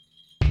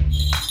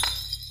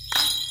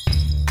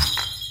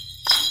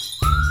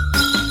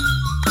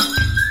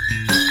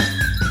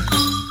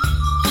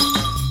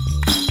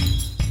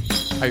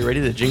Are you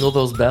ready to jingle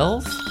those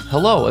bells?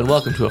 Hello, and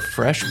welcome to a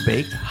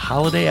fresh-baked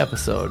holiday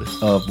episode.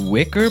 Of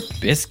Wicker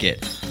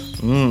Biscuit.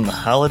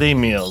 Holiday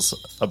meals.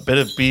 A bit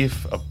of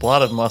beef, a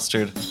blot of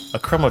mustard, a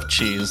crumb of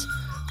cheese,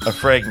 a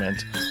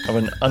fragment of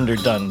an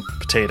underdone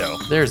potato.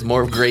 There's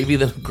more gravy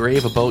than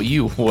grave about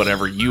you,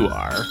 whatever you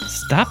are.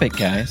 Stop it,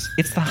 guys.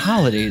 It's the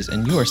holidays,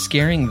 and you are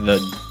scaring the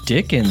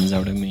dickens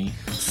out of me.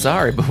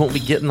 Sorry, but when we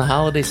get in the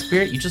holiday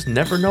spirit, you just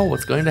never know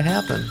what's going to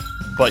happen.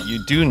 But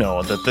you do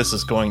know that this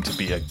is going to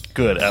be a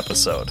good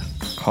episode.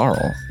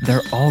 Carl,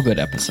 they're all good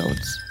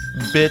episodes.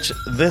 Bitch,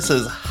 this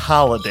is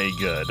holiday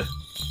good.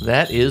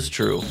 That is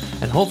true,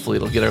 and hopefully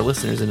it'll get our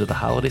listeners into the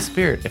holiday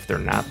spirit if they're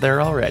not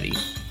there already.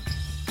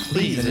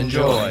 Please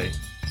enjoy.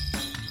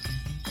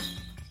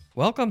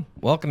 Welcome,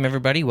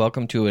 everybody.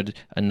 Welcome to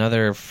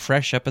another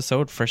fresh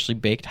episode, freshly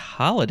baked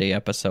holiday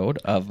episode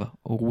of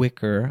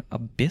Wicker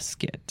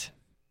Biscuit.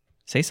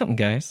 Say something,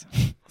 guys.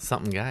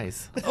 Something,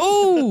 guys.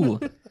 Oh!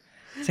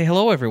 Say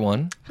hello,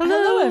 everyone.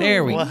 Hello.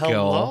 There we Well, go.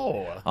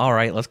 hello. All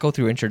right, let's go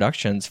through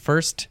introductions.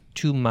 First,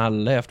 to my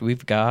left,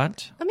 we've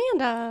got...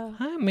 Amanda.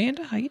 Hi,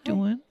 Amanda. How you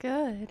doing?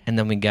 Good. And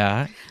then we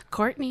got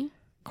Courtney.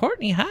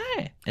 Courtney.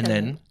 Hi. And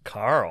then,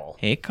 Carl.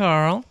 hey,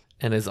 Carl.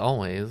 And as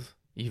always,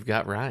 you've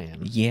got Ryan.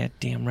 Yeah,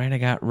 damn right. I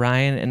got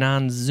Ryan. And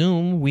on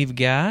Zoom, we've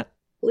got...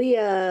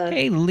 Leah.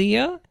 Hey,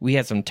 Leah. We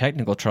had some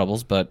technical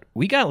troubles, but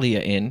we got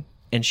Leah in,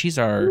 and she's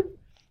our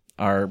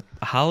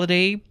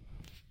holiday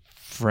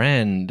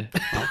friend.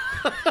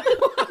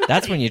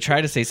 That's when you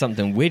try to say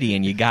something witty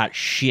and you got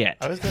shit.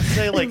 I was going to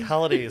say, like,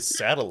 holiday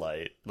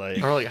satellite.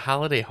 Like, Or like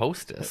holiday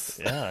hostess.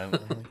 yeah,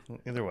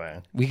 either way.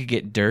 We could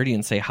get dirty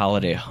and say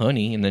holiday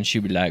honey, and then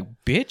she'd be like,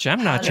 bitch,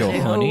 I'm not your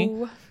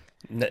honey.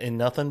 In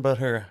nothing but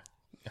her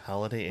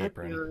holiday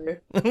apron.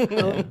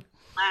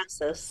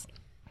 Molasses.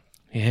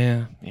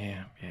 Yeah.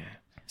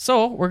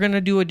 So we're going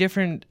to do a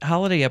different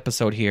holiday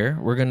episode here.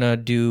 We're going to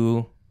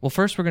do... Well,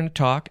 first we're going to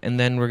talk, and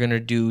then we're going to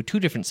do two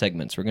different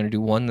segments. We're going to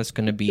do one that's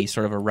going to be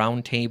sort of a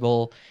round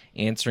table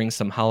answering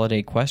some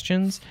holiday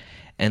questions,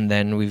 and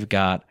then we've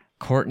got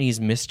Courtney's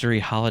mystery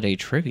holiday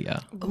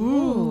trivia.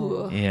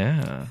 Ooh.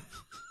 Yeah.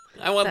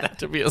 I want that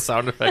to be a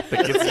sound effect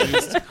that gets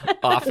used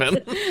often.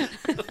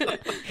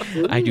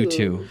 I do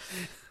too.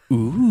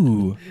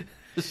 Ooh.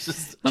 It's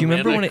just Do you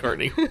remember Amanda when and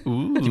Courtney.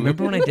 Ooh. Do you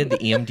remember when I did the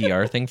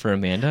EMDR thing for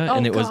Amanda? Oh,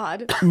 and it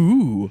God. was,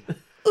 ooh.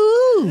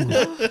 Ooh.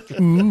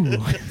 Ooh.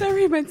 That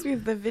reminds me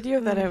of the video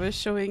that I was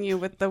showing you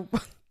with the...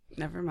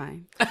 Never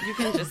mind. You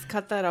can just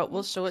cut that out.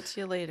 We'll show it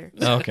to you later.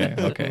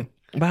 Okay.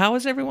 But how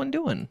is everyone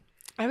doing?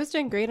 I was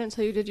doing great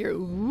until you did your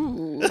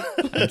ooh.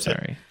 I'm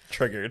sorry.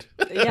 Triggered.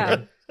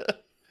 Yeah.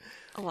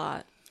 A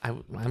lot.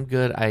 I'm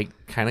good. I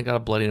kind of got a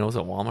bloody nose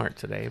at Walmart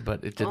today,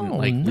 but it didn't Oh,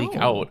 leak no.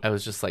 out. I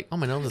was just like, oh,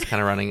 my nose is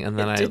kind of running, and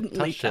then I didn't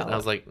touched leak it, and I out.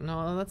 was like,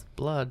 no, that's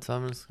blood, so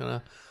I'm just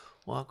gonna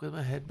walk with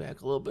my head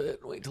back a little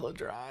bit and wait till it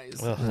dries.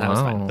 Ugh, And that was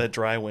fine. Wow. That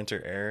dry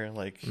winter air,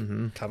 like,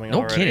 coming No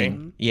already.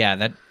 kidding.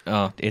 Yeah,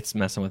 it's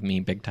messing with me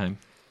big time.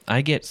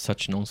 I get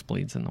such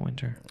nosebleeds in the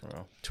winter.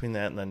 Well, between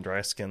that and then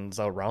dry skin's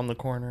around the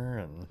corner,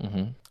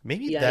 and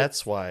maybe Yikes.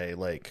 that's why,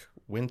 like,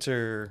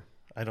 winter,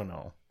 I don't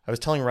know. I was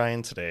telling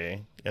Ryan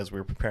today, as we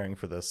were preparing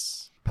for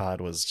this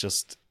pod, was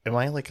just, am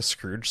I like a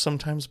Scrooge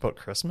sometimes about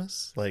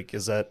Christmas? Like,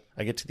 is that,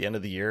 I get to the end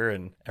of the year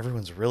and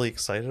everyone's really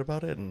excited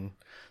about it, and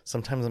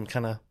sometimes I'm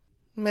kind of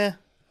meh.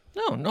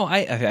 No,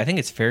 I think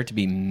it's fair to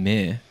be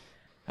meh.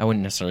 I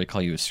wouldn't necessarily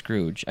call you a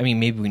Scrooge. I mean,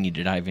 maybe we need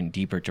to dive in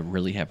deeper to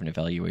really have an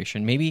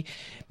evaluation. Maybe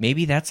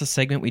that's a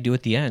segment we do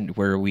at the end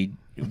where we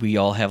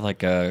all have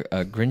like a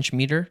Grinch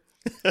meter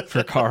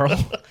for Carl.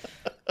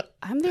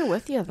 I'm there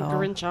with you, though.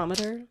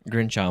 Grinchometer.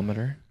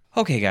 Grinchometer.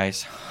 Okay,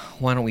 guys,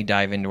 why don't we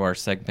dive into our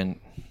segment?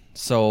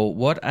 So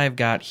what I've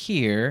got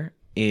here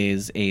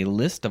is a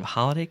list of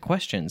holiday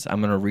questions. I'm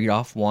going to read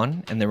off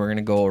one, and then we're going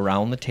to go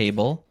around the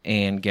table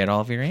and get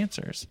all of your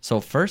answers. So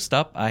first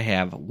up, I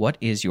have, what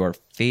is your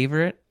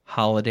favorite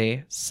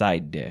holiday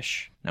side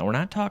dish? Now, we're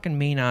not talking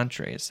main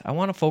entrees. I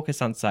want to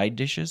focus on side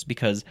dishes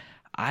because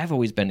I've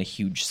always been a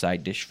huge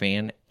side dish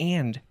fan,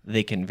 and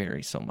they can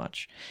vary so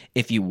much.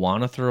 If you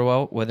want to throw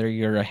out whether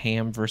you're a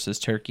ham versus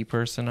turkey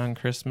person on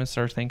Christmas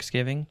or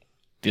Thanksgiving,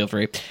 feel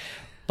free.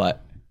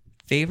 But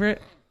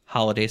favorite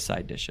holiday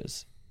side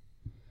dishes?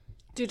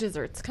 Do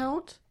desserts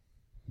count?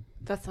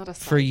 That's not a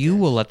side For you,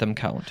 dish. we'll let them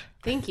count.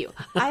 Thank you.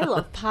 I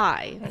love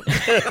pie.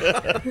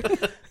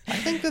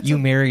 You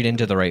married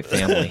into the right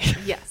family,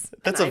 Yes.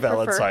 That's and a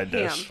valid prefer side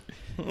ham. dish.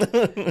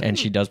 and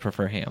she does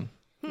prefer ham.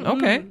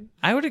 Okay.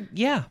 I would,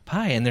 yeah,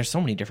 pie. And there's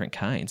so many different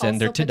kinds, and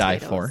they're Also to die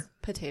potatoes. for.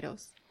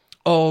 Potatoes.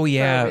 Oh, For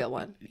yeah. a real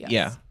one. Yes.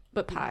 Yeah.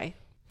 But pie.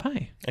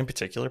 Pie. In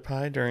particular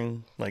pie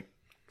during, like,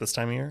 this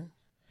time of year.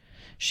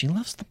 She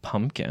loves the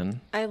pumpkin.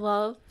 I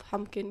love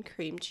pumpkin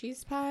cream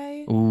cheese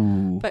pie.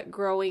 Ooh. But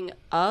growing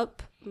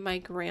up, my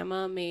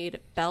grandma made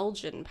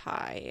Belgian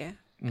pie.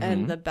 Mm-hmm.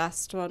 And the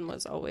best one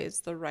was always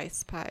the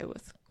rice pie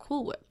with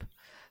Cool Whip.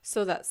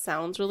 So that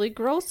sounds really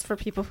gross for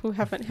people who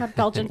haven't had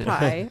Belgian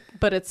pie,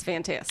 but it's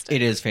fantastic.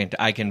 It is fantastic.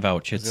 I can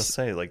vouch. I was going to It's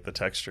say, like, the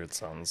texture, it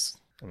sounds,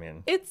 I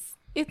mean, It's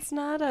It's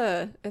not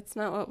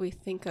what we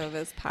think of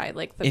as pie.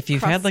 Like the If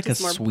you've had crust like a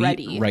is more sweet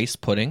bready. rice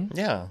pudding,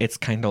 Yeah. it's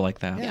kind of like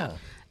that. Yeah.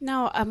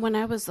 Now, when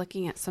I was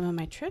looking at some of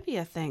my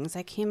trivia things,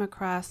 I came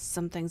across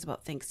some things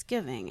about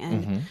Thanksgiving,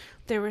 and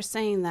they were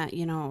saying that,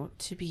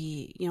 to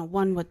be,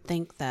 one would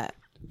think that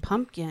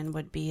pumpkin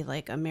would be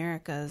like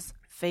America's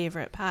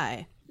favorite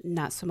pie.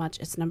 Not so much.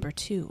 It's number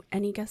 2.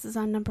 Any guesses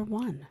on number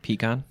 1?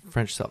 Pecan.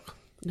 French silk.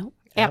 Nope.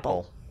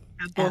 Apple.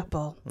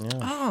 Apple.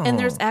 Oh. And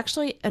there's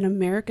actually an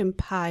American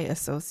Pie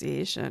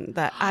Association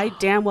that I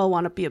damn well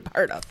want to be a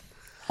part of.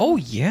 Oh,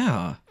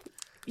 yeah.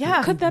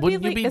 Yeah. Could that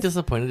Wouldn't be you like be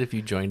disappointed if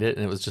you joined it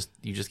and it was just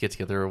you just get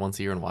together once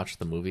a year and watch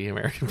the movie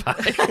American Pie?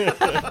 Is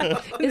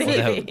That-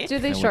 it, do they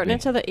that would shorten be-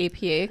 it to the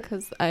APA?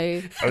 Because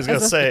I was gonna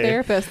as a say.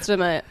 therapist,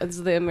 it's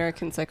the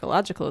American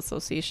Psychological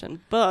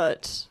Association,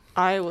 but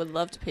I would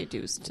love to pay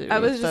dues to. I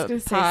was just the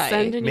going to say, pie.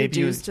 send in your Maybe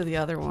you- dues to the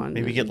other one.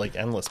 Maybe get like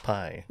endless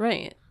pie.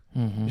 Right?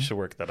 You should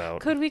work that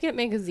out. Could we get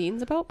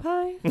magazines about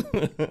pie?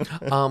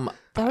 That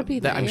would be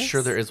I'm nice.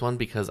 sure there is one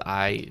because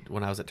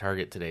when I was at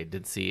Target today,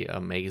 did see a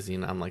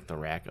magazine on like the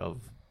rack of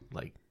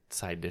like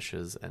side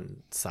dishes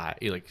and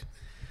there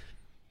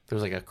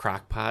was like a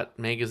crock pot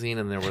magazine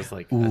and there was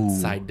like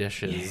side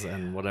dishes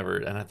and whatever,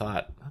 and I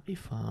thought that'd be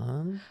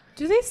fun.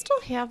 Do they still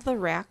have the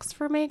racks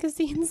for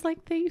magazines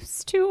like they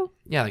used to?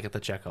 Yeah, like at the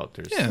checkout,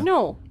 there's Yeah.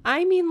 No,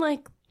 I mean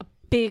like a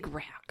big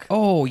rack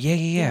Oh,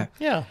 yeah.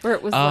 Yeah. where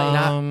it was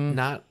like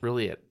not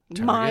really at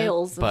Target,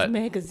 miles but of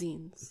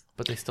magazines.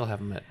 but they still have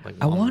them at like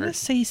I want to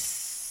Walmart.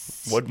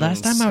 say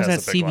Woodman's last time I was at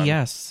has a big one.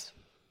 CVS,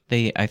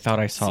 I thought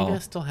I saw.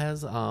 CVS still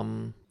has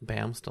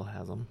BAM still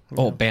has them.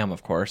 Oh, BAM,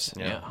 of course.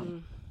 Yeah.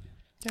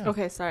 Yeah.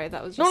 Okay, sorry,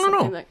 that was No, just no, no.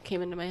 something that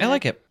came into my head. I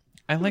like it.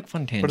 I like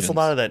fun tangents. But it's a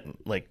lot of that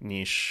like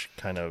niche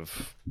kind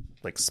of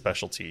like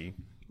specialty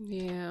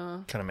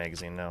Yeah, kind of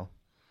magazine now.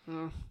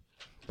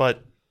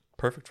 But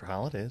perfect for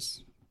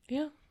holidays.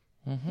 yeah.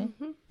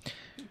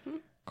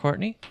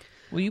 Courtney,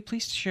 will you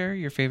please share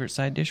your favorite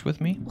side dish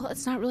with me? Well,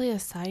 it's not really a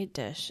side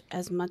dish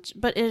as much,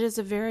 but it is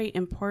a very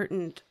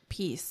important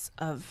piece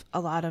of a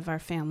lot of our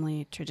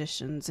family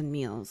traditions and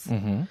meals.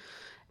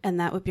 And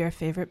that would be our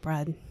favorite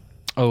bread.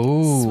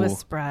 Oh,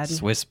 Swiss bread.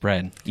 Swiss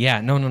bread.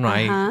 Yeah, no.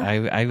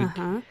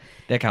 I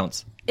that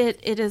counts.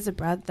 It is a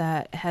bread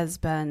that has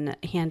been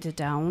handed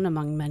down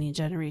among many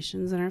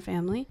generations in our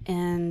family,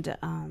 and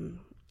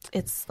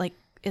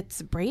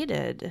it's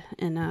braided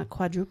in a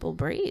quadruple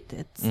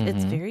braid.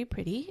 It's very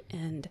pretty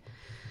and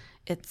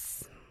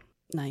it's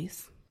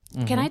nice.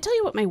 Can I tell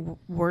you what my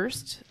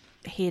worst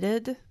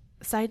hated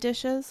side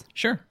dish is?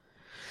 Sure.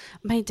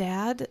 My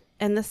dad,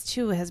 and this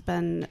too has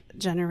been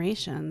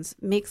generations,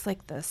 makes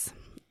like this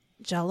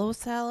Jell-O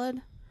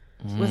salad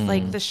with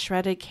like the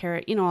shredded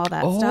carrot, all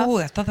that Oh, stuff.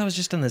 I thought that was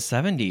just in the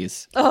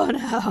 70s. Oh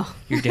no.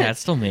 Your dad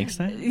still makes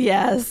that?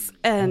 Yes,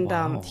 and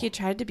Wow. he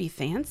tried to be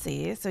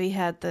fancy, so he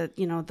had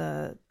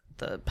the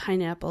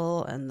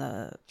pineapple and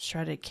the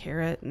shredded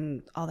carrot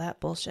and all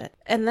that bullshit.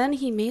 And then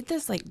he made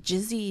this like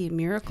jizzy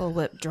Miracle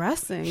Whip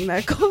dressing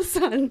that goes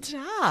on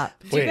top.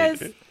 Do Wait, you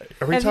guys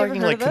are we have you ever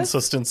talking heard like of this?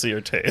 consistency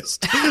or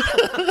taste?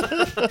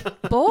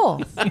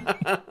 both?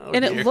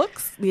 And it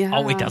looks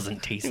Oh, it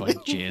doesn't taste like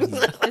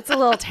jizz. It's a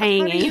little How do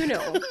tangy. you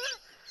know?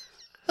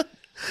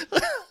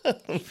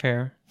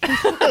 Fair.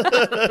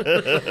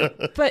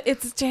 But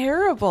it's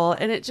terrible,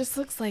 and it just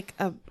looks like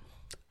a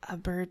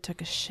bird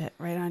took a shit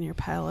right on your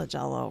pile of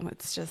Jell-O.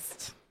 It's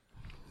just.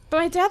 But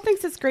my dad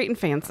thinks it's great and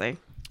fancy.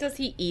 Does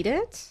he eat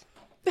it?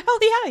 Hell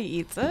yeah, he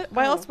eats it.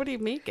 Why else would he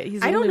make it?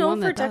 He's the I don't only know one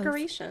for that does.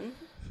 decoration.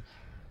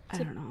 I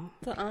don't know.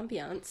 The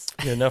ambiance.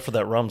 Yeah, enough of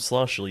that rum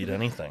slush, you'll eat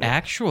anything.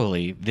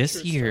 Actually,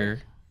 this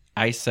year,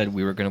 I said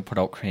we were going to put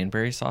out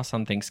cranberry sauce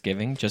on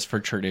Thanksgiving just for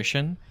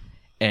tradition.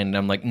 And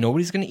I'm like,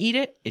 nobody's going to eat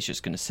it. It's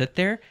just going to sit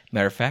there.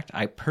 Matter of fact,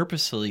 I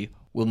purposely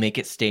will make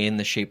it stay in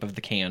the shape of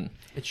the can.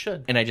 It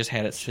should. And I just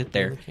had it sit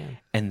there. can.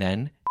 And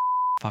then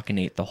fucking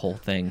ate the whole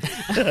thing.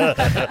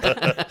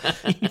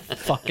 He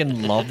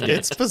fucking loved it.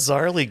 It's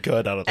bizarrely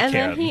good out of the And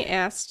can.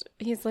 then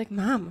he's like,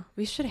 Mom,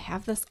 we should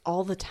have this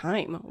all the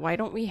time. Why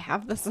don't we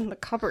have this in the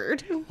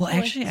cupboard? Well,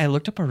 actually, I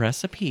looked up a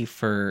recipe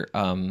for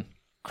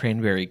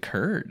cranberry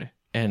curd.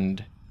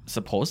 And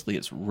supposedly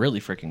it's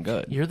really freaking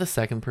good. You're the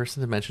second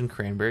person to mention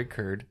cranberry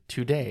curd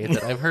today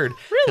that I've heard.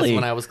 Really? 'Cause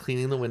when I was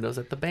cleaning the windows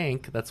at the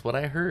bank, that's what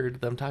I heard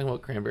them talking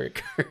about cranberry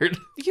curd.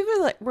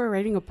 You were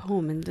writing a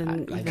poem and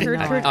didn't even didn't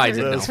know know. it. I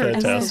didn't That's know. And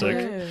then fantastic.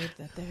 the word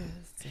that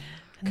there's-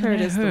 And Curd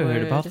then is I the heard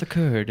word. about the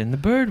curd, and the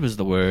bird was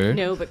the word.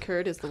 No, but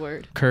curd is the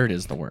word. Curd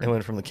is the It word.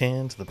 went from the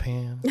can to the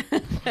pan.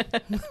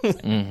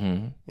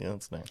 Mm-hmm. Yeah,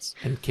 that's nice.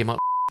 And came out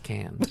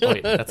can. Oh,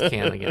 wait, that's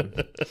can again.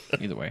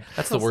 Either way.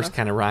 That's the worst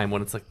kind of rhyme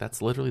when it's like,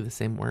 that's literally the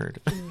same word.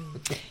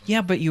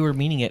 Yeah, but you were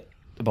meaning it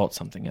about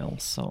something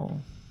else, so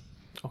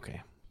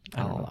Okay.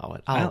 I'll allow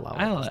it. I'll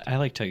allow it. I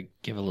like to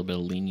give a little bit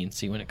of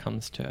leniency when it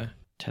comes to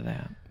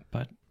that.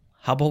 But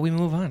how about we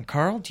move on?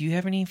 Carl, do you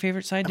have any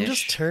favorite side I'm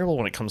dish? just terrible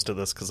when it comes to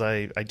this because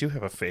I do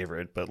have a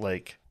favorite, but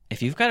like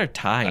If you've got a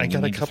tie, I and got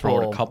you a need to throw out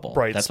couple a couple.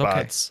 bright That's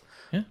spots.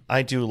 Okay. Yeah.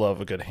 I do love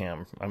a good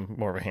ham. I'm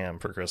more of a ham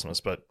for Christmas,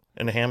 but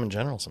and a ham in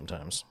general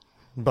sometimes.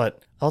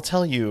 But I'll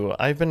tell you,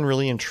 I've been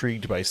really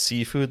intrigued by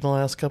seafood the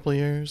last couple of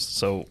years.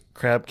 So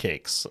crab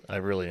cakes, I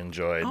really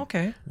enjoyed.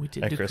 Okay. We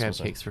did At do crab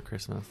Christmas. cakes for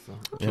Christmas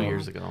 2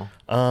 years ago.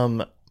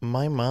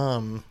 My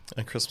mom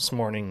on Christmas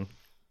morning,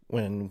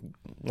 when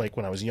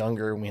I was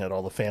younger and we had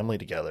all the family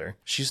together,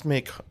 she used to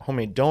make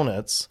homemade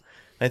donuts.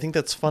 I think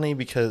that's funny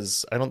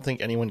because I don't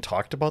think anyone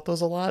talked about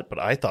those a lot, but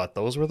I thought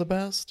those were the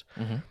best.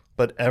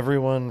 But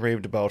everyone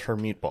raved about her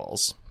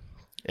meatballs.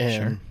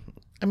 And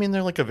I mean,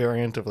 they're like a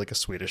variant of like a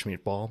Swedish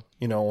meatball,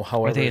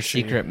 however. Are they a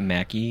secret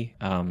Mackie?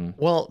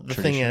 Well, the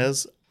thing tradition?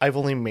 is, I've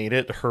only made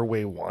it her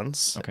way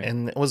once, Okay.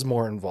 and it was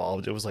more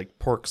involved. It was like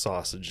pork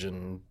sausage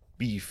and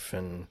beef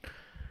and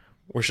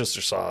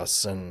Worcestershire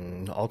sauce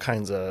and all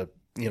kinds of,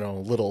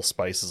 little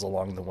spices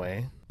along the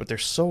way. But they're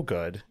so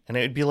good. And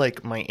it would be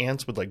like my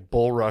aunts would like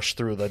bull rush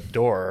through the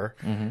door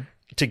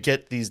to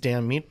get these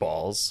damn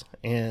meatballs.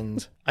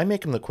 And I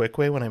make them the quick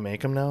way when I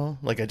make them now.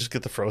 Like I just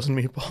get the frozen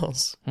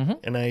meatballs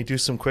and I do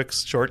some quick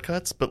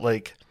shortcuts. But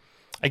like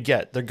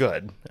they're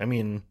good. I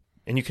mean,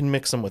 and you can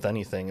mix them with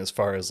anything as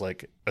far as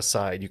like a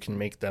side. You can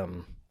make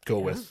them go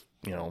with,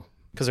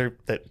 because they're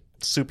that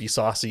soupy,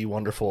 saucy,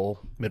 wonderful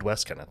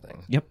Midwest kind of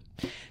thing. Yep.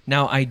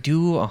 Now, I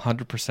do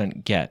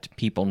 100% get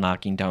people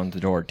knocking down the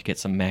door to get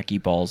some Mackie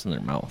balls in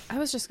their mouth. I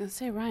was just going to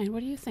say, Ryan, what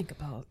do you think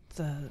about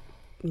the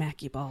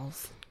Mackie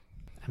balls?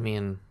 I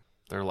mean,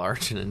 they're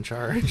large and in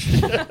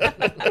charge.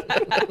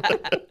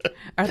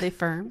 Are they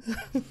firm?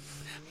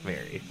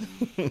 Very.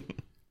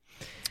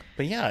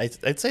 But yeah,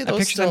 I'd say I those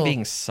picture still, them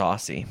being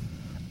saucy.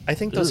 I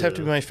think those have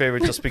to be my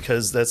favorite just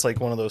because that's like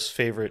one of those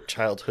favorite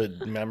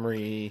childhood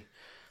memory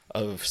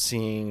of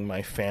seeing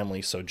my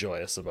family so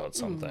joyous about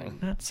something.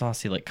 Not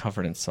saucy like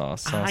covered in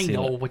sauce. I Saucy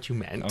know like, what you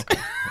meant.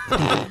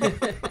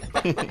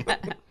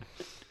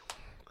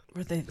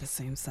 Were they the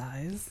same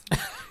size?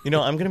 I'm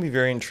going to be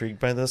very intrigued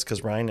by this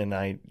because Ryan and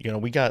I,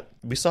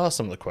 we saw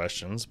some of the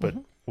questions, but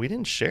we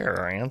didn't share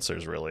our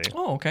answers really.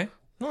 Oh, okay.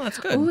 No, that's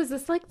good. Ooh, is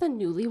this like the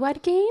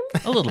newlywed game?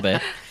 A little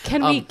bit.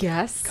 Can we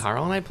guess?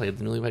 Carl and I played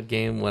the Newlywed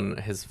Game when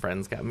his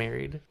friends got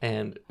married,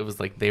 and it was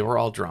like they were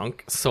all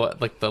drunk. So at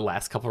like the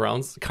last couple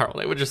rounds, Carl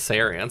and I would just say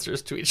our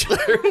answers to each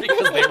other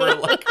because they were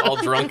like all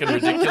drunk and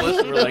ridiculous.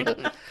 And we're like,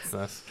 "What's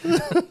this?"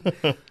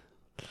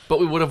 But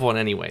we would have won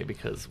anyway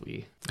because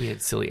we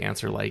had silly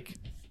answer like.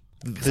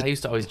 Because I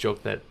used to always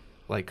joke that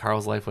like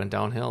Carl's life went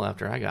downhill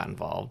after I got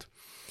involved.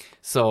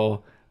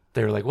 So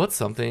they were like, "What's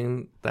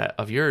something that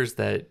of yours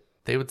that?"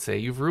 They would say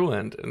you've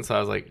ruined, and so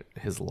I was like,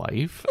 his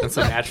life, and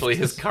so naturally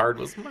his card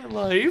was my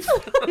life.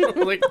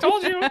 Like,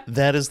 told you.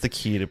 That is the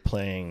key to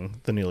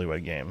playing the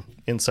Newlywed Game.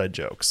 Inside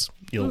jokes,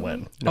 you'll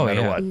win no Oh,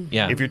 matter yeah. what.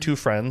 Yeah. If you're two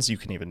friends, you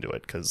can even do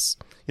it because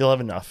you'll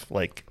have enough.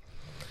 Like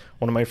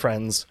one of my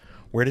friends,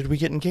 where did we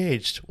get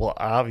engaged? Well,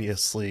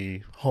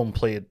 obviously home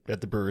plate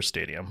at the Brewers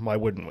Stadium. Why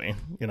wouldn't we?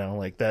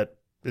 Like that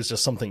is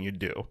just something you'd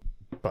do.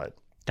 But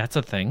That's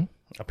a thing.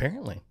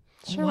 apparently.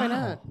 Sure, why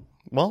not?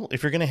 Well,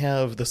 if you're going to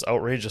have this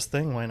outrageous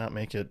thing, why not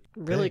make it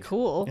Really big?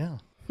 cool.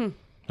 Yeah.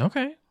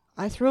 Okay.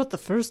 I threw out the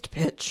first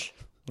pitch.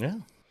 Yeah.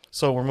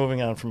 So we're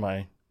moving on from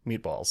my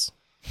meatballs.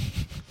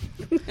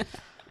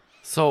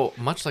 So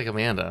much like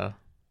Amanda,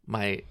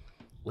 my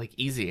like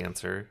easy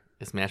answer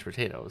is mashed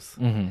potatoes.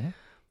 Mm-hmm.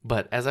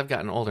 But as I've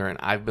gotten older and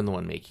I've been the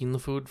one making the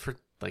food for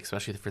like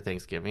especially for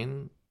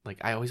Thanksgiving, like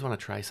I always want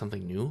to try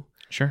something new.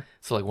 Sure.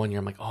 So like one year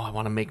I'm like, oh, I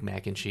want to make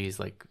mac and cheese,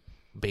 like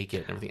bake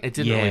it and everything. It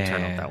didn't really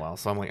turn out Yeah. that well,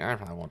 so I'm like, I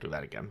probably won't do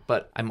that again.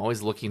 But I'm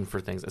always looking for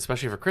things,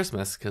 especially for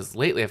Christmas, because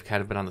lately I've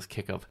kind of been on this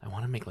kick of I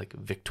want to make like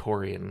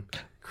Victorian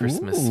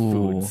Christmas Ooh.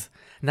 foods,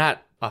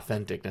 not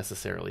authentic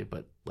necessarily,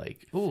 but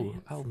like,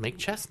 ooh, I'll make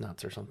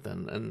chestnuts or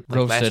something and like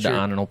Roasted last year-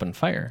 on an open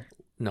fire.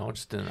 No,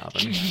 just in an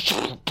oven.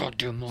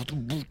 Goddamn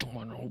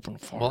open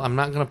fire. Well, I'm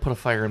not gonna put a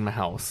fire in my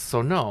house,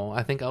 so no,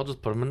 I think I'll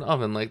just put them in the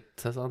oven, like it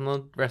says on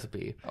the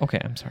recipe. Okay,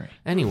 I'm sorry.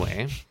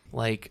 Anyway,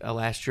 like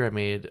last year I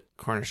made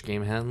Cornish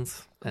game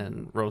hens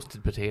and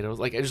roasted potatoes.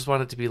 Like I just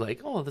wanted to be like,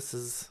 oh, this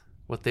is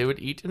what they would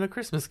eat in a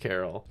Christmas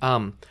carol.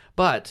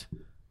 But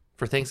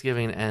for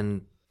Thanksgiving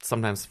and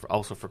sometimes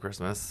also for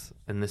Christmas,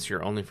 and this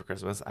year only for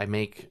Christmas, I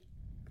make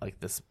like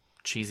this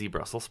cheesy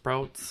Brussels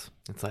sprouts.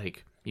 It's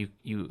like you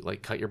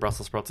like cut your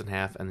Brussels sprouts in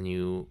half and then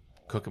you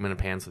cook them in a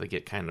pan so they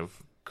get kind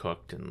of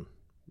cooked and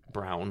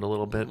browned a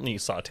little bit. You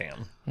saute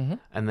them.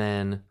 And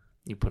then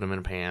you put them in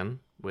a pan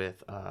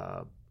with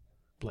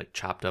like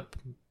chopped up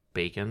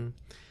bacon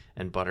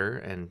and butter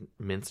and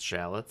minced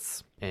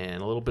shallots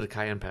and a little bit of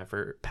cayenne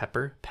pepper.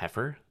 Pepper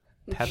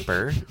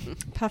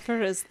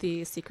Puffer is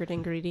the secret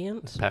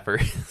ingredient.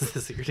 is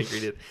the secret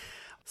ingredient.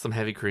 Some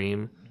heavy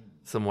cream,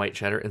 some white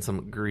cheddar, and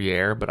some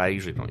Gruyere. But I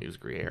usually don't use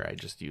Gruyere. I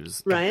just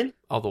use Ryan?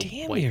 all the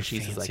Damn, white you're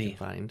cheeses I fancy. can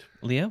find.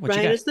 Leah, what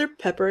Ryan, you got? is there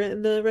pepper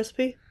in the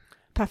recipe?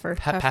 Puffer.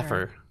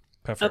 Pepper.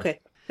 Pepper. Okay,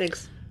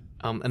 thanks.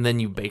 And then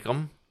you bake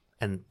them,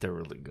 and they're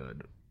really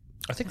good.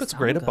 I think what's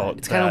great about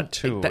It's that kind of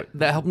too.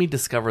 that helped me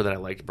discover that I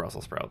liked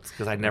Brussels sprouts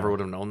because I never would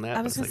have known that. I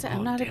but was it's going to like, say,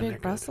 I'm oh, not a damn, they're big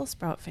good. Brussels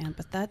sprout fan,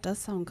 but that does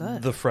sound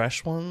good. The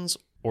fresh ones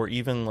or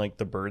even like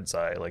the bird's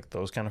eye, like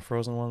those kind of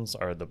frozen ones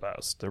are the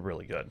best. They're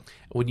really good.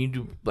 When you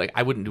do, like,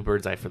 I wouldn't do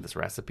bird's eye for this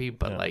recipe,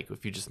 but Yeah. like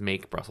if you just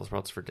make Brussels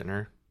sprouts for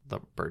dinner, the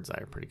bird's eye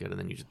are pretty good, and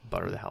then you just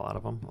butter the hell out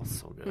of them. Oh,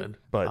 so good.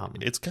 But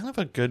it's kind of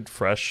a good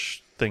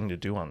fresh thing to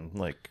do on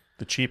like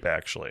the cheap,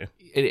 actually.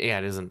 It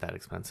isn't that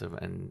expensive,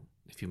 and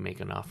if you make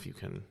enough, you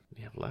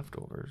have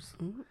leftovers.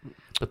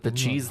 But the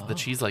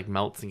cheese like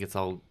melts and gets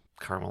all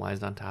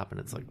caramelized on top, and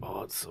it's like,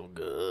 oh, it's so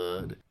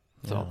good.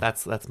 So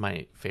that's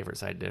my favorite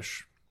side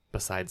dish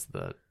besides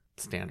the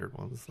standard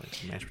ones like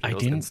mashed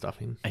potatoes and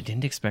stuffing. I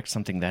didn't expect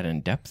something that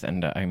in depth,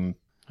 and Well,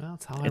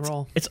 that's how I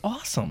roll. It's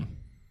awesome.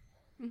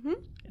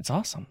 It's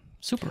awesome.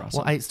 Super awesome.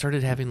 Well, I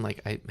started having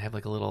I have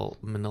like a little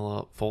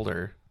manila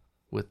folder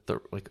with the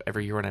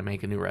every year when I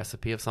make a new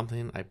recipe of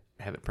something, I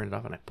have it printed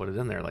off and I put it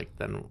in there.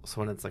 So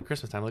when it's like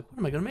Christmas time, like, what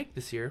am I going to make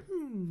this year?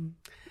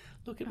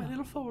 Look at my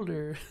little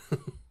folder.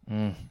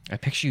 I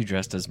picture you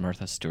dressed as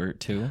Martha Stewart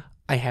too.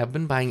 I have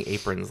been buying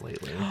aprons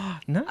lately.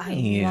 Nice.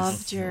 I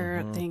loved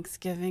your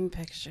Thanksgiving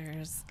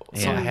pictures.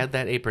 So I had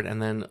that apron,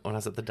 and then when I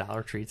was at the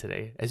Dollar Tree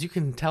today, as you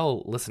can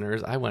tell,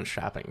 listeners, I went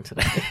shopping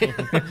today.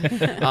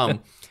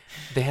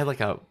 They had like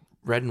a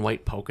red and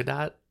white polka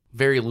dot,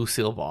 very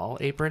Lucille Ball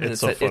apron, and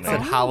It's it so said, it funny.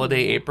 said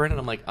holiday apron, and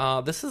I'm like,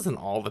 this isn't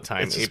all the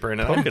time It's just apron,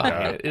 and I'm polka buying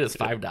dot. it. It is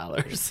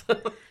 $5.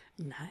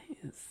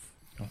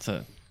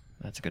 Nice.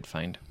 That's a good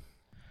find.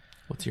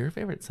 What's your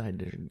favorite side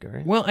dish,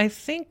 Gary? Well, I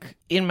think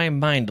in my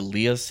mind,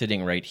 Leah's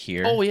sitting right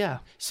here. Oh yeah,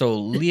 So,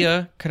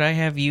 Leah, could I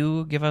have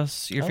you give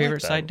us your I like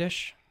favorite that. side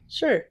dish?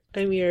 Sure.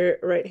 I'm your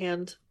right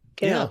hand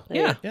gal.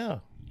 Yeah. Yeah.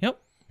 Yep.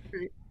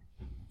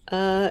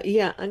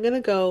 Yeah, I'm gonna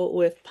go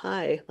with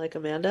pie, like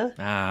Amanda.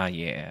 Ah,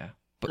 yeah.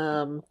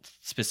 But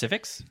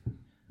specifics?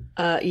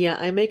 Yeah,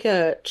 I make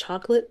a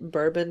chocolate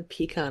bourbon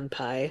pecan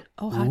pie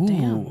Oh, hot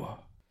damn. Ooh.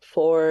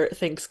 for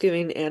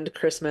Thanksgiving and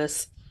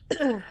Christmas.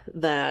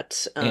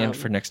 That And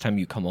for next time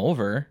you come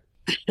over.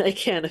 I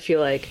can, if you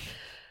like.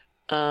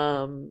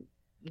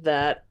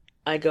 That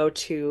I go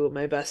to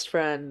my best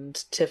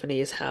friend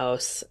Tiffany's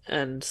house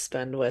and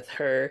spend with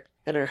her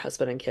and her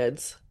husband and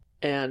kids.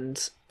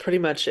 And pretty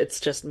much it's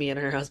just me and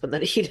her husband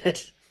that eat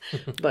it,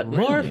 but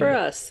more for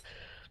us.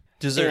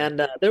 Dessert.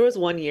 And there was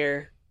one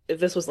year,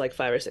 this was like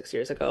 5 or 6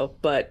 years ago,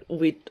 but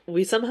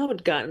we somehow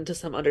had gotten to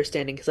some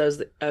understanding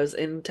because I was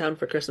in town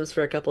for Christmas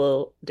for a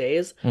couple of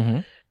days.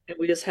 Mm-hmm. And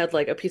we just had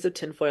like a piece of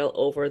tinfoil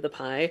over the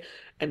pie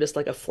and just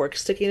like a fork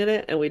sticking in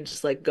it. And we'd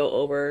just like go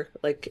over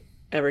like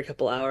every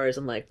couple hours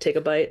and like take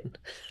a bite,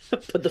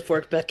 put the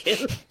fork back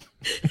in.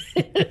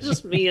 It's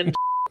just me and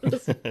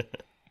just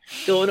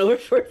going over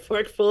for a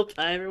fork full of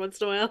pie every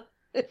once in a while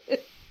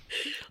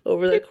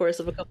over the course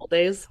of a couple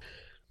days.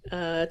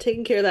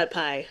 Taking care of that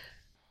pie.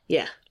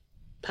 Yeah,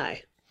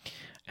 pie.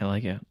 I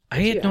like it. I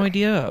had no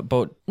idea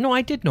about... No,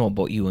 I did know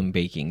about you and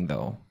baking,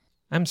 though.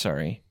 I'm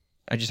sorry.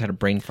 I just had a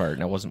brain fart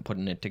and I wasn't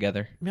putting it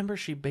together. remember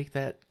she baked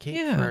that cake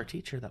Yeah. for our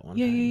teacher that one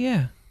Yeah, time?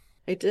 yeah.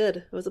 I did.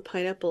 It was a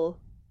pineapple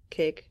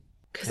cake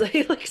because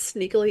I like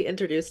sneakily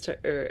introduced her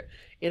or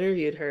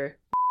interviewed her.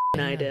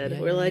 And I did.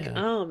 We're like,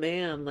 oh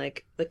man,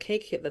 like the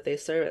cake that they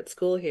serve at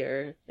school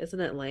here, isn't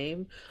it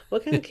lame?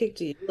 What kind of cake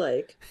do you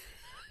like?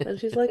 And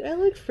she's like, I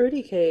like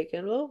fruity cake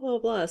and blah blah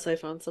blah. So I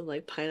found some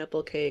like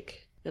pineapple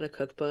cake in a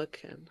cookbook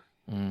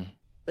and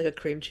like a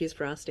cream cheese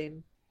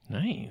frosting.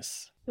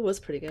 Nice. It was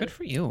pretty good. Good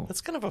for you. That's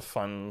kind of a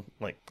fun,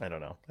 like, I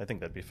don't know. I think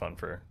that'd be fun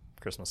for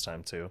Christmas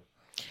time too.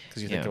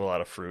 Because you Yeah. think of a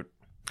lot of fruit,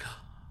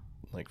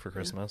 like for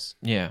Christmas.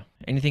 Yeah.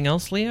 Anything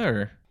else, Leah?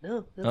 Or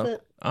No, that's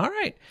it. All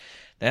right.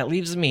 That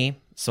leaves me.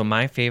 So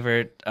my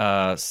favorite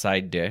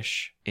side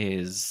dish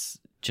is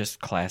just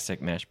classic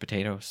mashed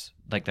potatoes.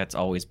 Like that's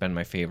always been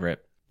my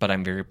favorite. But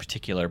I'm very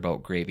particular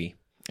about gravy.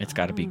 It's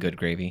got to be good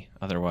gravy.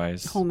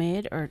 Otherwise,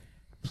 Homemade, or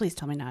please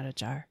tell me not a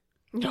jar.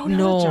 no. I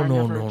know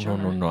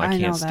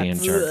can't stand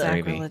that's jar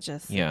gravy.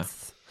 sacrilegious. Yeah.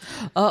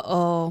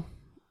 Uh-oh.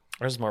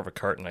 Ours is more of a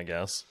carton, I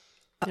guess.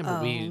 Yeah,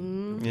 but we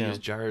Yeah.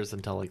 used jars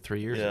until like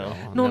 3 years Yeah. ago.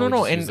 and No, now no, we no,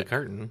 just use and- a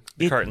carton.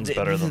 The carton's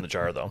better than the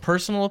jar, though.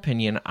 Personal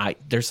opinion,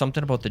 there's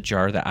something about the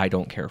jar that I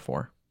don't care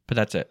for. But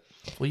that's it.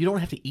 Well, you don't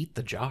have to eat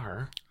the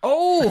jar.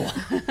 Oh,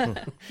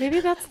 Maybe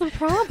that's the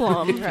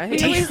problem, Right?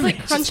 You always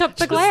like crunch up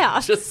the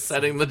glass. Just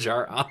setting the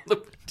jar on the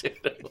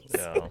potatoes.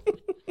 Yeah.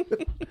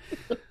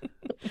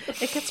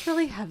 It gets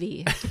really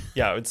heavy.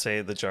 Yeah, I would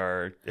say the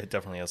jar, it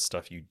definitely has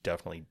stuff you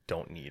definitely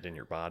don't need in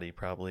your body,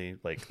 probably,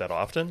 like, that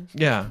often.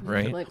 yeah,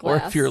 right. Like Or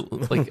glass. if you're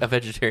like a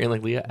vegetarian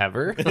like Leah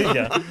ever.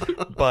 Yeah.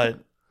 But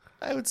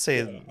I would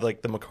say,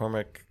 like, the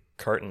McCormick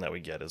carton that we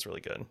get is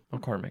really good.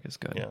 McCormick is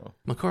good. Yeah.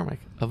 McCormick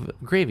of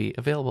gravy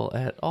available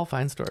at all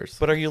fine stores.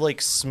 But are you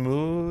like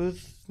smooth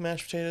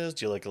mashed potatoes?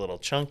 Do you like a little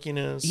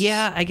chunkiness?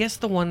 Yeah, I guess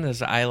the one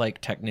that I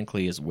like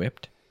technically is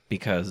whipped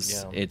because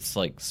Yeah. it's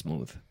like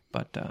smooth.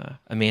 But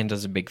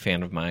Amanda's a big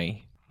fan of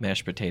my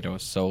mashed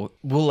potatoes, so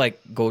we'll like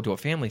go to a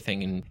family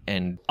thing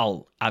and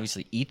I'll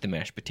obviously eat the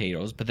mashed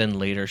potatoes, but then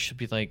later she'll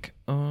be like,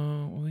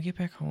 "Oh, we get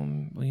back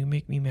home, will you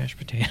make me mashed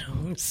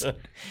potatoes?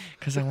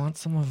 Because I want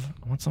some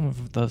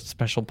of the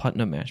special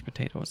Putnam mashed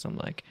potatoes. I'm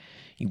like,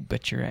 you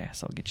bet your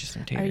ass, I'll get you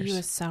some taters. Are you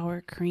a sour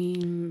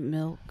cream,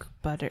 milk,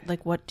 butter?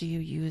 Like, what do you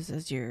use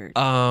as your?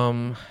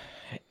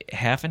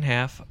 Half and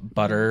half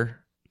butter,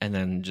 and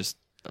then just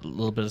a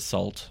little bit of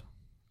salt.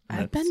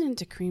 I've been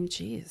into cream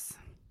cheese.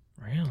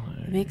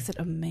 Really? It makes it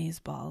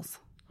amazeballs.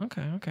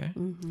 Okay.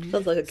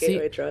 Sounds like a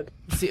gateway drug.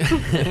 See,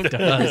 It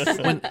does.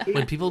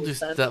 when people do That's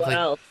stuff what like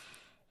else.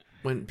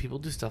 when people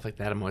do stuff like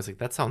that, I'm always like,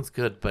 that sounds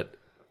good, but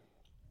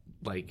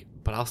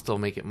I'll still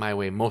make it my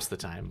way most of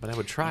the time. But I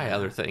would try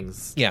other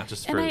things, Yeah.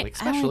 just And for I like only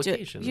special do it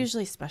occasions.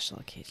 usually special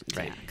occasions,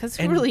 Right. Because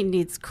who And really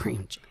needs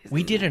cream cheese?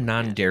 We did a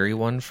non-dairy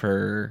one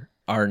for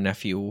our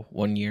nephew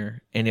one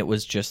year, and it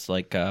was just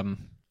like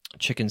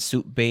chicken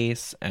soup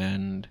base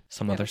and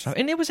some other stuff,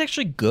 and it was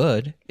actually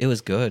good. It was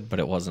good, but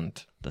it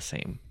wasn't the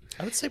same.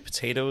 I would say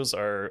potatoes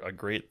are a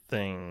great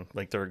thing.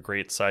 Like they're a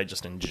great side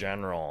just in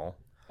general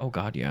Oh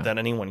God, yeah. that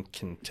anyone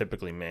can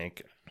typically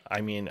make.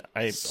 I mean,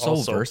 I So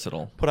also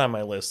versatile. put on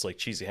my list like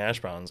cheesy hash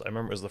browns. I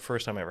remember it was the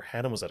first time I ever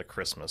had them was at a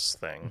Christmas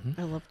thing.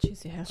 I love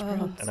cheesy hash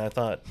browns. And I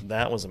thought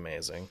that was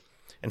amazing.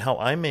 And how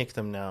I make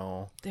them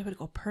now, They would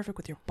go perfect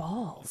with your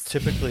balls.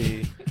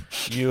 typically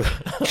you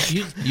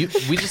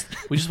we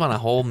just want a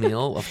whole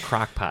meal of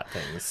crock pot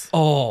things.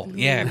 Oh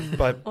yeah.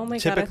 but Oh my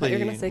god, I thought you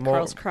were typically going to say more-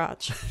 Carl's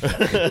crotch.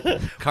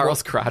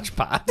 Carl's crotch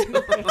pot.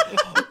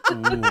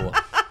 Ooh.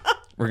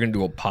 We're gonna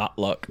do a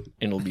potluck,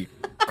 and it'll be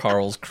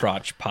Carl's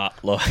crotch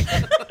potluck.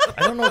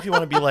 I don't know if you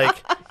want to be like,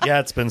 yeah,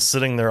 it's been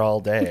sitting there all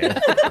day.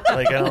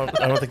 Like I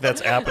don't think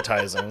that's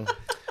appetizing.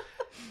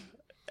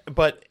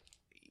 But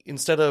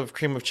instead of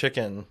cream of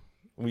chicken,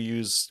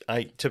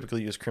 I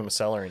typically use cream of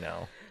celery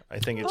now. I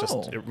think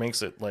it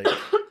makes it like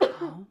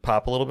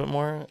pop a little bit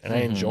more, and I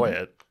enjoy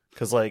it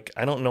because like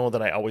I don't know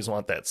that I always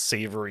want that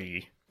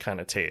savory kind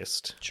of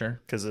taste. Sure.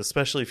 Because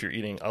especially if you're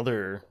eating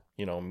other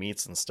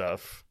meats and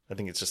stuff, I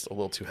think it's just a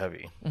little too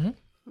heavy.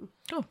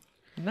 Oh,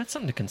 that's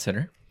something to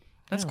consider.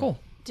 That's cool.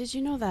 Did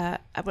you know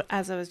that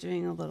as I was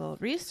doing a little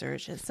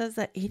research, it says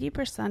that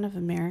 80% of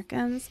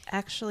Americans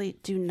actually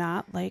do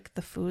not like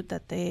the food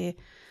that they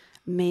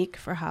make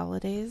for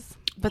holidays,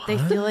 but they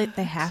feel like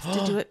they have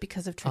to do it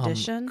because of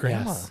tradition.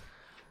 Yes.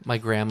 My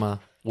grandma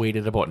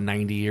waited about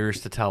 90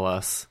 years to tell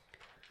us,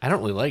 I don't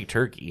really like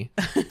turkey.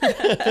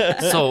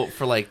 So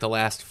for like the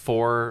last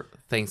 4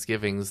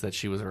 Thanksgivings that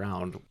she was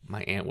around,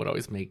 my aunt would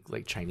always make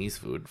like Chinese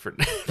food for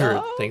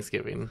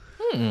Thanksgiving.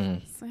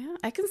 So yeah,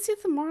 I can see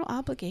the moral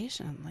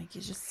obligation. Like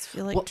you just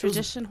feel like Well, it was-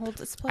 tradition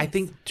holds its place. I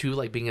think too,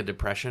 like being a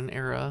Depression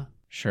era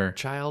Sure.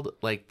 child,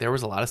 like there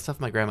was a lot of stuff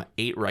my grandma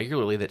ate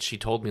regularly that she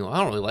told me, well, I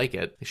don't really like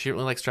it. She didn't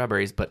really like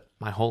strawberries, but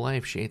my whole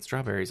life she ate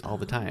strawberries all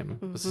the time.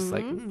 It was just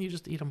like, you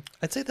just eat them.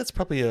 I'd say that's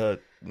probably a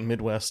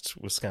Midwest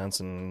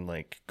Wisconsin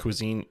like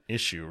cuisine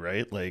issue,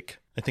 right? Like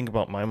I think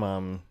about my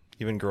mom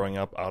even growing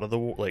up out of the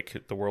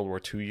World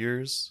War II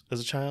years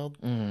as a child.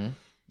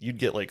 You'd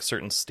get like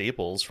certain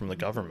staples from the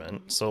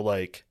government. So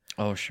like,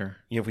 Oh, sure.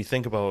 if we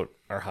think about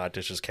our hot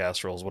dishes,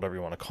 casseroles, whatever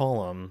you want to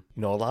call them,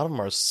 a lot of them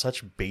are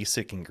such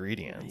basic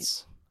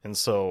ingredients. And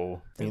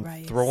so I mean,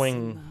 rice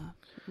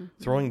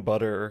throwing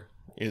butter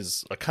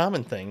is a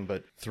common thing,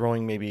 but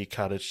throwing maybe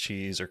cottage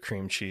cheese or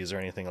cream cheese or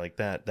anything like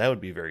that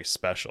would be very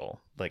special.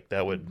 Like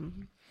that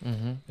would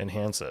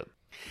enhance it.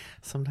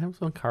 Sometimes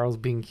when Carl's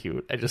being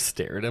cute, I just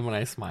stare at him and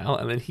I smile,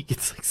 and then he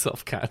gets like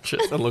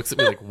self-conscious and looks at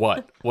me like,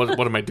 what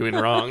am I doing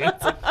wrong?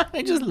 It's like,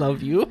 I just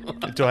love you.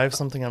 Do I have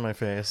something on my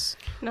face?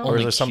 No. Or is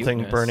Only there something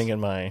cuteness. burning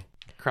in my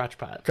Crotch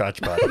pot.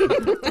 crotch pot?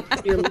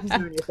 Your lips are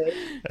on your face.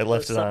 I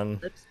left it Soft on.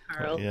 lips,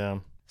 Carl. Yeah.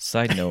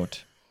 Side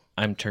note,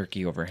 I'm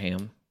turkey over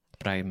ham,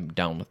 but I'm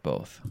down with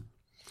both.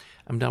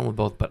 I'm down with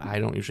both, but I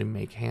don't usually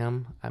make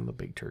ham. I'm a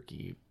big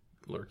turkey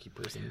lurkey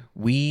person.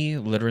 We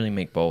literally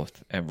make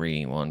both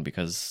every one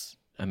because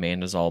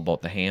Amanda's all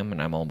about the ham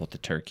and I'm all about the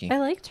turkey. I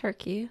like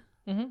turkey,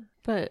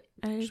 but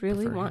I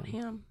really prefer want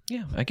ham. ham.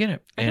 Yeah, I get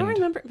it. I don't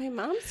remember. My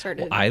mom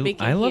started. I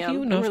making love ham,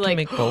 you and enough we're to like,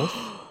 make both.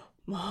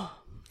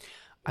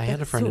 I had a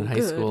That's friend so in high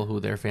good. school who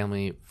their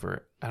family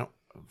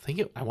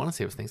I want to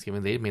say it was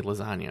Thanksgiving. They made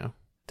lasagna.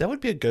 That would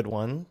be a good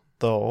one,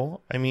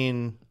 though. I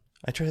mean,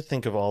 I try to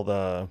think of all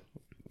the,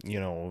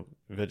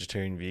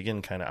 vegetarian,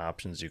 vegan kind of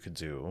options you could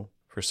do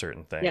for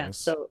certain things. Yeah,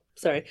 so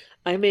sorry.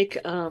 I make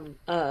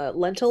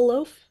lentil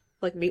loaf,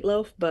 like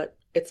meatloaf, but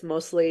it's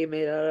mostly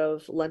made out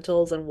of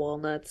lentils and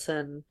walnuts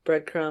and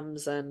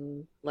breadcrumbs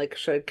and like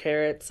shredded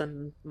carrots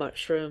and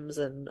mushrooms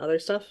and other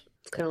stuff.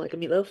 It's kind of like a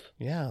meatloaf.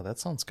 Yeah, that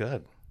sounds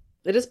good.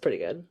 It is pretty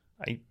good.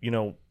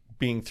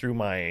 Being through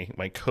my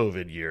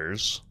COVID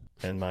years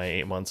and my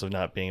 8 months of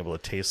not being able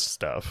to taste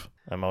stuff,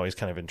 I'm always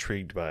kind of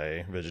intrigued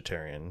by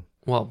vegetarian.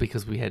 Well,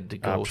 because we had to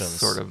go Options.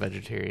 sort of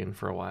vegetarian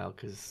for a while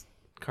because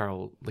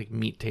Carl, like,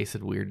 meat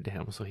tasted weird to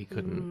him, so he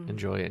couldn't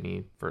enjoy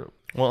any for.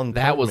 Well, and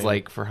That part of was me-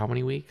 like for how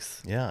many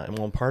weeks? Yeah,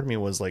 and part of me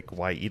was like,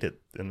 why eat it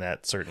in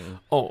that certain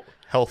Oh,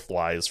 health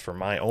wise for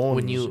my own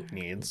When you-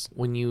 needs?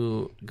 when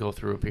you go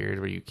through a period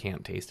where you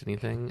can't taste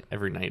anything,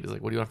 every night is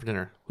like, what do you want for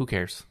dinner? Who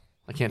cares?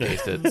 I can't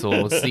taste it, so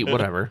let's eat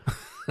whatever.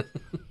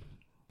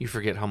 you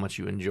forget how much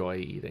you enjoy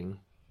eating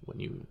when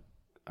you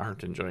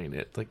aren't enjoying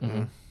it. Like,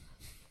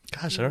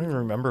 Gosh, I don't even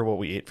remember what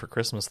we ate for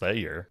Christmas that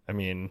year. I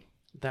mean,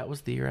 that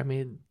was the year I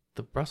made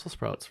the Brussels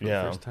sprouts for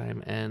Yeah. the first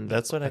time, and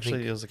that's what I actually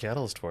think was a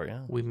catalyst for it.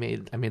 Yeah.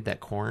 I made that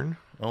corn.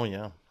 Oh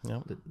yeah. Yeah.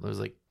 It was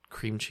like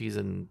cream cheese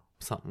and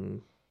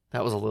something.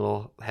 That was a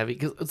little heavy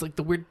because it's like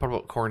the weird part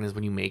about corn is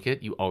when you make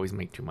it, you always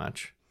make too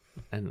much.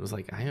 And it was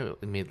like I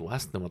made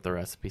less than what the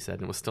recipe said,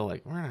 and it was still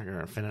like we're not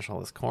gonna finish all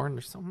this corn.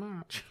 There's so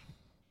much.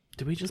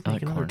 Did we just I make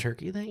like another corn.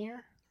 turkey that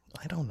year?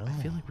 I don't know. I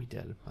feel like we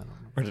did. I don't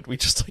know. Or did we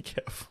just like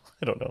have,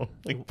 I don't know,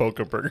 like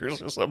Boca burgers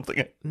or something?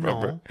 I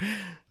remember.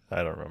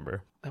 I don't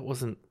remember. That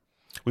wasn't.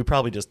 We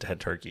probably just had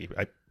turkey.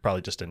 I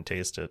probably just didn't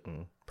taste it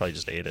and probably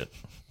just ate it.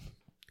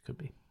 Could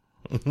be.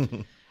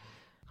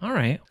 All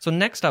right. So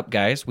next up,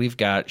 guys, we've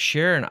got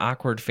share an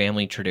awkward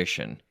family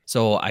tradition.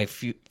 So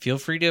feel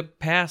free to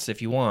pass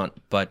if you want,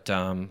 but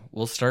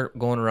we'll start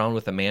going around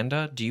with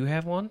Amanda. Do you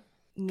have one?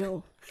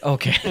 No.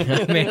 Okay.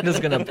 Amanda's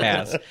going to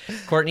pass.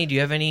 Courtney, do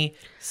you have any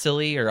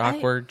silly or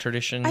awkward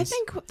traditions? I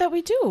think that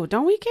we do,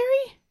 don't we,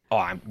 Gary? Oh,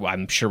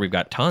 I'm sure we've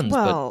got tons,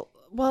 Well,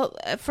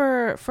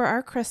 for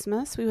our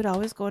Christmas, we would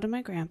always go to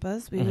my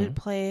grandpa's. We would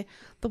play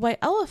the White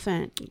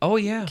Elephant but oh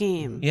yeah.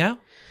 game. Yeah.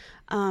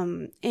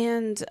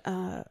 And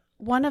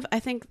one of, I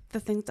think the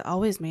things that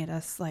always made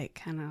us like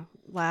kind of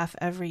laugh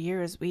every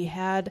year is we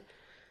had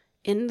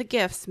in the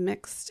gifts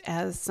mixed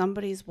as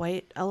somebody's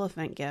white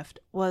elephant gift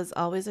was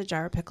always a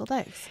jar of pickled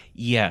eggs.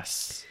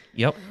 Yes.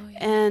 Yep.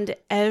 And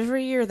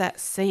every year that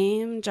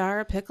same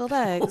jar of pickled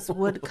eggs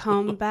would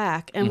come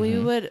back, and we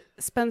would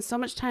spend so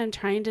much time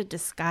trying to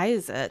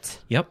disguise it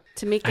Yep.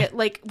 to make it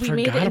like we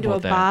made it forgot into a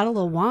about that. bottle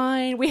of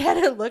wine. We had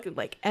it look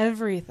like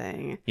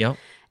everything. Yep.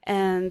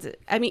 And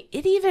I mean,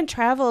 it even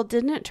traveled,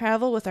 didn't it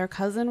travel with our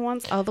cousin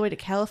once all the way to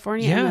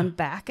California Yeah. and then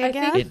back I think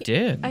again? It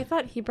did. I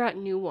thought he brought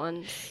new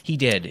ones. He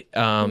did.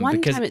 One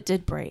because time it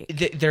did break.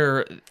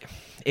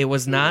 it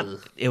was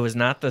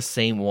not the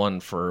same one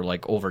for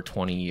like over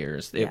 20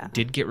 years. It Yeah.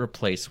 did get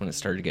replaced when it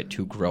started to get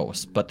too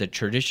gross, but the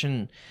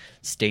tradition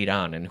stayed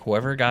on, and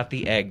whoever got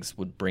the eggs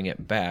would bring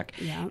it back.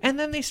 Yeah. And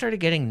then they started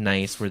getting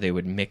nice where they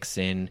would mix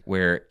in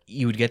where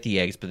you would get the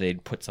eggs, but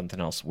they'd put something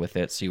else with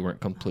it so you weren't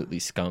completely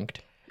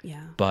skunked.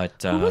 Yeah.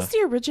 But Who was the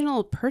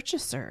original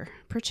purchaser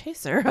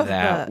of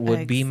that the would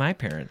eggs? be my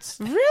parents.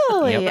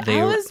 Really? Yep, they I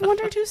were- always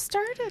wondered who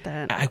started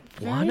it. I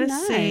Very want to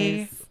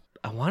say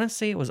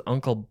nice. it was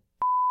Uncle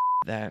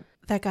that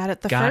that got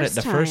it the got first it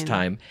the time. first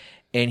time,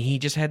 and he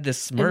just had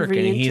this smirk, and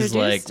he's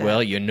like, reintroduced it.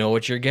 "Well, you know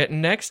what you're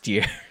getting next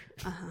year."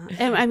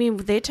 And I mean,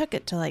 they took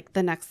it to like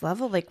the next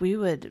level. Like we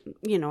would,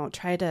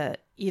 try to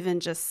even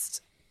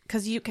just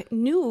because you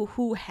knew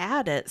who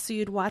had it, so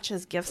you'd watch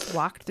as gifts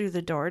walked through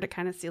the door to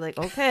kind of see, like,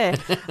 okay,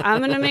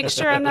 I'm gonna make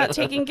sure I'm not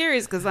taking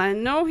Gary's because I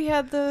know he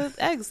had the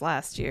eggs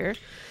last year.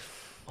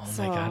 Oh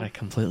my god, I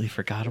completely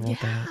forgot about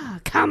that. Ah,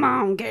 come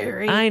on,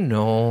 Gary. I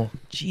know,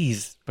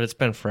 jeez, but it's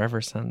been forever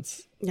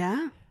since.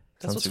 Yeah.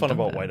 That's since what's we've fun done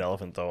about that. White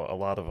Elephant, though. A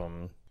lot of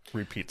them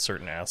repeat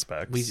certain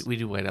aspects We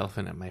do White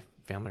Elephant at my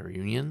family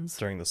reunions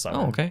during the summer.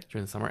 Oh, okay.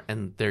 during the summer,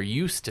 and there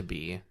used to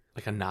be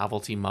like a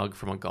novelty mug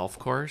from a golf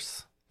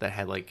course that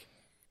had like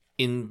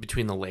in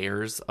between the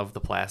layers of the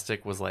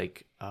plastic was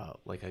like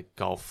a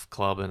golf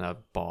club and a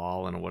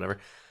ball and whatever.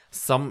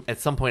 At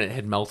some point it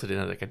had melted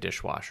into like a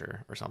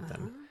dishwasher or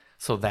something.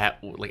 So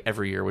that like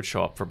every year would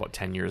show up for about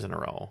 10 years in a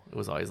row. It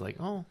was always like,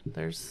 oh,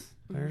 there's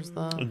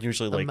the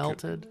Usually, the like,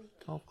 melted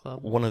golf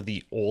club. One of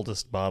the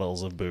oldest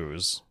bottles of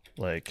booze,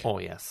 like Oh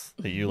yes.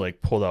 that you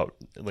like pulled out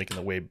like in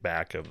the way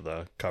back of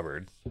the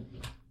cupboard.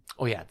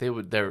 Oh yeah,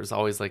 there was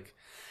always like,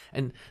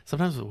 and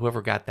sometimes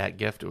whoever got that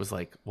gift, it was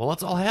like, well,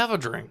 let's all have a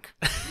drink.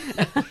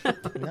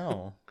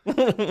 No.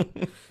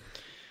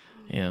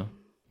 Yeah.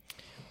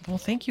 Well,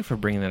 thank you for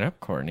bringing that up,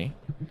 Courtney.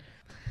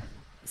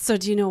 So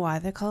do you know why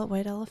they call it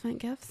White Elephant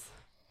gifts?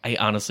 I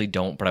honestly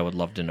don't, but I would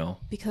love to know.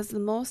 Because the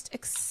most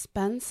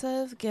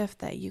expensive gift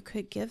that you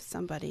could give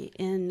somebody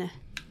in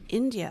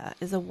India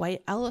is a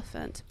white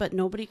elephant, but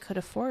nobody could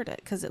afford it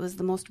because it was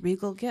the most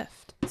regal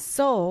gift.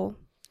 So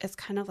it's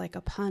kind of like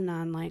a pun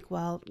on like,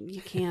 well,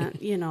 you can't,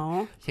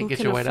 who Can't get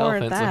can your white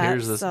afford elephant, so that?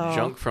 here's this So-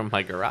 junk from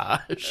my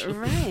garage.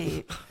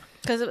 Right.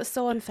 Because it was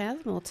so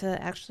unfathomable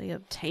to actually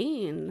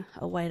obtain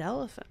a white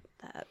elephant.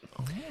 That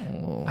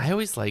I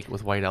always like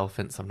with White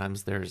Elephant,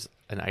 sometimes there's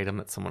an item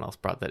that someone else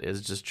brought that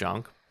is just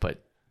junk,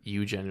 but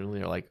you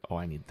genuinely are like, oh,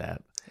 I need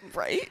that.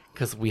 right?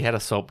 Because we had a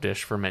soap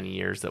dish for many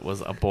years that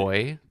was a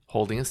boy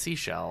holding a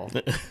seashell,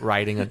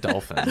 riding a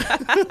dolphin.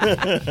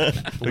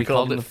 we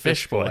called it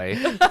Fish Boy.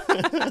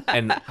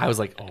 And I was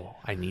like, oh,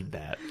 I need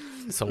that.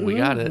 So we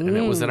got it, and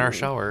it was in our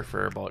shower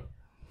for about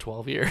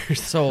 12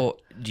 years. So,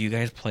 do you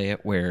guys play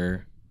it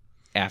where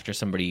after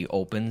somebody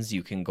opens,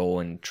 you can go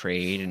and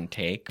trade and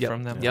take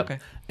from them? Yep. Okay.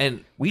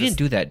 And We didn't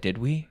do that, did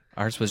we?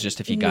 Ours was just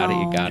if you got it,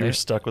 you No. got You were it.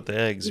 stuck with the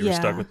eggs. You were Yeah.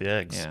 stuck with the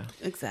eggs. Yeah.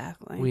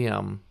 Exactly. we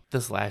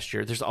this last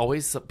year, there's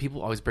always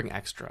people always bring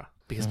extra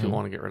because people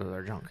want to get rid of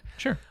their junk.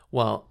 Sure.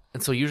 Well,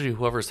 and so usually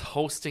whoever's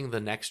hosting the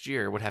next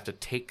year would have to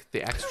take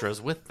the extras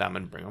with them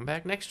and bring them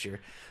back next year.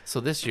 So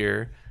this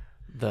year,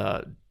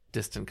 the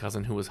distant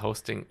cousin who was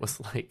hosting was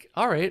like,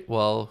 all right,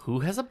 well, who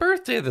has a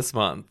birthday this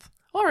month?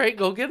 All right,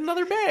 go get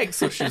another bag.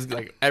 So she's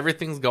like,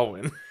 everything's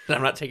going. And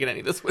I'm not taking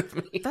any of this with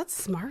me. That's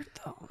smart,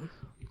 though.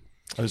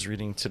 I was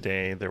reading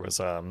today, there was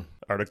an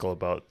article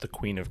about the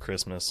Queen of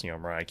Christmas,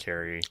 Mariah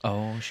Carey,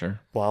 Oh, sure.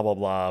 blah, blah,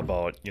 blah,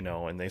 about,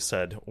 and they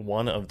said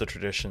one of the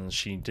traditions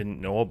she didn't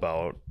know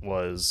about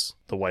was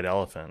the white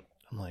elephant.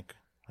 I'm like,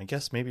 I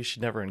guess maybe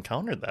she never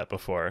encountered that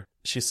before.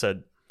 She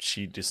said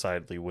she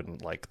decidedly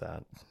wouldn't like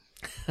that.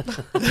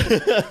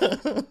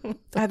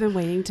 I've been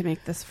waiting to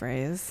make this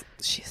phrase.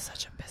 She's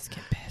such a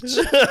biscuit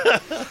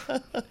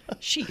bitch.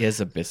 She is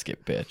a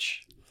biscuit bitch.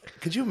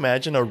 Could you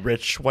imagine a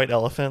rich white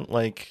elephant,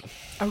 like,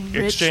 A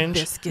rich exchange?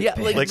 biscuit Yeah,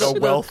 bitch. Like a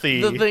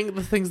wealthy...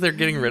 the things they're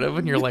getting rid of,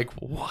 and you're like,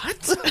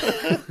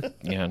 what?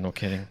 Yeah, no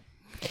kidding.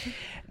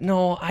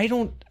 No, I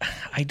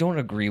don't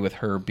agree with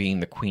her being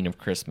the Queen of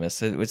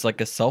Christmas. It was like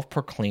a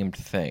self-proclaimed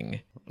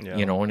thing, Yeah.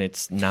 and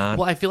it's not.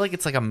 Well, I feel like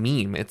it's like a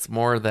meme. It's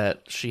more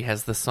that she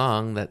has the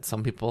song that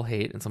some people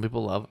hate and some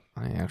people love.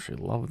 I actually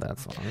love that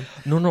song.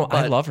 No,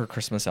 I But- love her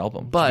Christmas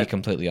album, to but- be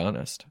completely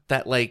honest.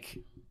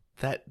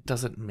 That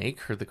doesn't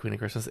make her the Queen of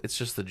Christmas. It's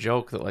just the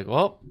joke that, like,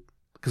 well,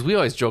 because we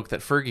always joke that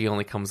Fergie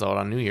only comes out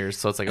on New Year's.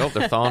 So it's like, oh,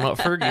 they're thawing out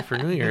Fergie for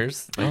New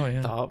Year's. Oh,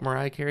 yeah. Thaw out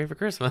Mariah Carey for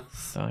Christmas.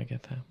 Oh, I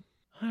get that.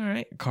 All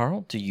right.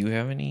 Carl, do you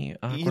have any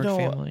awkward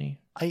family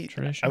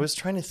tradition? I was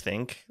trying to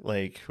think,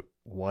 like,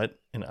 what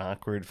an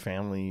awkward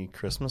family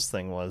Christmas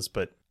thing was,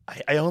 but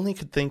I only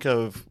could think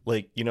of,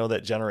 like,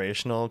 that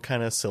generational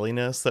kind of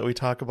silliness that we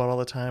talk about all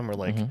the time, or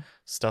like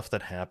stuff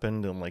that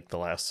happened in like the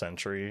last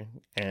century.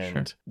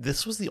 And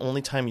this was the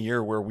only time of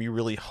year where we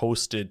really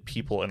hosted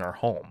people in our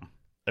home.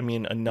 I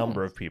mean, a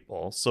number of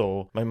people.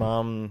 So my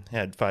mom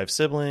had 5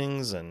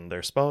 siblings and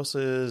their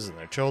spouses and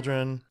their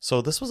children.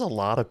 So this was a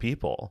lot of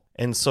people.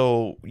 And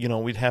so,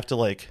 we'd have to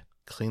like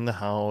clean the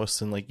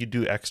house and like you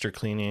do extra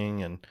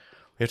cleaning, and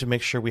we have to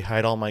make sure we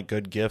hide all my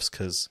good gifts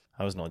because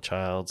I was no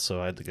child,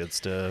 so I had the good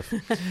stuff.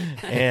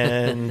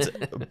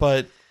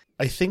 But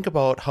I think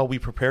about how we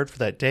prepared for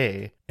that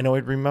day, and I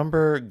would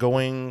remember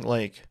going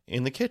like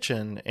in the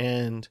kitchen,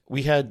 and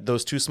we had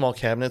those 2 small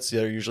cabinets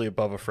that are usually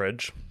above a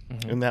fridge.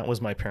 And that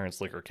was my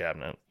parents' liquor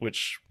cabinet,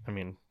 which, I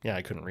mean, yeah,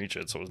 I couldn't reach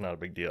it, so it was not a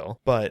big deal.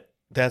 But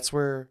that's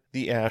where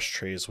the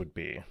ashtrays would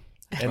be.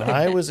 And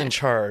I was in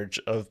charge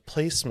of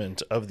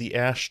placement of the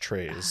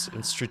ashtrays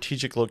in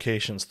strategic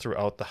locations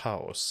throughout the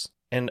house.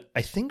 And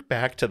I think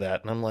back to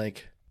that, and I'm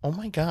like, oh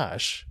my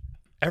gosh,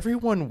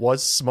 everyone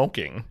was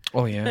smoking.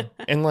 Oh, yeah.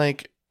 And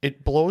like,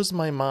 it blows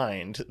my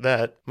mind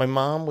that my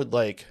mom would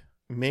like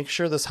make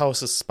sure this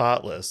house is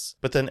spotless,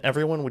 but then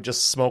everyone would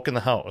just smoke in the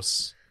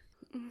house.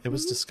 It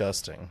was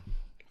disgusting.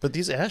 But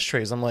these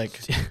ashtrays, I'm like,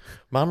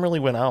 Mom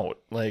really went out.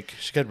 Like,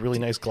 she got really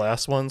nice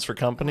glass ones for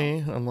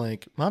company. I'm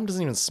like, Mom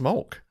doesn't even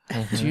smoke.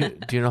 Do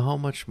you know how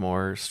much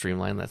more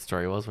streamlined that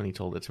story was when he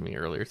told it to me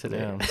earlier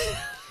today?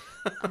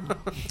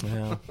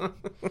 Yeah.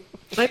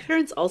 My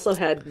parents also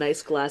had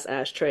nice glass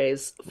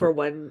ashtrays for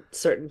when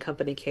certain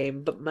company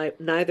came, but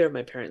neither of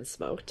my parents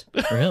smoked.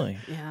 Really?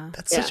 Yeah.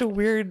 That's such a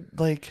weird,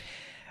 like...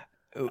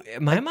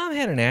 My mom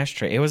had an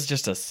ashtray. It was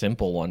just a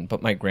simple one,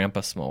 but my grandpa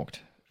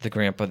smoked. The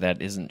grandpa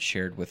that isn't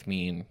shared with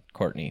me and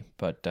Courtney.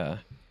 But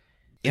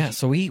yeah,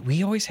 so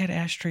we always had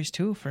ashtrays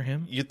too for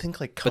him. You'd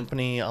think like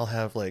company, I'll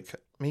have like,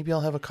 maybe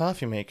I'll have a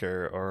coffee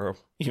maker or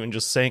even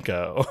just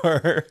Sanka,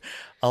 or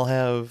I'll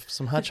have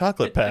some hot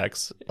chocolate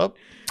packs. Oh,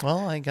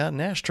 well, I got an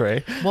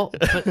ashtray. Well,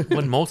 but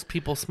when most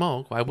people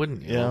smoke, why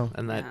wouldn't you? Yeah.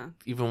 And that Yeah.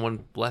 even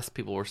when less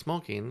people were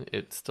smoking,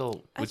 it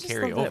still I would just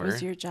carry love that over. it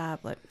was your job.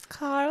 Like,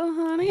 Carl,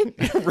 honey,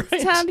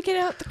 it's time to get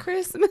out the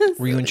Christmas.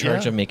 Were you in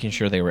charge Yeah. of making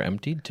sure they were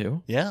emptied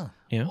too? Yeah.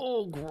 Yeah.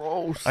 Oh,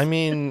 gross. I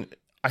mean,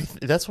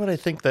 that's what I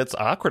think that's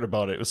awkward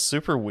about it. It was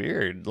super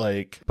weird.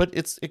 Like, but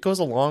it goes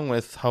along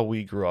with how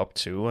we grew up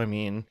too. I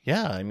mean,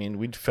 yeah, I mean,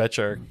 we'd fetch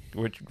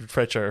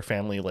our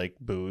family like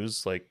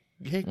booze, like,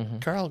 hey,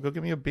 Carl, go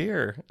get me a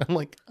beer. I'm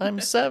like, I'm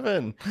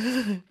 7.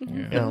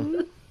 You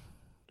know,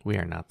 We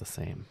are not the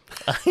same.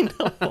 I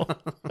know.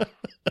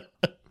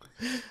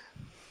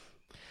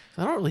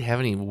 I don't really have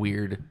any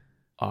weird,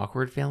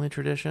 awkward family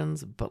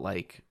traditions, but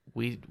like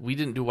we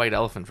didn't do white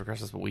elephant for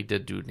Christmas, but we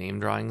did do name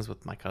drawings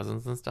with my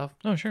cousins and stuff.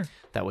 Oh, sure.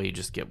 That way you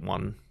just get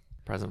one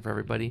present for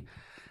everybody.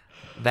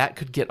 That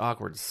could get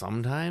awkward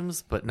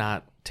sometimes, but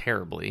not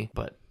terribly.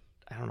 But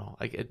I don't know.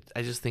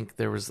 I just think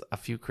there was a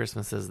few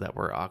Christmases that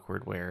were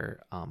awkward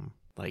where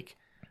like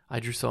I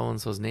drew so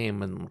and so's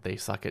name and they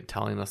suck at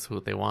telling us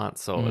who they want.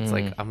 So it's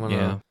like I'm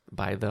gonna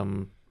buy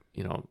them,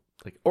 you know,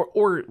 like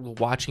or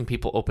watching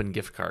people open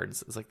gift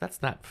cards. It's like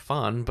that's not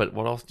fun. But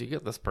what else do you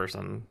get this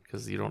person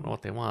because you don't know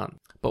what they want?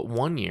 But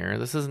one year,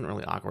 this isn't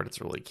really awkward. It's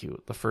really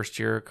cute. The first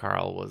year,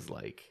 Carl was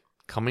like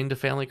coming to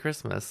family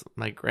Christmas.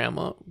 My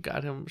grandma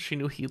got him. She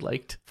knew he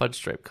liked fudge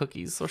stripe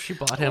cookies, so she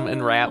bought him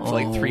and wrapped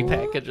like 3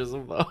 packages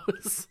of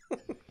those.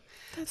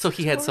 So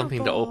he had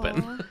something to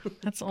open.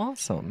 That's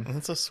awesome.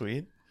 That's so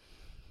sweet.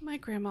 My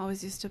grandma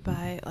always used to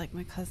buy, like,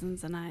 my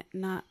cousins and I,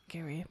 not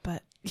Gary,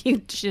 but she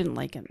didn't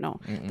like him.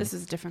 No, this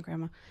is a different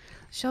grandma.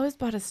 She always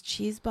bought us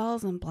cheese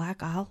balls and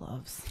black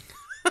olives.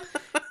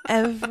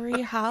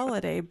 every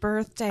holiday,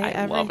 birthday,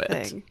 I love it.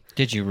 everything.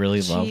 Did you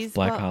really love Cheese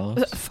black ball-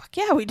 olives? Fuck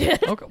yeah, we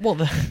did. Okay,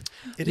 well, It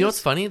You know is- what's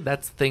funny?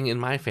 That's the thing in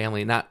my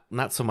family. Not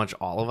so much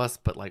all of us,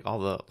 but like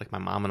my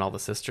mom and all the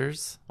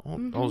sisters. Oh,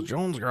 those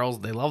Jones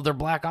girls, they love their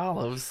black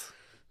olives.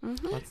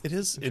 It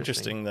is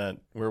interesting that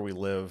where we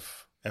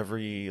live,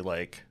 every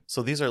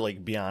so these are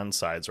like beyond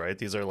sides, right?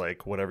 These are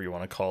like whatever you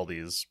want to call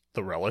these,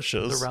 the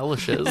relishes. The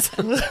relishes.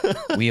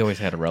 we always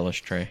had a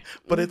relish tray.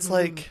 But it's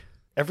like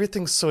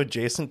everything's so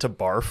adjacent to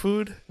bar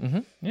food,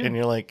 Yeah. and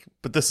you're like,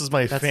 but this is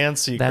my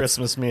fancy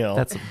Christmas meal.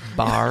 That's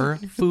bar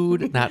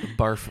food, not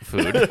barf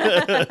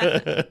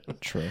food.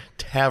 True.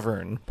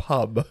 Tavern,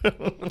 pub.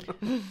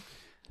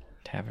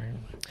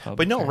 Tavern. Pub,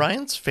 But no, fair.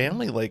 Ryan's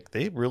family, like,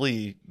 they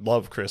really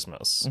love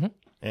Christmas.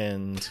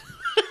 And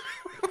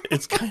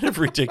it's kind of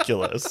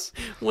ridiculous.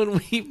 When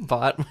we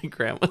bought my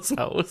grandma's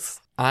house,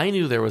 I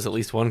knew there was at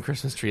least one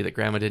Christmas tree that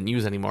grandma didn't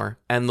use anymore,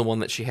 and the one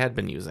that she had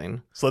been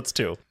using. So that's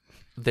two.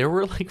 There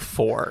were like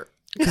 4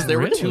 because there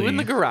were 2 in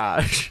the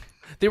garage.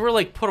 They were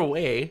like put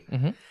away.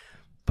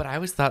 But I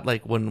always thought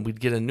like when we'd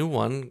get a new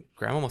one,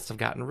 grandma must have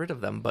gotten rid of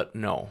them. But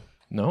no,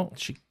 No.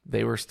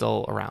 they were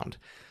still around.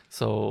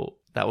 So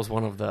that was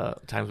one of the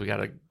times we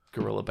got a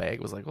gorilla bag.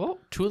 It was like, oh,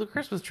 2 of the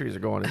Christmas trees are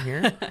going in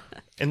here.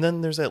 And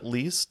then there's at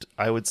least,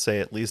 I would say,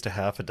 at least a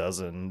half a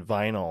dozen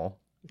vinyl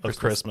of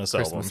Christmas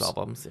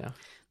albums. Yeah.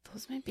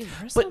 Those might be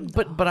worse. than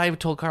But I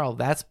told Carl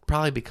that's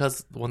probably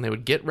because when they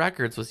would get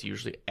records was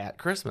usually at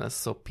Christmas,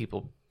 so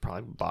people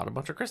probably bought a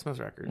bunch of Christmas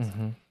records.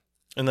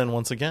 And then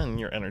once again,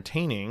 you're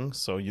entertaining,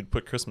 so you'd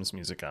put Christmas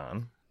music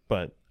on.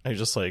 But I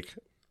just like,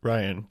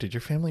 Ryan, did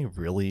your family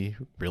really,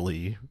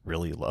 really,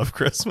 really love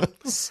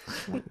Christmas?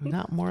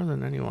 Not more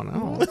than anyone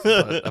else,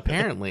 but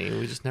apparently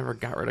we just never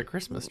got rid of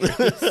Christmas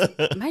trees.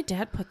 My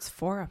dad puts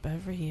 4 up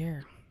every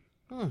year.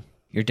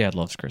 Your dad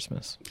loves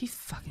Christmas. He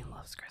fucking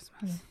loves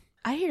Christmas.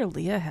 I hear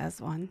Leah has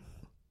one.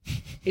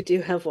 I do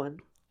have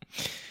one.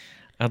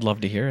 I'd love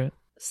to hear it.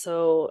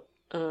 So,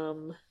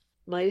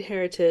 my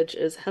heritage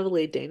is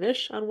heavily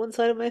Danish on one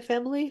side of my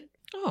family.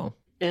 Oh.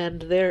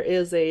 And there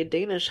is a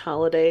Danish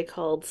holiday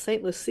called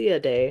St. Lucia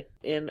Day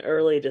in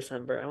early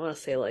December. I want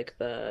to say like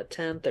the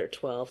 10th or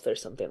 12th or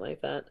something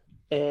like that.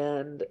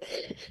 And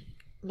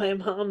my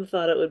mom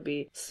thought it would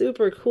be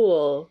super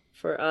cool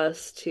for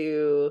us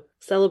to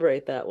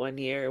celebrate that one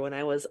year when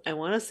I want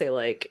to say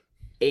like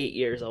 8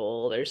 years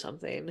old or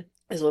something,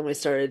 is when we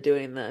started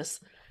doing this.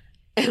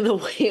 And the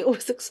way it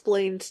was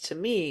explained to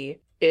me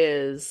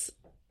is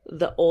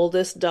the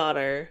oldest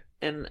daughter,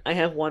 and I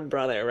have one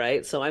brother,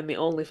 right? So I'm the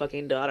only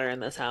fucking daughter in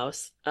this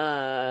house.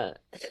 The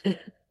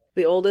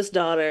oldest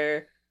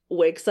daughter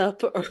wakes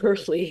up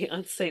early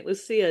on St.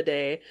 Lucia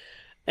Day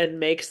and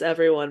makes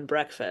everyone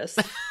breakfast.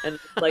 And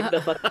like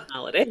the fucking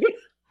holiday.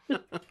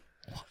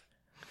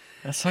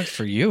 That sucks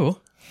for you.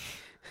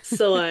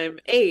 So I'm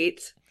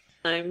 8.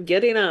 I'm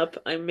getting up.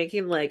 I'm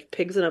making like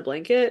pigs in a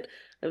blanket.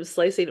 I'm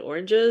slicing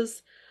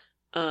oranges.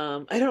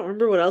 I don't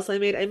remember what else I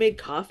made. I made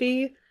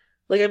coffee.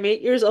 Like I'm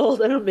 8 years old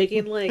and I'm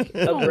making like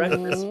a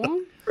breakfast Aw.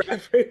 for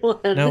everyone.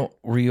 Now,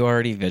 were you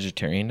already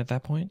vegetarian at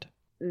that point?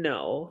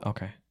 No,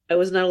 Okay. I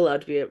was not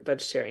allowed to be a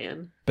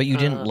vegetarian. But you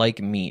didn't like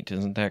meat,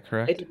 isn't that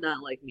correct? I did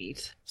not like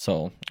meat.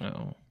 So,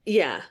 oh.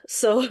 Yeah.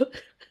 So,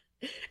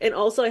 and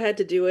also I had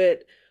to do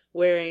it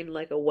wearing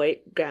like a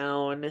white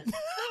gown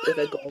with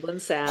a golden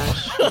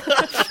sash.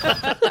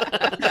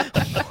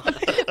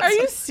 Are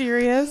you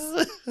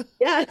serious?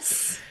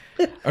 Yes.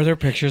 Are there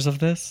pictures of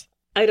this?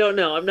 I don't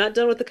know. I'm not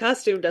done with the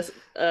costume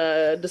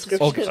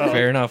description. Okay,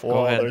 fair enough. Go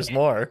Well, ahead. there's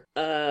more.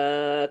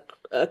 A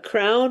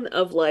crown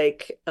of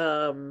like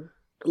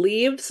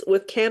leaves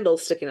with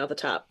candles sticking out the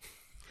top.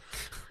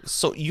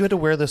 So you had to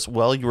wear this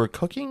while you were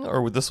cooking,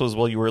 or this was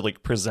while you were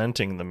like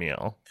presenting the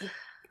meal?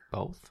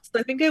 Both. So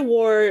I think I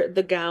wore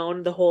the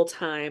gown the whole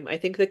time. I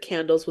think the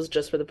candles was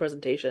just for the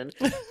presentation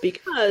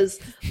because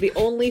the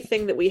only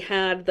thing that we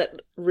had that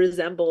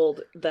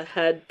resembled the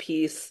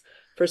headpiece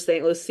for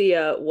St.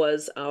 Lucia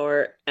was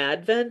our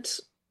Advent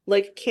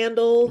like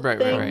candle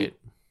thing. Right.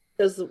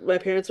 Because my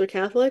parents were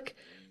Catholic.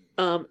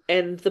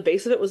 And the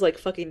base of it was like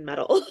fucking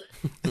metal.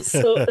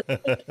 So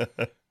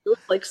it was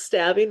like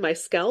stabbing my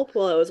scalp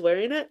while I was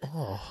wearing it.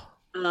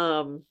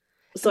 Oh,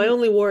 So I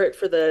only wore it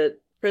for the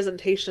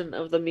presentation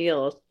of the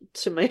meal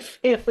to my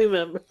family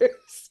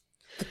members.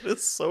 that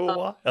is so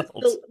wild.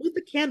 So with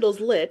the candles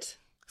lit,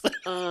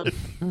 on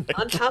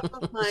top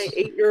of my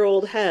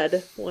 8-year-old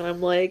head, when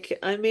I'm like,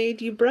 I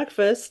made you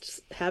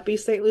breakfast. Happy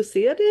St.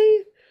 Lucia Day.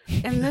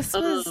 And this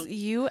was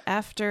you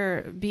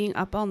after being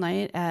up all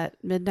night at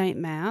midnight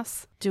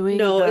mass doing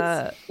No,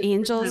 the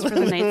angels for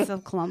the Knights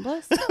of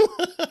Columbus?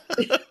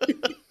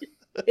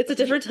 It's a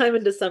different time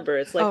in December.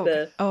 It's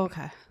like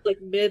okay.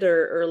 like mid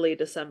or early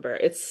December.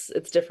 It's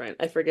different.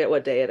 I forget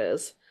what day it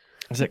is.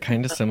 Is it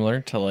kind of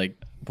similar to like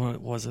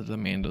what was it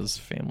Amanda's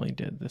family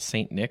did? The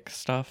Saint Nick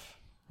stuff?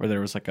 Where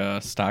there was like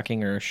a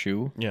stocking or a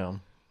shoe? Yeah,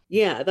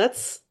 Yeah,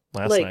 that's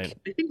last like night.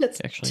 I think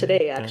that's Actually,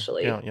 today. yeah,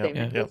 Actually, yeah, St.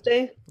 yeah. Nicholas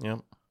Day, Yep.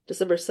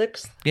 December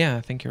 6th. Yeah,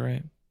 I think you're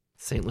right.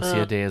 St.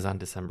 Lucia Day is on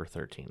December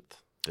 13th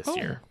this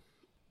year.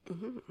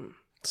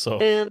 So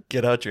And-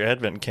 get out your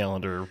advent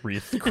calendar,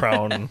 wreath,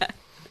 crown,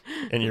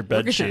 and your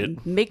bed We're sheet.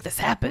 gonna make this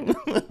happen.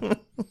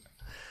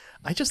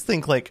 I just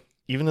think, like,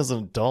 even as an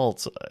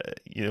adult,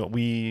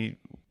 we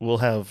will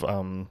have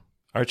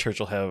our church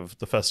will have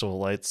the Festival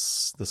of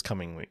Lights this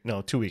coming week.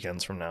 No, 2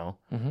 weekends from now.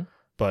 Mhm.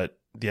 But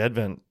the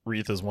Advent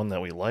wreath is one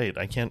that we light.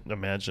 I can't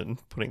imagine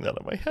putting that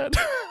on my head.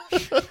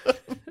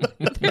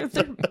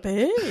 they're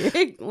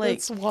big. Like,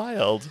 It's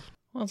wild.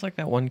 Well, it's like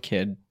that one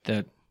kid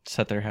that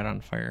set their head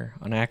on fire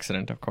on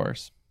accident, of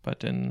course,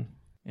 but in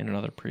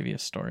another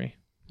previous story.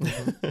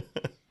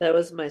 That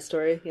was my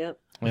story. Yep.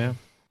 Yeah.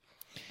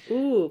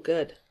 Ooh,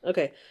 good.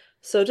 Okay.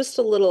 So just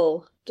a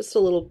little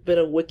bit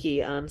of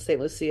wiki on St.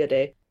 Lucia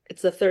Day.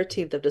 It's the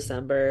 13th of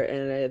December,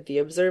 and the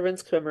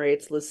observance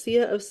commemorates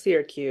Lucia of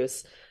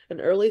Syracuse,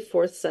 an early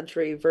 4th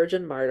century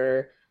virgin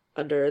martyr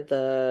under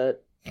the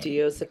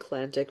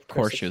Diocletian Of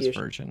course she was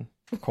persecution. virgin.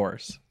 Of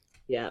course.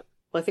 Yeah.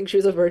 Well, I think she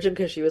was a virgin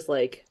because she was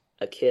like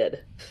a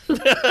kid.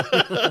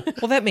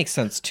 Well, that makes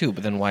sense too,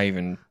 but then why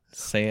even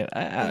say it?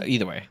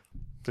 Either way.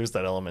 There's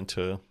that element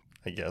to,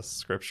 I guess,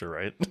 scripture,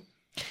 right?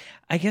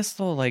 I guess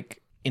though,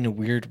 like in a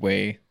weird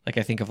way, like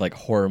I think of like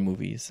horror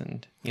movies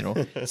and,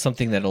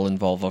 something that'll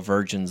involve a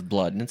virgin's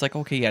blood. And it's like,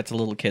 okay, yeah, it's a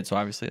little kid, so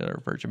obviously they're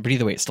a virgin. But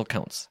either way, it still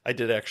counts. I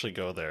did actually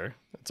go there.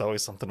 It's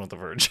always something with the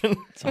virgin.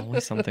 It's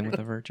always something with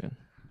a virgin.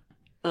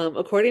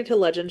 According to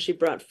legend, she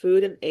brought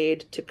food and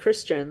aid to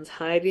Christians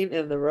hiding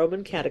in the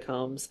Roman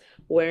catacombs,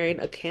 wearing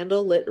a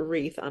candle-lit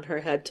wreath on her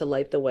head to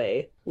light the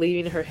way,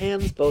 leaving her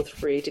hands both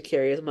free to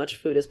carry as much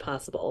food as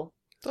possible.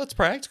 So it's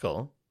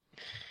practical.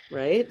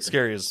 Right?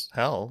 Scary as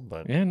hell,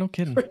 but Yeah, no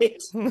kidding.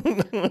 Right.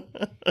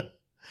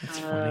 It's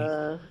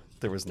funny.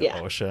 there was no Yeah.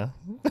 OSHA.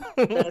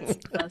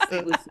 That's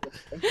St.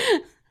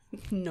 Lucia.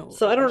 no.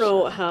 So I don't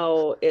know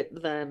how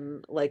it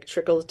then like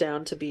trickles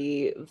down to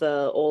be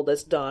the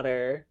oldest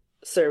daughter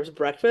serves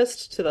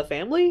breakfast to the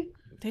family.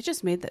 They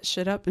just made that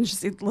shit up and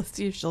just said, let's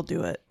see if she'll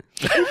do it.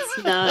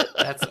 It's not.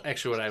 That's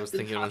actually what I was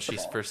thinking when she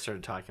first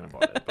started talking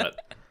about it. But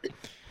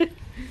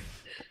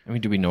I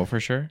mean, do we know for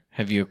sure?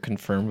 Have you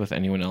confirmed with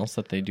anyone else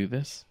that they do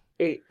this?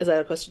 Is that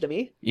a question to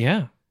me?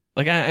 Yeah.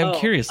 Like, I'm Oh,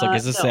 curious. Like,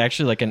 is this no.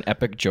 actually like an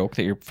epic joke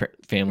that your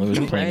family was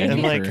playing on And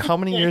you like, for- how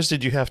many years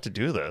did you have to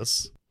do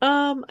this?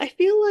 I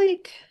feel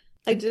like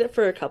I did it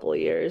for a couple of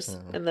years,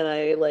 and then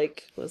I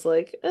was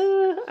like,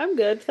 I'm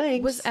good,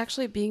 thanks. Was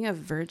actually being a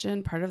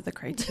virgin part of the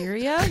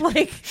criteria?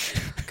 Like,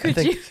 could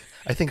you?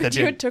 I think Could that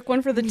you did took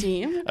one for the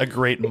team? a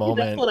great That's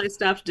moment. when I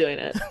stopped doing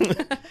it.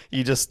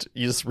 You just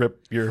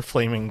rip your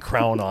flaming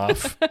crown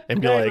off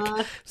and be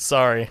like,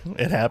 "Sorry,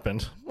 it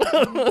happened."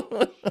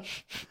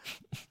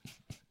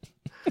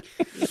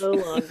 No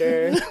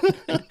longer.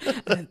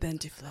 I've been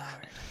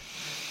deflowered.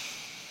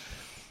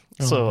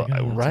 So, my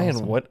God, that's Ryan,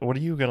 awesome. what are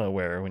you gonna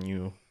wear when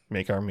you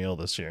make our meal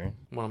this year?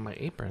 one of my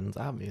aprons,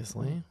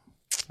 obviously.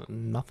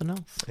 Nothing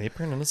else.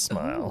 Apron and a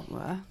smile.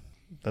 Ooh,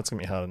 That's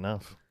gonna be hot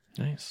enough.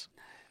 Nice.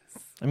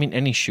 I mean,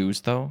 any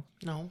shoes though?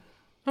 No.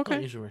 I Okay.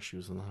 don't usually wear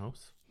shoes in the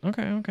house.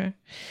 Okay.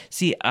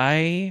 See,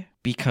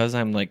 because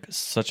I'm like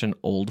such an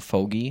old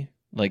fogey,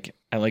 like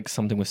I like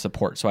something with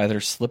support. So either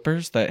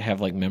slippers that have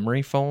like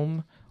memory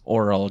foam,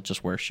 or I'll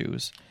just wear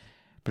shoes.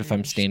 But if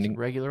I'm Just standing,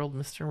 regular old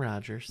Mr.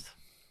 Rogers.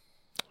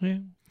 yeah.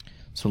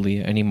 So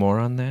Leah, any more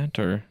on that,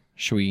 or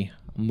should we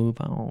move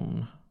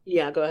on?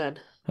 Yeah, go ahead.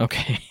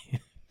 Okay,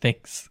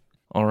 thanks.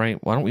 All right,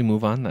 why don't we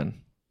move on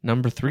then?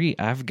 Number 3,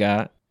 I've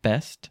got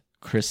best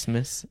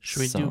Christmas Should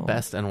we do song.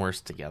 best and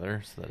worst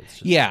together? So that it's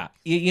just Yeah,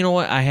 you know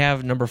what? I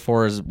have number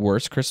 4 as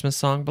worst Christmas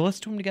song, but let's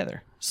do them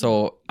together.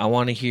 So I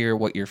want to hear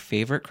what your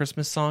favorite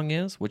Christmas song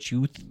is, which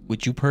you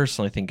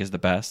personally think is the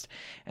best,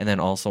 and then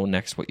also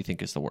next what you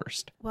think is the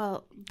worst.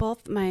 Well,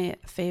 both my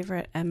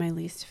favorite and my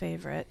least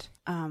favorite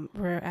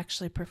were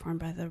actually performed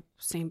by the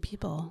same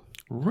people.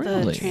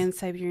 Really? The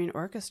Trans-Siberian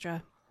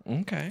Orchestra.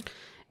 Okay.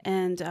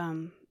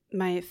 And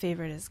my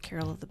favorite is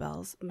Carol of the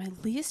Bells. My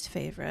least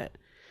favorite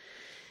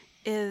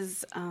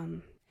is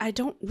I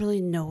don't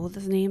really know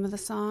the name of the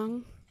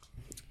song,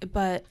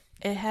 but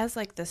it has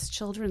like this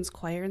children's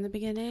choir in the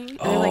beginning. And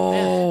they're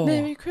like,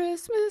 Merry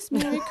Christmas,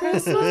 Merry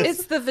Christmas.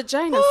 It's the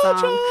vagina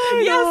song.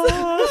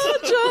 Yes,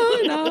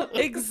 vagina.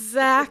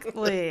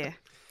 Exactly.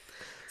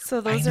 So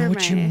those I know are what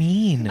my. you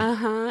mean.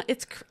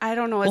 It's I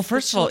don't know. It's Well, the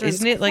first of all, children's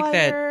isn't it like choir.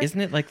 that?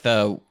 Isn't it like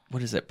the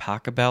what is it,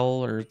 Pachelbel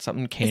or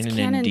something? Canon, It's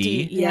Canon in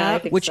D, Yeah, I Yeah.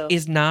 think which so.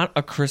 is not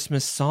a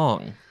Christmas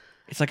song.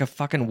 It's like a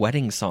fucking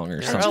wedding song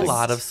or There are something. a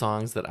lot of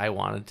songs that I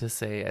wanted to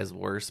say as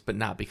worst, but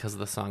not because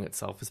the song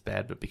itself is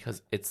bad, but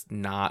because it's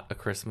not a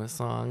Christmas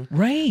song.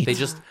 Right.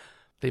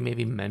 They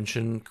maybe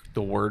mention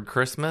the word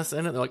Christmas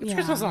in it. They're like, it's a Yeah.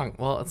 Christmas song.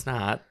 Well, it's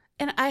not.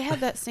 And I had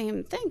that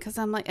same thing because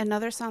I'm like,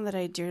 another song that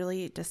I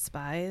dearly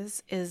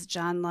despise is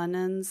John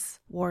Lennon's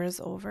 "War Is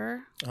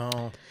Over."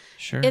 Oh,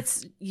 Sure.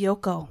 It's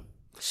Yoko.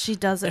 She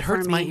does it. It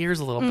hurts for my me. ears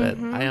a little bit.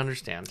 I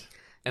understand.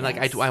 And like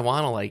Yes. I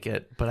want to like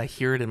it, but I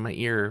hear it in my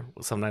ear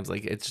sometimes.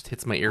 Like it just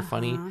hits my ear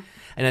funny,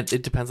 and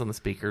it depends on the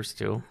speakers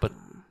too. But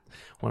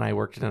when I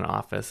worked in an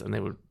office and they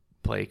would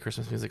play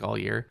Christmas music all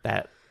year,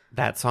 that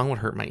that song would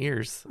hurt my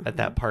ears at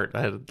that part.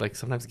 I'd like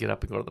sometimes get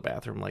up and go to the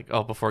bathroom, like,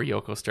 oh, before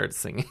Yoko starts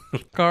singing.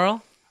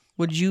 Carl,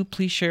 would you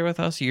please share with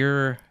us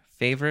your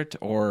favorite,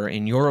 or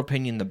in your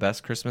opinion, the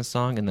best Christmas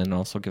song, and then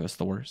also give us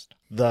the worst?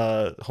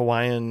 The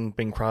Hawaiian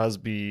Bing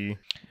Crosby,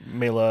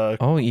 Mela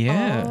Oh,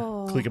 yeah.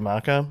 Oh.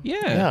 Kalikimaka. Yeah.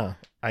 Yeah.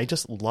 I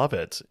just love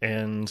it.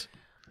 And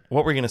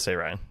what were you going to say,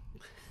 Ryan?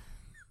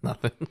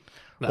 Nothing.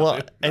 Well,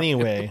 Nothing.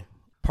 anyway,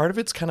 part of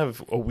it's kind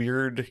of a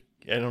weird,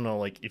 I don't know,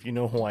 like if you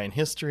know Hawaiian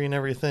history and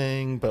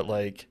everything, but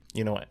like,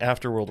 you know,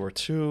 after World War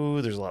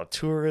II, there's a lot of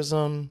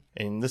tourism.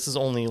 And this is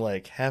only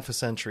like half a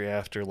century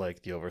after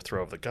like the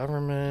overthrow of the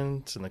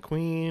government and the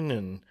Queen.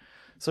 And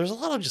so there's a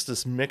lot of just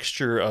this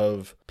mixture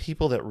of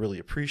people that really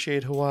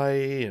appreciate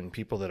Hawaii and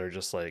people that are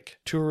just like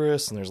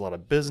tourists. And there's a lot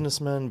of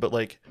businessmen. But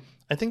like,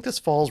 I think this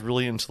falls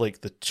really into like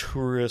the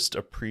tourist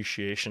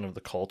appreciation of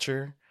the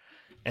culture.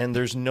 And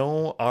there's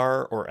no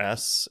R or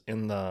S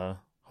in the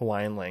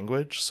Hawaiian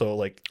language. So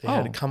like they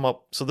had to come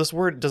up. So this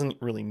word doesn't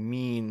really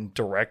mean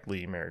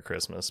directly Merry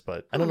Christmas,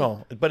 but I don't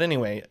know. But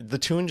anyway, the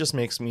tune just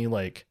makes me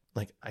like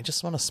I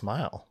just want to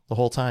smile the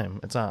whole time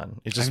it's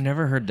on. It just I've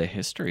never heard the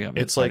history of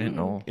it. it's so like I didn't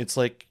know. it's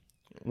like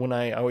when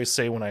I always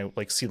say when I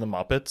like see the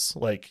Muppets,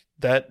 like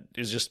that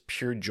is just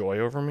pure joy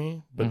over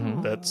me.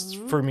 But that's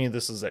for me,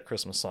 this is that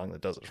Christmas song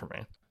that does it for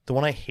me. The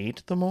one I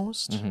hate the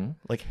most,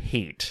 like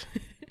hate.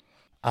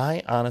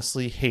 I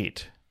honestly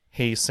hate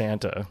Hey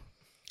Santa.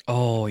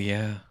 Oh,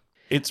 yeah.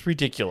 It's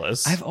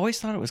ridiculous. I've always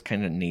thought it was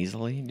kind of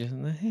nasally.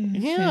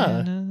 Yeah.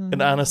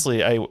 And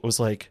honestly, I was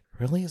like,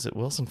 really? Is it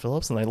Wilson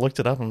Phillips? And I looked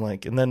it up. I'm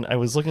like, and then I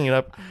was looking it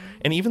up,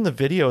 and even the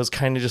video is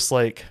kind of just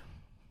like,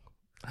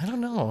 I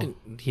don't know.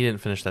 He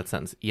didn't finish that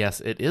sentence.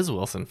 Yes, it is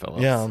Wilson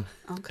Phillips. Yeah,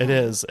 Okay. it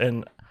is.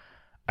 And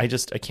I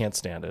can't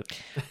stand it.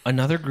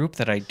 Another group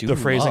that I do The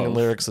phrasing love, and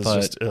lyrics is but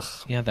just, ugh.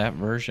 yeah, that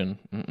version.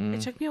 Mm-mm. It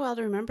took me a while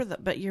to remember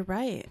that, but you're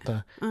right.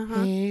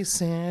 Hey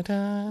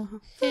Santa,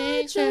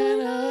 hey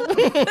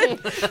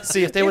Santa.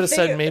 See, if they would have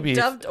said maybe,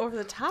 dubbed over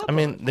the top. I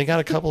mean, they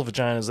got a couple of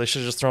vaginas. They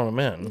should have just thrown them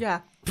in.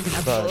 yeah,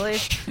 absolutely.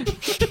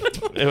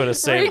 It would have Right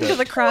saved into it.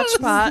 the crotch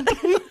pot.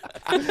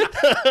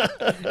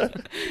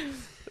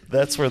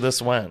 That's where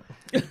this went.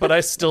 But I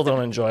still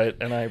don't enjoy it,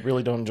 and I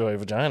really don't enjoy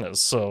vaginas.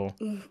 So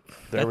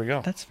there we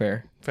go. That's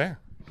fair. Fair.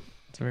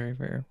 It's very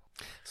fair.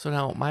 So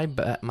now my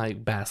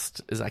best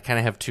is I kind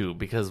of have two,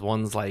 because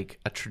one's like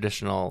a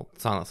traditional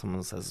song that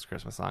someone says is a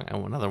Christmas song,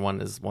 and another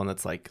one is one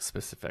that's like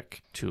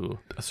specific to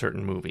a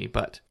certain movie.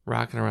 But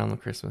 "Rocking Around the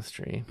Christmas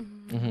Tree,"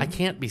 I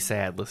can't be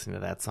sad listening to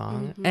that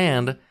song,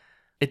 and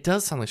it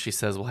does sound like she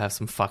says we'll have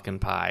some fucking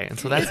pie, and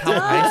so that's how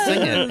I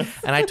sing it.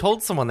 And I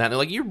told someone that, and they're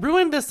like, "You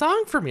ruined the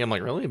song for me." I'm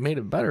like, "Really? It made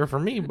it better for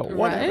me, but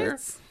whatever."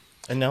 Right?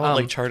 And now it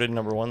like charted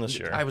 #1 this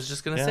year. I was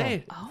just gonna Yeah.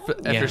 say,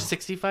 after Yeah.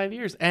 65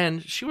 years,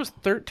 and she was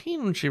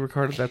 13 when she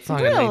recorded that song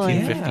in Really?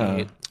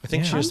 1958. I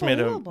think she just made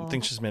a. Unbelievable. I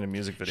think she just made a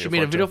music video. She made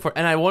for a it, video too. for it,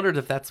 and I wondered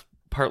if that's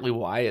partly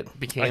why it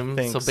became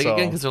think so big so.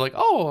 again, because they're like,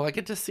 "Oh, I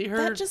get to see her."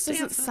 That just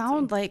doesn't dance."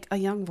 sound like a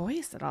young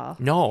voice at all.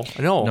 No,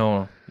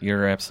 No,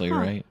 you're absolutely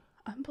Huh. right.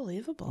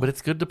 Unbelievable. but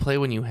it's good to play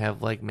when you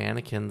have like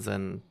mannequins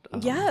and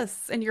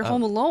yes, and you're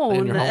home alone.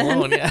 and you're home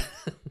alone. Yeah.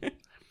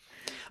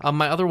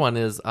 My other one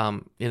is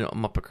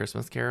Muppet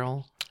Christmas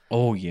Carol.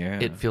 Oh, yeah.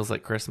 It feels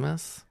like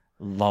Christmas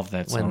Love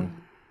that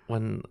song.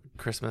 when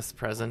Christmas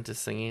Present is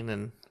singing,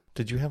 and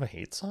Did you have a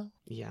hate song?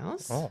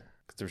 yes, Oh,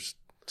 'cause there's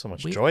so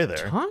much we joy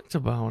there. talked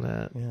about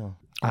it. Yeah,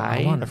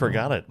 I I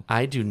forgot it.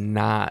 I do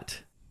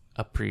not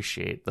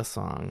appreciate the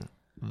song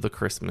 "The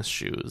Christmas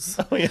Shoes."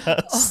 Oh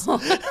yes.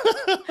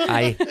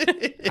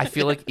 I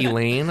feel like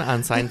Elaine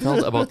on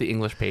Seinfeld about the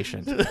English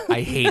Patient.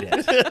 I hate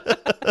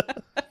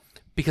it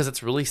because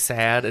it's really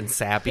sad and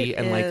sappy,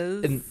 and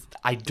is. and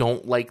I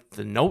don't like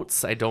the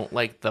notes. I don't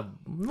like the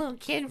little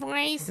kid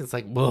voice. It's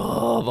like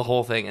ugh, the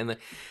whole thing, and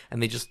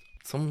they just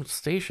some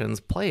stations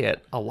play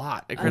it a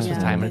lot at Christmas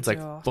yeah, time, they and it's like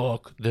do.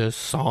 fuck this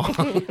song.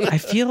 I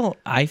feel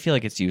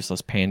like it's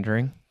useless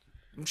pandering.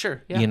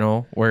 Sure, yeah. You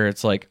know, where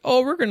it's like,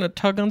 oh, we're gonna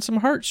tug on some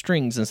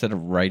heartstrings instead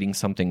of writing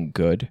something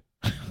good.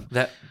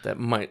 that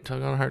might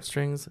tug on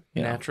heartstrings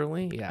Yeah.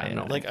 naturally. Yeah, Yeah.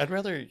 no. Like I'd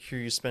rather hear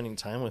you spending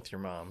time with your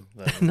mom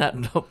than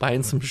not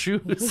buying some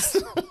shoes.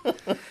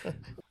 And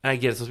I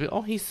get it. It's supposed to be,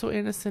 oh, he's so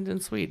innocent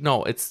and sweet.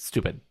 No, it's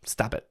stupid.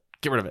 Stop it.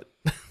 Get rid of it.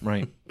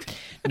 Right.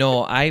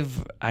 No,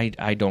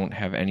 I don't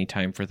have any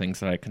time for things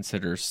that I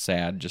consider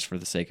sad just for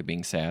the sake of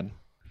being sad.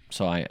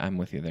 So I'm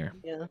with you there.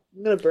 Yeah,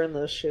 I'm gonna burn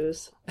those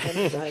shoes. I'm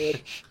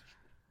excited.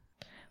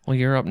 Well,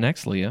 you're up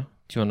next, Leah.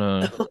 Do you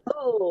want to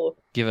Oh,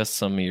 give us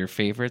some of your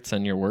favorites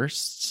and your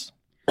worsts?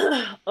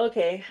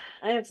 okay.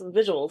 I have some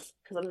visuals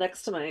because I'm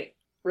next to my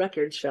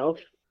record shelf,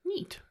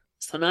 Neat.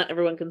 so not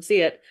everyone can see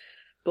it.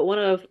 But one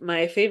of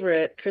my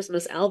favorite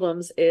Christmas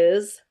albums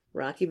is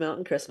Rocky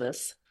Mountain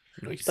Christmas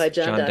Nice. by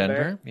John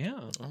Denver.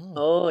 Yeah.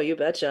 Oh, you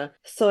betcha.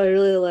 So I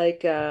really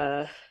like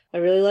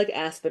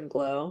Aspen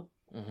Glow.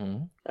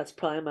 Mm-hmm. That's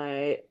probably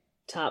my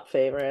top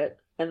favorite.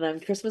 And then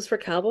Christmas for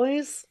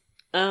Cowboys.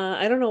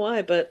 I don't know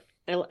why, but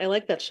I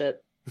like that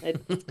shit.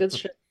 It's good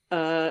shit.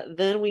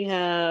 Then we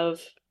have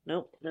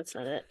nope, that's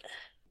not it.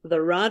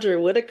 the Roger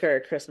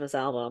Whittaker Christmas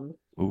album.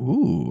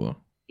 Ooh.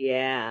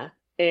 Yeah.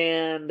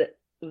 And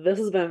this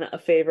has been a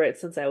favorite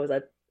since I was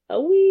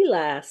a wee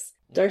lass.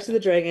 Darcy the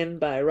Dragon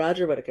by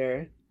Roger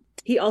Whittaker.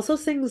 He also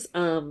sings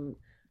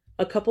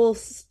a couple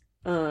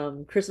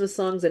Christmas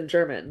songs in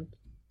German.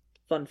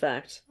 Fun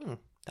fact.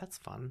 That's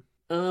fun.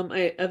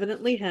 I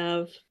evidently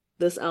have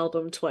this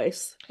album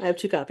twice. I have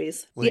 2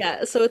 copies. Like-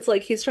 Yeah, so it's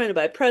like he's trying to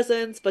buy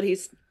presents, but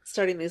he's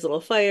starting these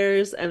little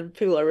fires, and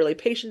people are really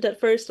patient at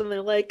first, and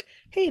they're like,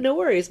 "Hey, no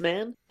worries,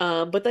 man."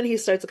 But then he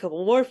starts a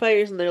couple more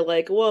fires, and they're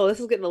like, "Whoa, this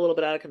is getting a little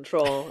bit out of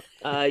control.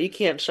 You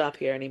can't shop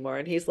here anymore."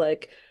 And he's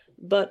like,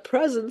 "But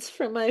presents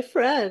for my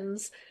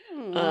friends."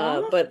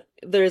 But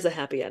there is a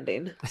happy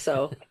ending.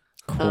 So,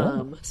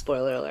 Cool.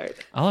 spoiler alert.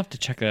 I'll have to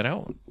check that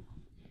out.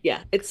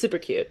 Yeah, it's super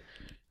cute.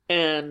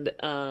 And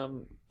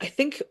I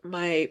think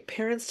my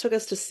parents took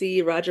us to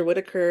see Roger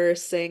Whittaker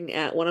sing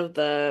at one of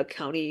the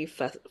county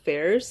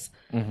fairs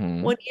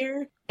Mm-hmm. one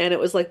year. And it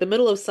was like the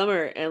middle of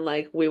summer. And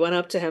like we went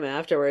up to him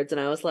afterwards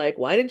and I was like,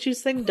 "Why didn't you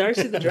sing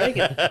Darcy the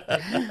Dragon?"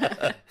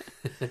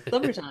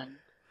 Summertime.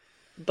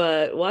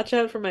 But watch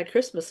out for my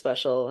Christmas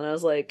special. And I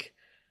was like,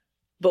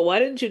 "But why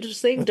didn't you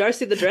just sing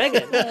Darcy the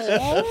Dragon?"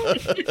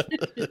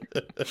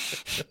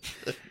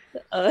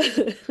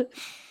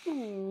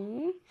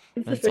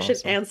 Insufficient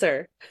awesome.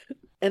 answer.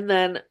 And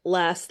then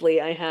lastly,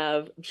 I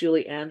have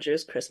Julie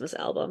Andrews' Christmas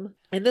album.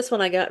 And this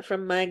one I got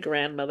from my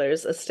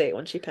grandmother's estate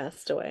when she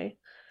passed away.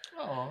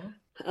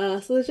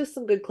 So there's just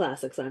some good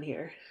classics on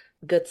here.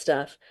 Good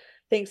stuff.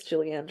 Thanks,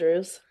 Julie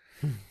Andrews.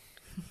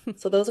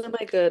 So those are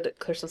my good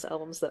Christmas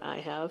albums that I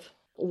have.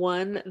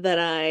 One that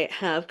I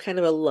have kind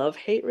of a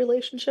love-hate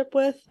relationship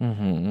with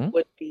Mm-hmm.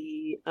 would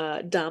be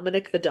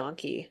Dominic the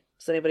Donkey.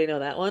 Does anybody know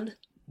that one?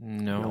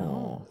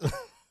 No.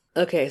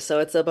 Okay, so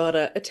it's about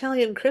a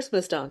Italian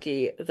Christmas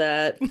donkey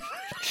that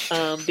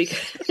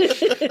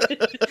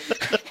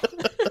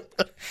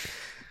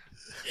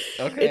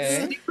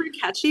it's super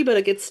catchy, but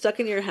it gets stuck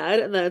in your head,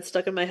 and then it's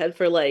stuck in my head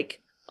for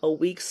like a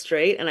week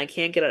straight, and I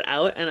can't get it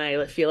out, and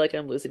I feel like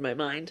I'm losing my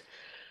mind.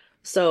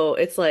 So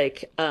it's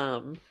like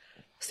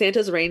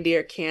Santa's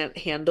reindeer can't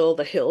handle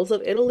the hills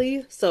of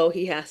Italy, so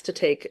he has to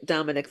take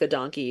Dominic the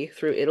donkey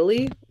through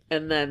Italy,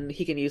 and then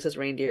he can use his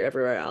reindeer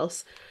everywhere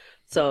else.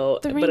 So,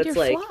 The but reindeer it's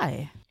like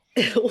fly.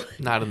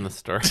 Not in the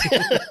story.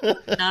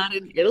 not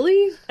in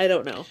Italy? I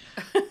don't know.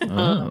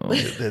 Oh.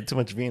 They had too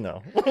much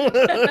vino.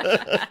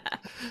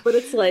 But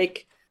it's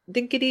like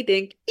dinkity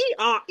dink,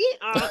 ee-ah,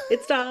 ee-ah.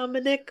 It's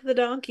Dominic the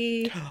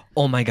donkey.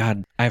 Oh my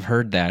God. I've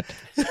heard that.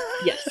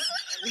 Yes.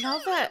 No,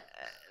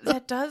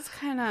 that does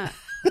kind of.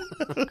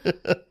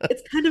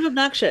 It's kind of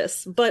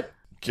obnoxious, but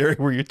Gary,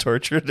 were you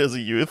tortured as a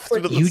youth?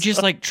 to You this just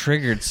song? like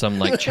triggered some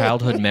like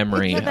childhood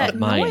memory But that of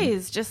mine.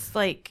 noise, just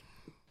like,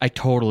 I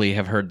totally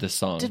have heard this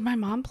song. did my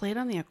mom play it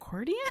on the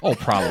accordion? Oh,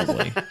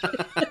 probably.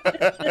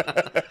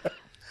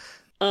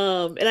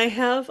 and I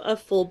have a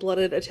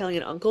full-blooded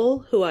Italian uncle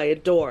who I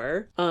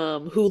adore,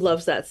 who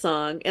loves that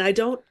song, and I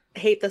don't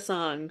hate the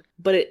song,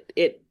 but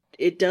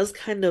it does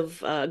kind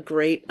of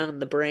grate on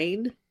the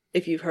brain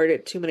if you've heard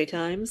it too many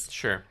times.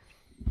 Sure.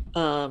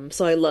 So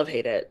I love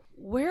hate it.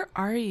 Where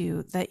are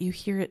you that you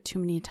hear it too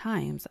many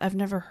times? I've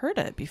never heard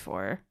it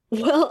before.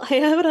 Well, I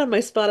have it on my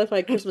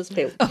Spotify Christmas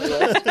playlist.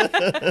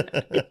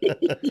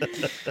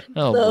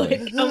 Oh So boy.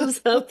 it comes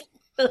up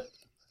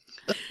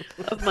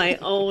of my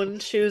own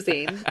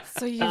choosing.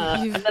 So you've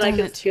And I done can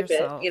it to skip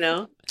yourself. it, you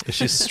know?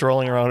 She's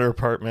strolling around her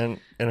apartment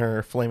in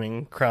her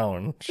flaming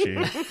crown. She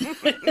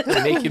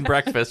Making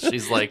breakfast,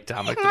 she's like,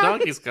 Dominic the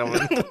donkey's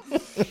coming.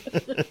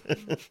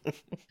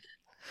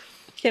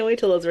 Can't wait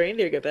till those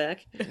reindeer get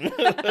back.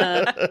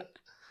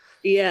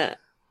 Yeah.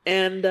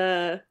 And,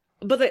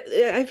 but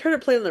I've heard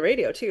it played on the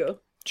radio too,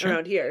 Sure.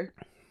 around here.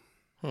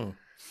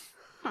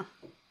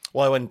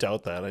 Well, I wouldn't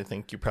doubt that. I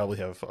think you probably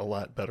have a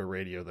lot better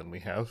radio than we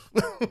have.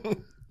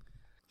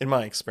 In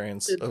my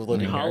experience of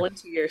living Call here.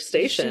 into your You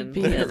station.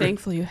 should be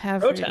thankful you have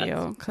Protest.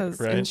 radio, because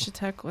Right. in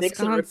Chautauqua, Make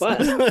some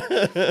Wisconsin,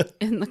 requests.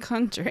 in the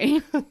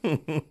country,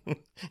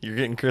 You're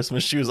getting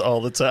Christmas shoes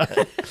all the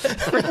time.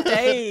 for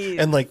days.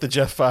 And like the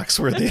Jeff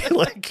Foxworthy,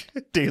 like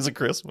Days of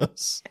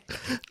Christmas.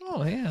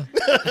 Oh, yeah.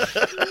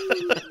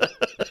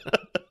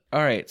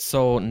 All right.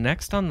 So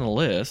next on the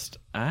list,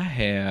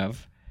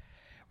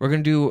 we're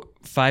going to do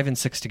 5 and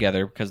 6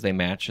 together because they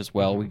match as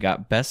well. We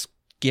got best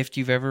gift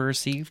you've ever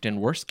received and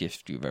worst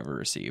gift you've ever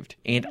received.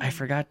 And I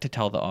forgot to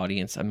tell the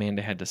audience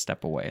Amanda had to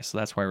step away. So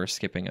that's why we're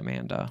skipping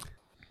Amanda.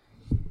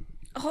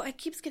 Oh, it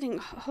keeps getting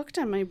hooked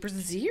on my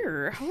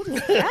brassiere. How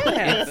does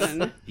that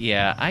happen?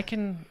 Yeah, I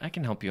can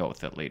help you out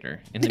with it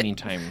later. In the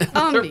meantime,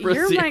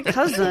 You're my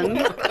cousin.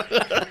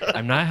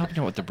 I'm not helping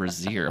out with the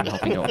brassiere. I'm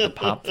helping out with the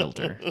pop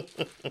filter.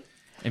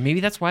 And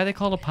maybe that's why they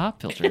call it a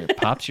pop filter. It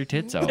pops your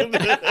tits out.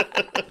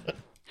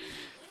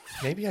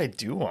 Maybe I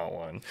do want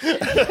one.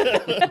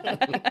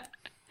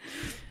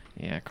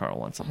 Yeah, Carl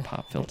wants a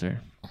pop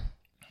filter.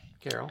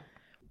 Carol.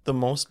 The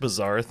most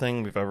bizarre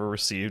thing we've ever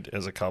received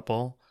as a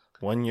couple.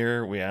 One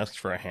year we asked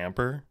for a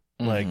hamper,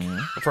 like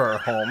for our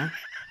home.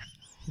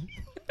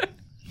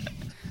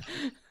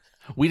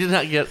 We did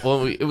not get.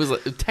 Well, it was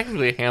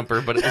technically a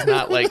hamper, but it was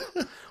not like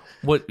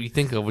what you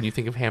think of when you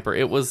think of hamper.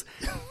 It was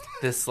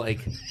this like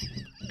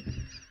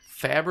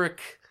fabric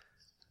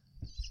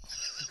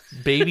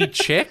baby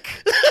chick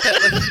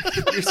that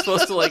like, you're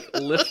supposed to like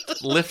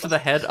lift the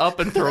head up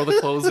and throw the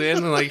clothes in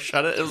and like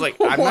shut it. It was like,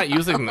 I'm not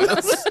using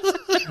this.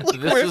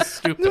 This is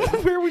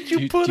stupid. Where would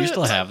you put Do you it?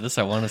 still have this?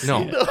 I want to see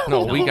it.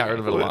 No, we got rid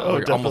of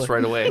it almost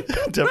right away.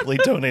 Definitely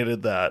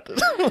donated that.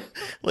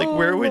 Like,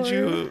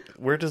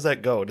 where does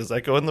that go? Does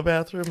that go in the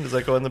bathroom? Does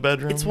that go in the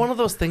bedroom? It's one of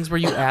those things where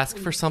you ask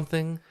for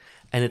something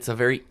and it's a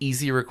very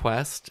easy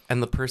request,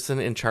 and the person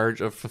in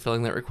charge of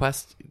fulfilling that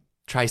request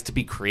tries to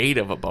be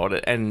creative about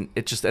it, and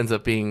it just ends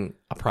up being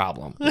a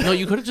problem. No,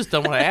 you could have just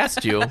done what I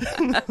asked you.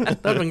 That would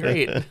have been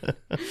great.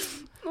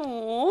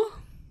 Oh,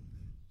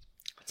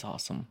 It's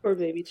awesome. Or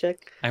baby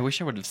chick. I wish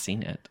I would have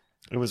seen it.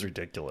 It was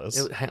ridiculous.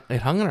 It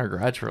hung in our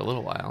garage for a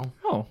little while,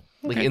 Oh,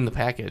 like in the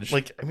package.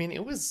 Like, I mean,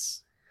 it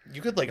was.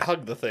 You could like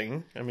hug the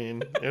thing. I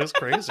mean, it was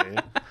crazy.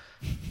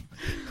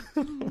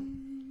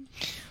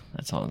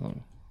 that's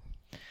awesome.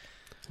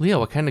 Leah,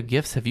 what kind of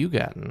gifts have you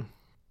gotten?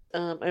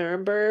 I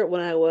remember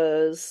when I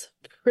was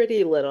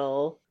pretty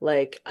little,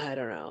 like, I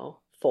don't know,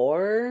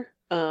 4,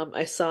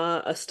 I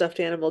saw a stuffed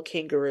animal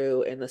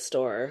kangaroo in the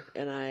store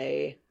and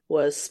I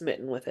was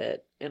smitten with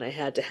it and I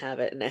had to have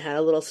it. And it had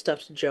a little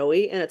stuffed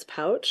Joey in its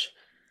pouch.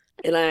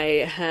 And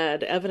I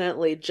had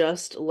evidently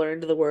just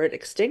learned the word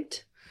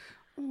extinct.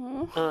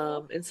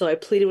 And so I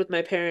pleaded with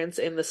my parents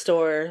in the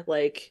store,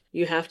 like,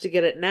 you have to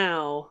get it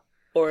now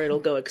or it'll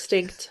go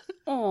extinct.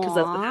 Because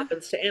that's what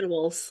happens to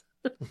animals.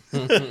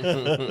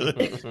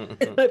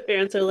 My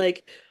parents are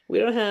like, we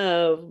don't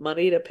have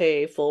money to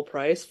pay full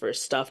price for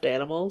stuffed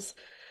animals.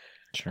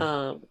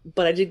 Sure.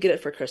 But I did get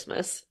it for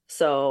Christmas.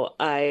 So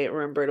I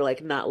remember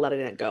like not letting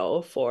it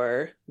go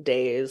for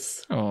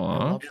days. I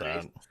Aw. love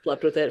that.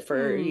 Slept with it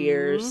for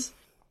years.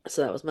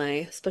 So that was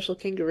my special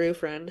kangaroo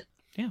friend.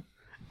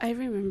 I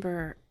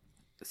remember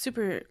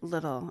super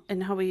little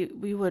and how we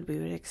would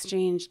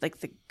exchange, like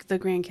the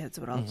grandkids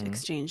would all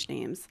exchange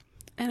names.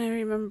 And I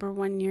remember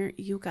one year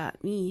you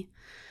got me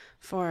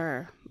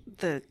for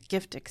the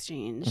gift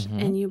exchange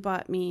and you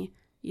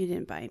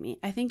didn't buy me.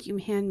 I think you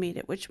handmade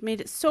it, which made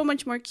it so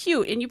much more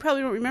cute. And you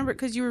probably don't remember it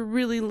because you were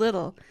really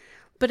little,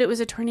 but it was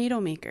a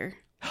tornado maker.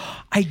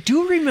 I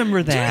do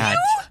remember that.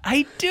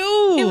 I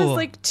do. It was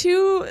like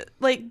 2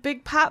 like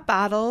big pop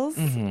bottles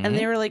and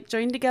they were like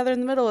joined together in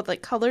the middle with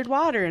like colored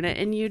water in it.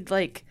 And you'd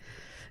like,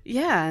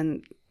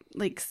 and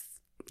like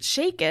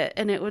shake it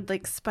and it would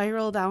like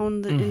spiral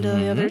down into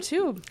the other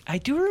tube. I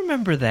do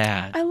remember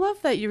that. I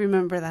love that you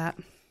remember that.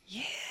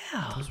 Yeah.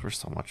 Those were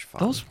so much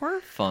fun. Those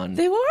were fun.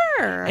 They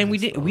were. And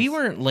we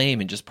weren't lame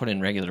and just put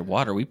in regular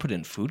water. We put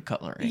in food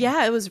coloring.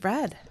 Yeah, it was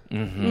red.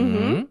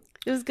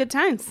 It was good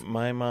times.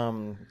 My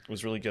mom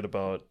was really good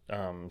about,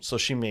 so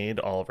she made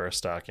all of our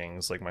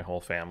stockings, like my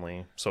whole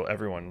family. So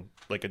everyone,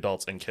 like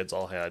adults and kids,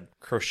 all had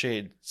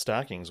crocheted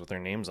stockings with their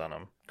names on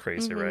them.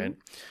 Crazy, right?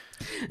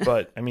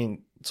 But I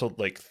mean, so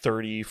like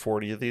 30,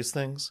 40 of these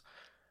things.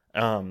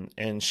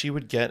 And she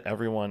would get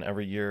everyone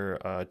every year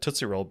a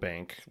Tootsie Roll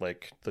bank,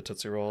 like the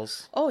Tootsie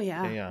Rolls. Oh,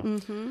 yeah. Yeah.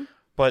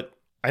 But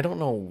I don't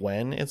know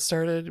when it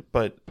started,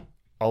 but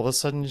all of a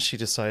sudden she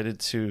decided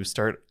to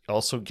start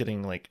also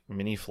getting like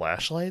mini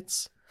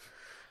flashlights.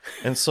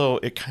 And so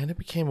it kind of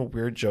became a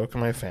weird joke in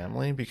my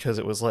family because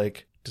it was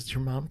like, does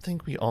your mom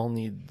think we all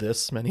need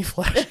this many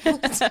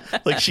flashlights?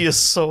 Like, she is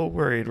so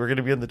worried we're going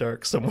to be in the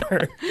dark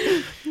somewhere.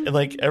 And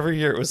like every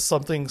year it was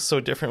something so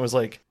different. It was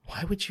like,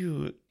 why would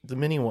you, the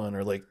mini one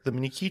or like the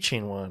mini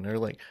keychain one or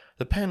like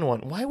the pen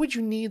one, why would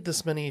you need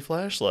this many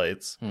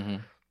flashlights?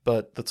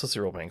 But the Tootsie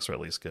Roll banks were at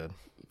least good.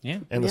 Yeah.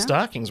 And the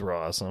stockings were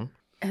awesome.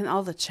 And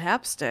all the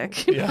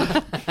chapstick.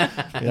 Yeah.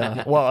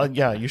 Yeah. Well,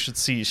 yeah, you should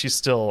see. She's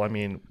still, I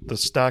mean, the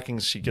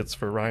stockings she gets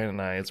for Ryan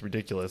and I, it's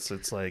ridiculous.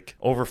 It's like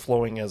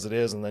overflowing as it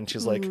is. And then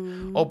she's like,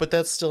 oh, but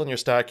that's still in your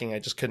stocking. I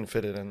just couldn't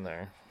fit it in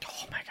there.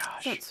 Oh my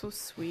gosh. That's so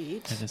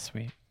sweet. That is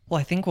sweet. Well,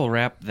 I think we'll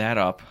wrap that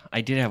up. I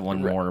did have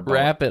one more about...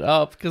 Wrap it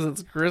up because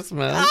it's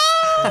Christmas.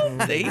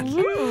 Thank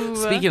you.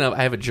 Speaking of,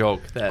 I have a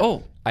joke that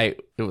Oh. it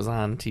was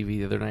on TV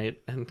the other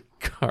night, and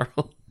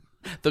Carl,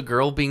 the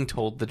girl being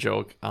told the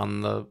joke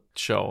on the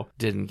show,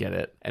 didn't get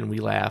it, and we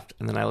laughed.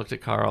 And then I looked at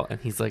Carl, and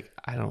he's like,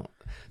 "I don't."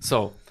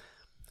 So,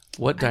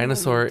 what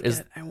dinosaur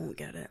is? I won't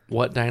get it.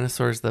 What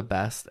dinosaur is the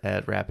best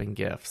at wrapping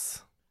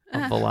gifts? A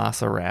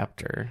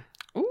Velociraptor.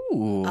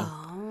 Ooh.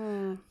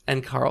 Oh.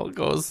 And Carl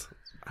goes,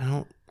 "I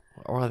don't."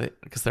 Or are they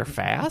because they're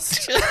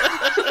fast?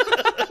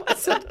 I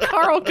said,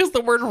 Carl, because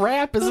the word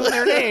 "wrap" is in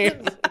their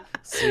name.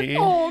 See?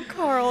 Oh,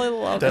 Carl, I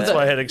love That's it.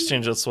 why I had to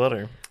exchange a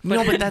sweater.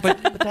 No, but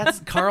that's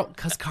Carl,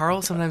 because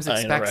Carl sometimes I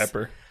ain't a expects.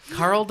 rapper.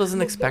 Carl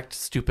doesn't expect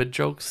stupid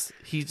jokes.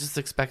 He just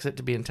expects it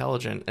to be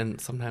intelligent, and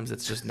sometimes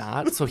it's just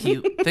not. So he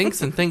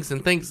thinks and thinks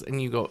and thinks,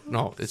 and you go,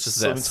 "No, it's just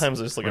this."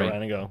 Sometimes I just look Right.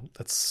 around and go,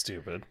 that's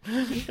stupid.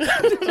 Because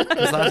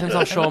a lot of times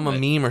I'll show him a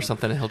meme or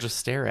something, and he'll just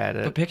stare at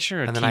it. But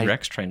picture a and then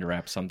T-Rex trying to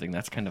wrap something.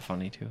 That's kind of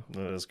funny, too.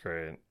 That is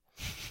great.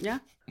 Yeah.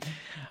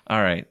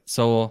 All right.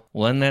 So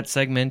we'll end that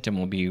segment, and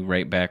we'll be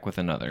right back with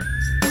another.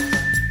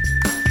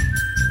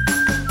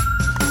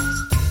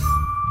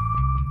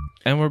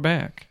 And we're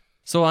back.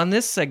 So on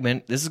this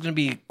segment, this is going to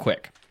be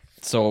quick.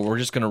 So we're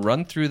just going to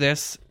run through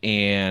this,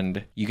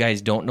 and you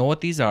guys don't know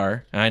what these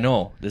are. I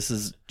know, this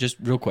is just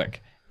real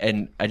quick.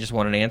 And I just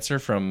want an answer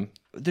from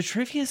the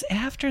trivia's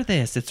after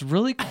this. It's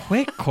really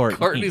quick, Courtney.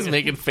 Courtney's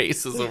making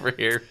faces over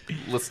here,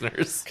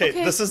 listeners. Okay,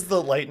 this is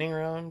the lightning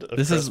round of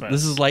This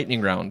Christmas. is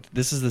lightning round.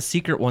 This is the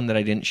secret one that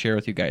I didn't share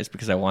with you guys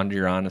because I wanted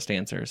your honest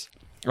answers.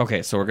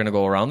 Okay, so we're going to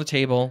go around the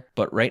table,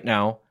 but right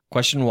now,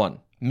 question 1.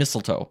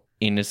 Mistletoe.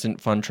 Innocent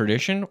fun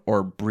tradition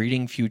or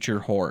breeding future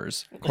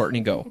horrors?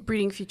 Courtney, go.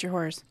 Breeding future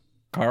horrors.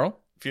 Carl?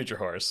 Future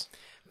horse.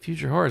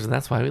 Future horrors, and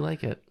that's why we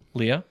like it.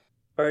 Leah?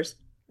 Horse.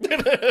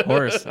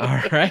 Horse.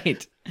 All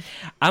right.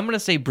 I'm going to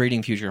say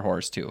breeding future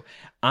horse too.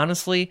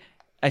 Honestly,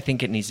 I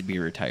think it needs to be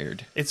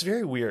retired. It's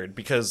very weird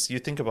because you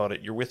think about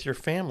it, you're with your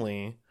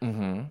family,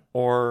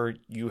 or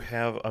you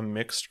have a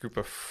mixed group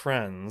of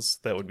friends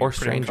that would be Or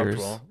pretty strangers.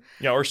 uncomfortable.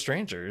 Yeah, or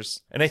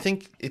strangers. And I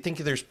think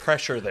there's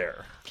pressure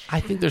there. I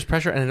think there's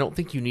pressure, and I don't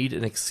think you need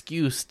an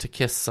excuse to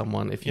kiss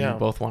someone if you Yeah.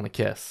 both want to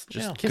kiss.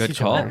 Just Yeah. kiss Good each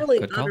call. other. Not really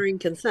Good call. honoring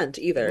consent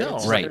either. No.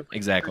 It's Right, kind of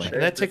exactly. pressure.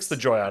 And that takes the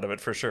joy out of it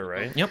for sure,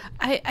 right? Yep.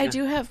 I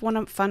do have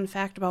one fun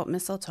fact about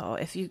mistletoe,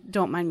 if you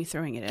don't mind me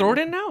throwing it in. Throw it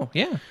in now.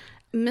 Yeah.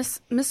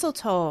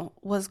 Mistletoe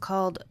was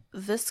called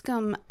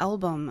Viscum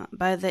album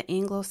by the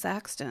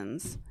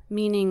Anglo-Saxons,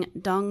 meaning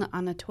dung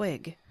on a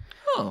twig.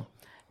 Oh.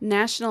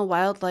 National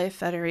Wildlife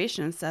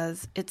Federation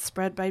says it's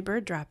spread by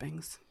bird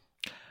droppings.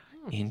 So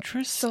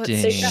Interesting.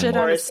 it's shit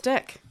on a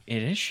stick.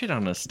 It is shit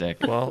on a stick.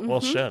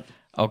 Well, shit.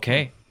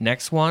 Okay.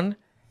 Next one.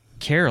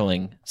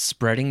 Caroling.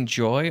 Spreading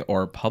joy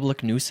or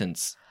public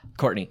nuisance?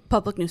 Courtney.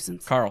 Public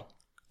nuisance. Carl.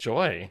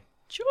 Joy.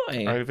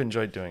 Joy. I've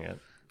enjoyed doing it.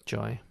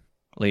 Joy.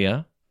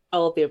 Leah.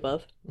 All of the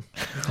above.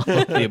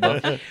 The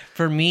above.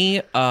 For me,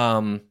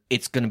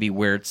 it's going to be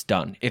where it's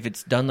done. If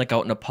it's done like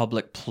out in a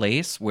public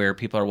place where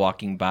people are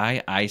walking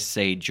by, I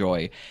say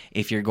joy.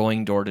 If you're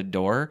going door to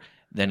door,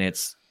 then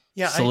it's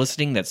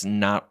soliciting that's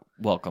not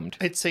welcomed.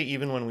 I'd say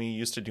even when we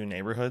used to do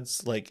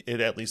neighborhoods, like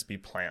it at least be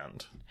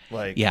planned.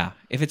 Like Yeah.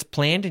 If it's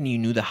planned and you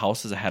knew the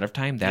houses ahead of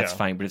time, that's Yeah.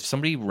 fine. But if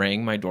somebody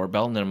rang my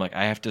doorbell and then I'm like,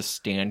 I have to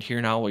stand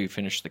here now while you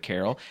finish the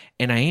carol,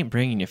 and I ain't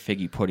bringing you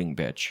figgy pudding,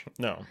 bitch.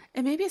 no.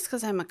 And maybe it's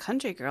because I'm a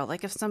country girl.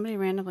 Like, if somebody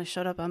randomly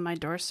showed up on my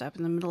doorstep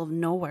in the middle of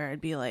nowhere,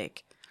 I'd be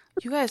like,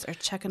 you guys are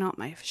checking out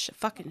my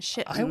fucking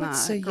shit I in would the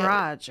say, yeah,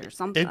 garage or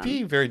something. It'd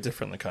be very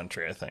different in the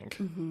country, I think.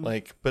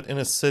 Like, but in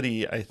a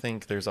city, I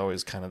think there's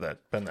always kind of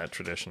been that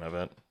tradition of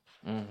it.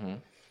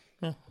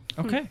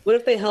 Okay. What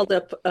if they held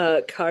up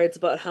cards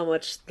about how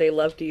much they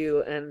loved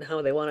you and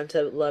how they wanted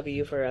to love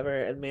you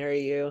forever and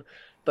marry you,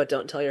 but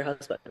don't tell your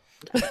husband?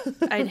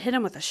 I'd hit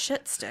him with a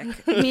shit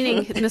stick,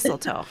 meaning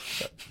mistletoe.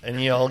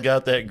 And you all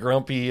got that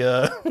grumpy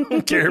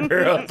Care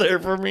Bear out there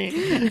for me.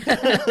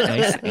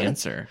 Nice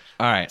answer.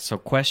 All right. So,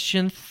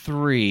 question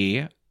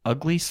 3.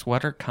 Ugly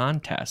sweater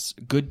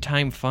contest. Good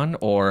time fun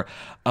or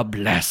a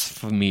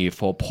blasphemy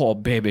for poor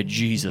baby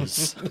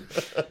Jesus?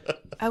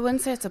 I wouldn't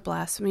say it's a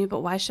blasphemy,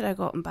 but why should I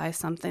go out and buy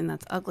something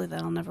that's ugly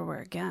that I'll never wear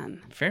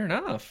again? Fair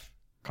enough.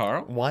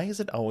 Carl? Why is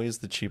it always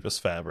the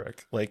cheapest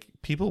fabric? Like,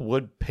 people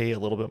would pay a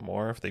little bit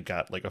more if they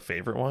got like a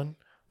favorite one,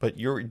 but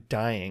you're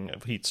dying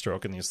of heat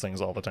stroke in these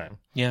things all the time.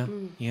 Yeah.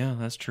 Yeah,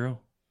 that's true.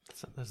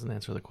 That doesn't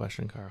answer the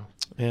question, Carl.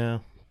 Yeah.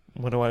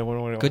 What do I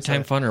Good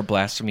time say? fun or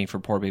blasphemy for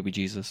poor baby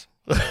Jesus?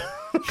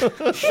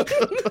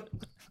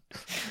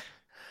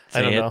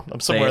 I don't Say it. know. I'm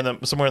Say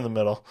somewhere in the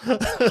middle.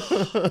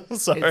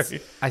 Sorry.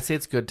 I say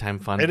it's good time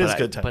fun. It but is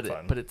good time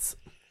fun. But it's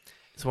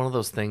one of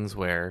those things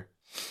where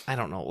I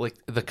don't know. Like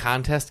the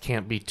contest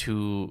can't be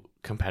too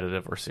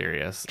competitive or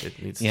serious.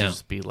 It needs to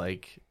just be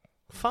like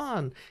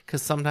fun.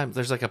 Because sometimes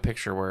there's like a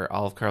picture where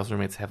all of Carl's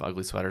roommates have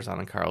ugly sweaters on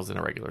and Carl's in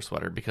a regular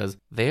sweater because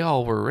they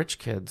all were rich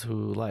kids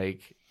who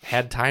like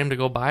had time to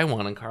go buy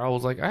one, and Carl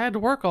was like, I had to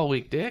work all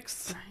week,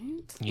 dicks.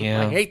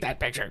 Yeah. I hate that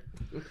picture.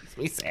 Makes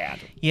me sad.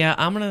 Yeah,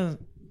 I'm going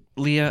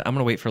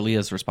to wait for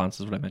Leah's response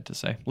is what I meant to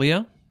say.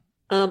 Leah?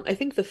 I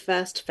think the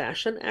fast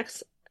fashion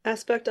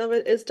aspect of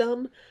it is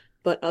dumb,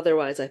 but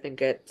otherwise I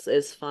think it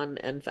is fun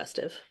and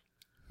festive.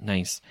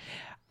 Nice.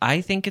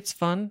 I think it's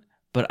fun,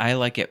 but I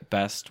like it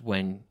best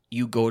when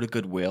you go to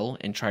Goodwill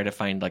and try to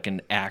find like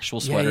an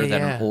actual sweater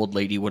that an old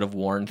lady would have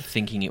worn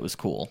thinking it was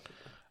cool.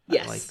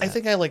 Yes. like I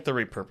think I like the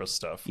repurposed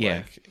stuff. Yeah.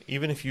 Like,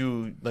 even if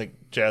you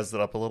like jazzed it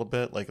up a little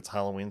bit, like it's a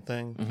Halloween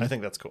thing, I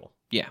think that's cool.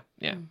 Yeah,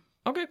 yeah.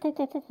 Okay,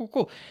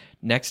 cool.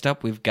 Next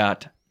up, we've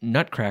got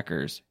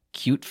nutcrackers.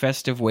 Cute,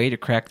 festive way to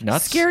crack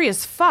nuts. Scary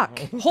as fuck.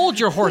 Hold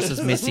your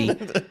horses, Missy.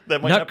 That might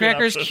not be an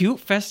Nutcrackers, option. cute,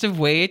 festive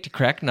way to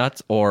crack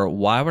nuts, or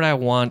why would I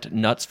want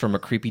nuts from a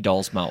creepy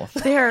doll's mouth?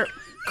 They're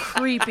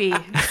creepy.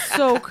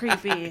 So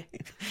creepy.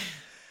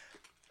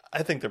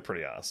 I think they're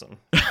pretty awesome.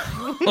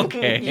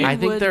 Okay. You I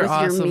think would they're with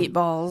awesome. your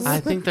meatballs. I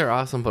think they're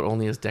awesome, but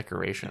only as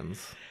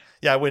decorations.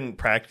 Yeah, I wouldn't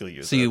practically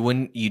use So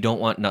it. you don't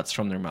want nuts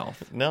from their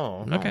mouth.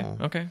 No.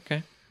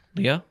 Okay.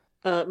 Leah?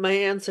 My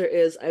answer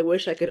is I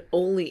wish I could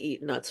only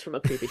eat nuts from a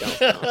creepy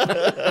doll's mouth.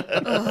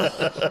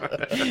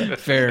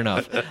 Fair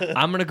enough.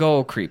 I'm gonna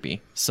go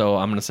creepy. So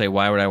I'm gonna say,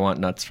 why would I want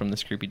nuts from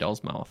this creepy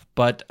doll's mouth?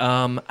 But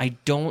I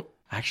don't.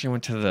 I actually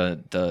went to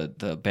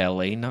the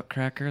ballet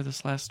Nutcracker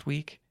this last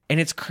week, and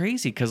it's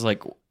crazy because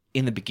like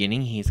in the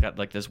beginning he's got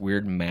like this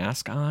weird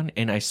mask on,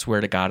 and I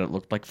swear to God it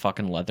looked like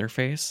fucking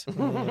Leatherface.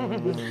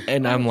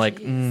 And I'm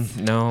like,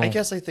 no. I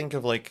guess I think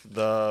of like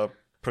the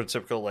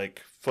prototypical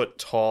like foot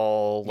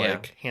tall, Yeah.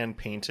 like hand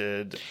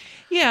painted.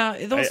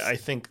 Yeah, those. I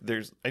think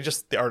the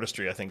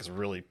artistry I think is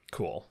really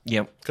cool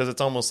Yep. because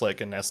it's almost like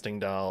a nesting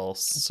doll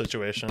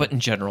situation. But in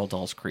general,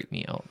 dolls creep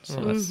me out.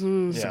 So that's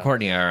so Yeah.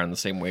 Courtney and I are on the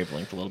same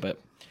wavelength a little bit.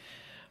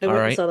 I went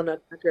All right. and saw the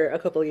Nutcracker a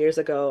couple of years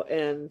ago,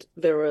 and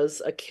there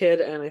was a kid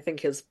and I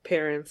think his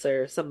parents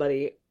or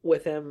somebody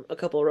with him a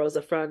couple rows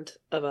in front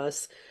of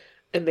us,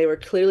 and they were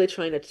clearly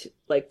trying to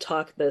like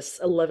talk this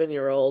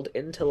 11-year-old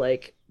into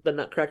like the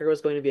Nutcracker was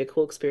going to be a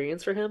cool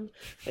experience for him,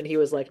 and he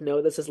was like,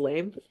 "No, this is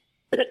lame."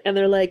 And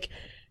they're like,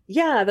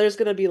 "Yeah, there's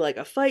gonna be like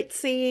a fight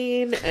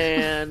scene,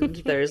 and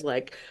there's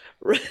like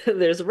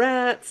there's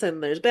rats,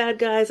 and there's bad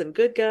guys and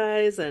good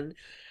guys," and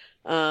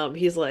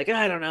he's like,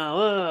 "I don't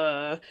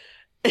know."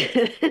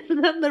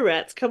 And then the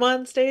rats come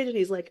on stage, and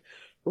he's like,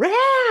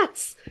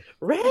 "Rats,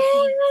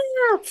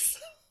 rats!"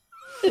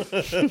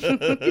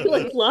 He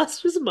like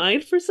lost his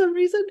mind for some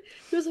reason.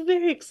 He was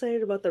very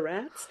excited about the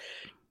rats.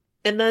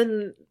 And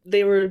then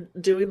they were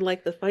doing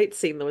like the fight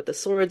scene with the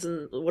swords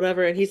and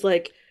whatever, and he's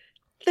like,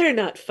 "They're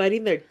not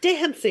fighting, they're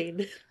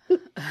dancing."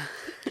 And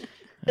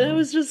I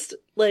was just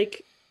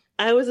like,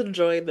 I was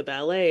enjoying the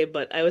ballet,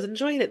 but I was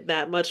enjoying it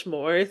that much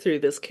more through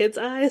this kid's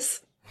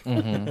eyes.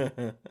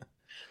 Mhm.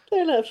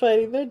 They're not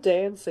fighting, they're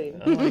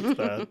dancing. I like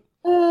that.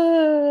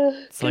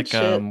 It's Good like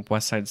shit.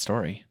 West Side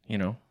Story, you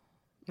know?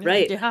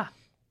 Right. Yeah.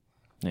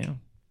 Yeah.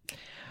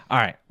 All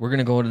right, we're going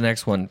to go to the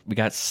next one. We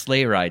got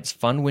sleigh rides,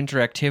 fun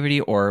winter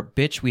activity, or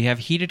bitch, we have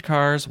heated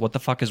cars. What the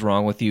fuck is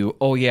wrong with you?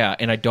 Oh, yeah,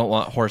 and I don't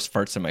want horse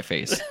farts in my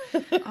face.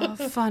 Oh,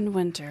 fun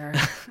winter.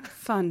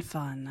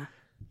 Fun.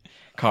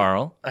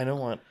 Carl? I don't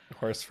want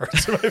horse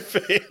farts in my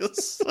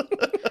face.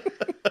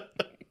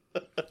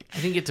 I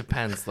think it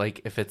depends.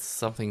 Like, if it's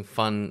something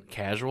fun,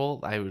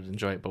 casual, I would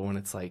enjoy it. But when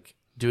it's like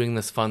doing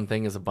this fun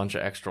thing is a bunch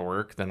of extra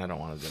work, then I don't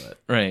want to do it.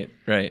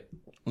 Right.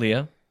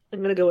 Leah? I'm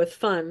going to go with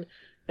fun.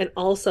 And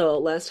also,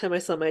 last time I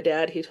saw my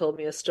dad, he told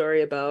me a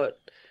story about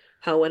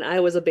how when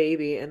I was a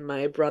baby and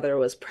my brother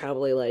was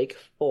probably like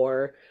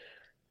 4,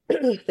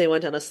 they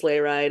went on a sleigh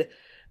ride,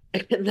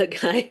 and the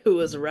guy who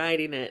was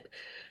riding it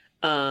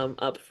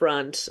up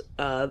front,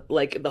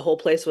 like the whole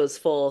place was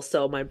full,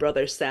 so my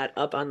brother sat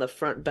up on the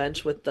front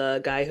bench with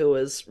the guy who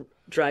was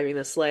driving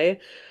the sleigh,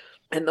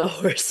 and the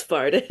horse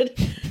farted,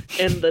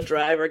 and the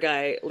driver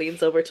guy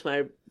leans over to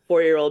my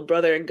 4-year-old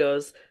brother and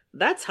goes,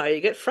 "That's how you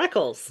get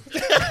freckles."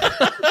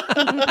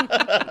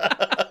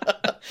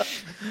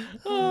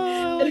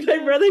 And my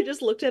brother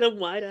just looked at him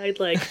wide-eyed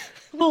like,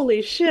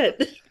 "Holy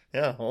shit."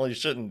 Yeah, well, you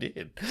should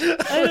indeed.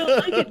 I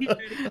don't like it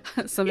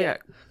either. Somebody got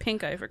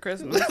pink eye for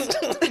Christmas.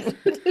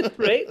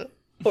 Right?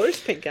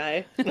 Horse pink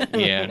eye.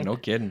 Yeah, no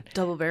kidding.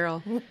 Double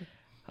barrel.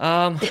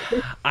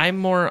 I'm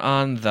more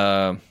on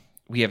the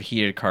we have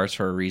heated cars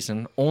for a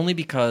reason. Only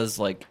because,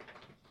 like,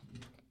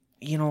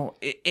 you know,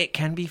 it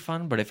can be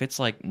fun, but if it's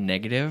like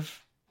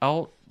negative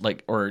out,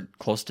 like, or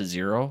close to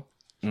 0,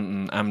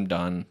 I'm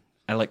done.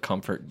 I like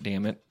comfort,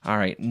 damn it. All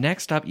right,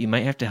 next up, you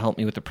might have to help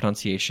me with the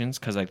pronunciations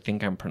because I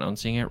think I'm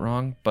pronouncing it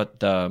wrong.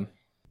 But the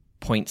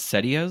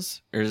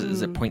poinsettias, or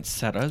is it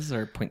poinsettias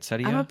or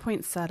poinsettia? I'm a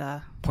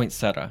poinsettia.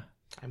 Poinsettia.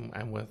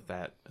 I'm with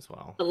that as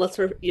well. Unless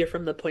you're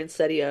from the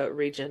Poinsettia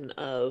region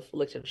of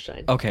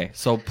Liechtenstein. Okay,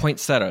 so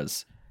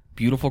poinsettias,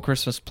 beautiful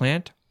Christmas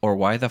plant, or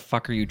why the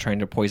fuck are you trying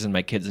to poison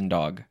my kids and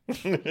dog?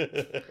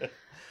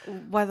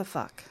 Why the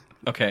fuck?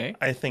 Okay.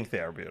 I think they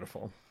are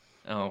beautiful.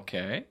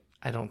 Okay.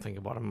 I don't think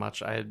about them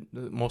much.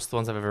 Most of the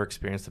ones I've ever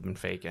experienced have been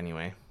fake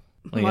anyway.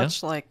 Leah?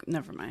 Much like,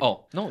 never mind.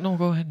 Oh, no,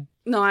 go ahead.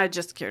 No, I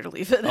just care to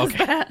leave it as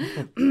Okay. that.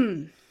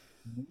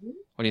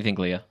 What do you think,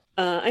 Leah?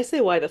 I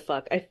say why the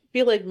fuck. I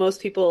feel like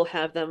most people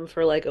have them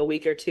for like a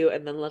week or two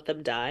and then let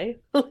them die.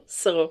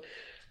 So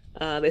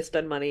they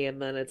spend money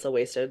and then it's a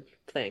wasted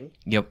thing.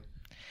 Yep.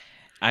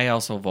 I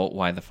also vote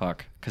why the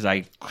fuck, because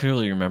I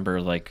clearly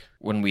remember, like,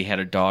 when we had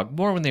a dog,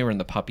 more when they were in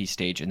the puppy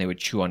stage and they would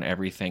chew on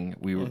everything,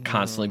 we were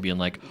constantly being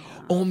like,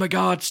 oh my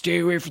god, stay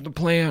away from the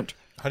plant.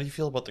 How do you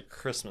feel about the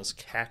Christmas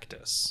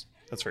cactus?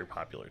 That's very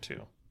popular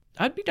too.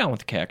 I'd be down with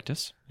the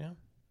cactus. Yeah.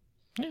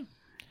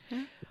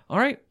 All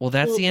right. Well,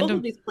 that's Well, the end both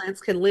of... these plants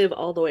can live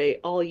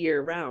all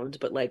year round,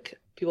 but like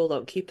people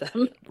don't keep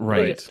them.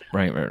 Right.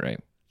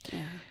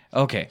 Yeah.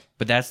 Okay.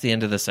 But that's the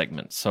end of the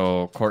segment.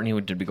 So, Courtney,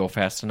 did we go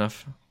fast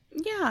enough?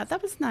 Yeah,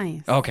 that was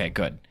nice. Okay,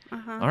 good.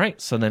 All right,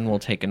 so then we'll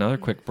take another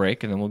quick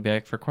break, and then we'll be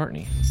back for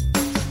Courtney.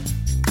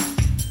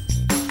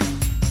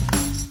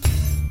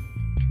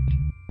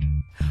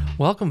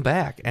 Welcome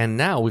back. And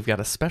now we've got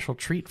a special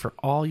treat for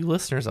all you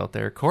listeners out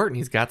there.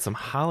 Courtney's got some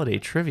holiday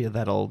trivia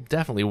that'll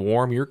definitely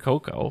warm your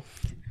cocoa.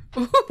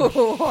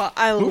 Ooh,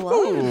 I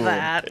love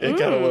that. It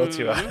got a little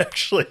too hot,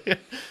 actually.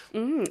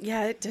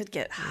 Yeah, it did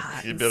get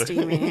hot You and better,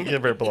 steamy. you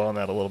better blow on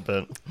that a little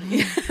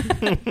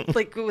bit.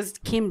 Like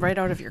it came right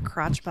out of your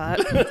crotch pot.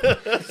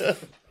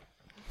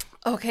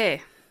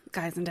 Okay,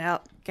 guys and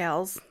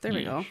gals, there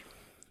we go.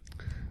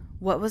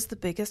 What was the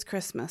biggest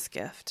Christmas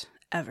gift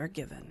ever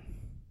given?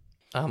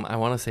 I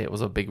want to say it was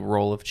a big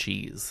roll of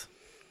cheese.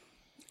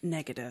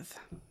 Negative.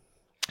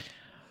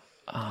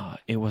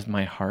 It was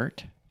my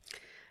heart.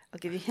 I'll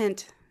give you a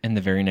hint. And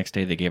the very next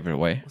day they gave it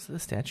away. Was it the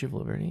Statue of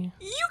Liberty?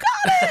 You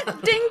got it! Ding,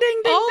 ding,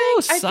 ding,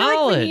 Oh, ding. I feel like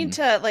solid. we need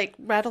to like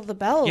rattle the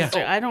bells. Yeah.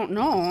 I don't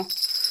know.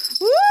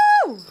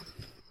 Woo!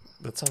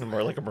 That sounded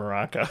more like a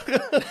maraca.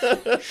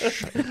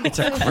 It's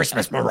a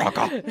Christmas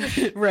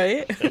maraca.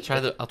 Right?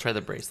 I'll try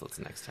the bracelets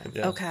next time.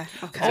 Yeah. Okay.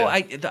 Okay. Oh,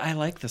 I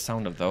like the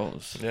sound of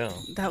those. Yeah.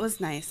 That was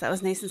nice. That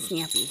was nice and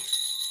snappy.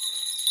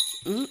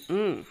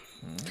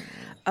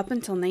 Up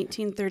until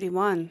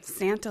 1931,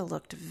 Santa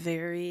looked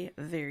very,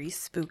 very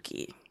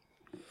spooky.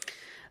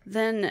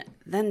 Then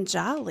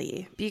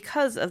jolly,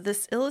 because of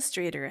this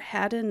illustrator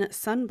Haddon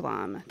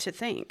Sundblom to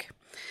thank.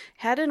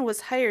 Haddon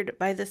was hired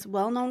by this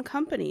well-known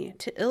company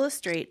to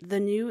illustrate the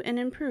new and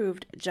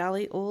improved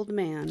Jolly Old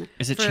Man.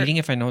 Is it for- cheating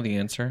if I know the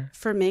answer?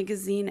 For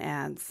magazine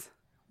ads.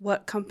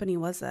 What company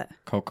was it?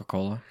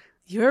 Coca-Cola.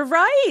 You're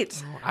right.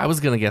 I was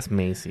gonna guess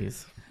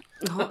Macy's.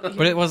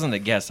 But it wasn't a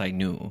guess. I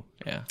knew.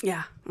 Yeah.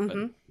 Yeah.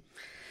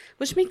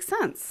 Which makes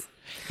sense.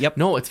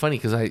 No, it's funny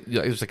because it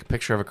was like a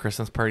picture of a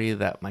Christmas party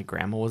that my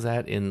grandma was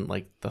at in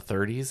like the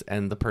 30s,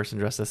 and the person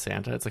dressed as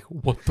Santa. It's like,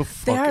 what the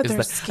fuck is they're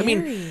that? scary. I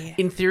mean,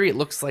 in theory, it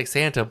looks like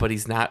Santa, but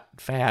he's not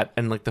fat,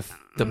 and like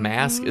the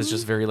mask is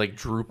just very like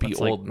droopy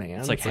It's old like, man.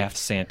 It's like half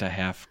Santa,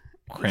 half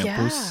Krampus.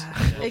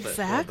 Yeah,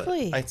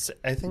 exactly.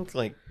 I think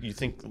like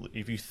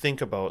if you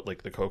think about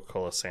like the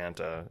Coca-Cola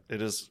Santa,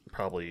 it is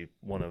probably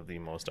one of the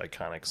most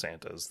iconic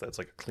Santas. That's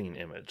like a clean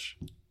image.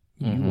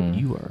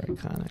 You are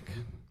iconic.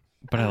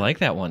 But I like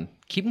that one.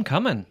 Keep them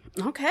coming.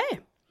 Okay.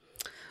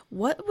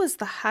 What was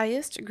the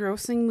highest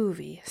grossing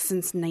movie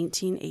since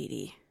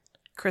 1980?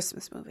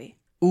 Christmas movie.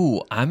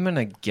 Ooh, I'm going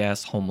to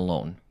guess Home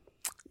Alone.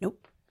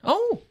 Nope.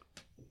 Oh.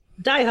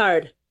 Die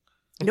Hard.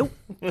 Nope.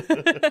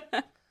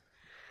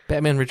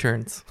 Batman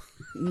Returns.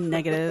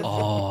 Negative.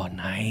 Oh,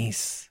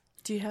 nice.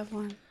 Do you have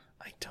one?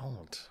 I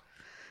don't.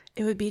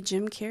 It would be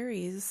Jim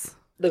Carrey's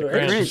The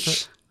Grinch.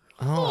 Grinch.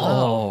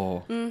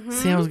 Oh.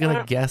 See, I was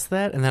gonna guess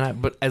that, and then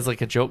but as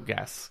like a joke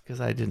guess because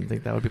I didn't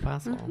think that would be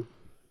possible.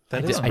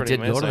 That I is did, pretty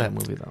go to amazing. that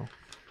movie though.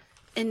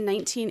 In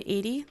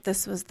 1980,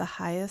 this was the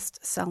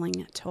highest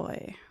selling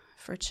toy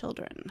for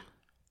children.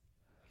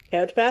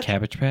 Cabbage Patch.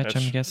 Cabbage Patch, I'm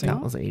That's- guessing.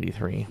 That was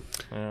 83.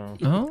 Yeah.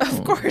 Oh.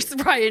 Of course,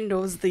 Brian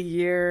knows the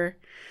year.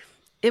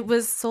 It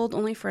was sold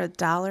only for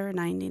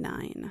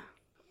 $1.99.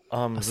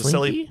 The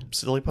Slinky?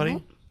 silly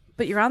putty,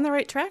 But you're on the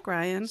right track,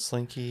 Ryan.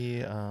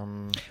 Slinky,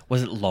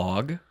 Was it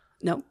Log?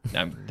 Nope.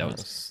 That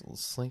was.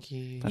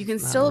 Slinky. You can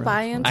not still really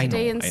buy them I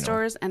today know, in I know.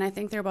 stores, and I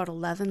think they're about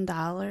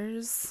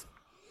 $11.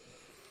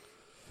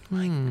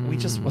 We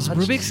just Was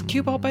watched- Rubik's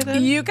Cube out by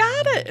then? You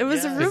got it. It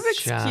was a Yes.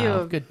 Rubik's Job.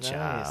 Cube. Good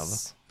job.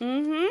 Nice.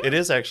 It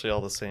is actually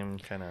all the same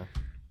kind of.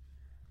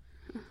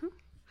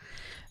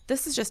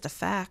 This is just a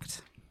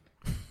fact.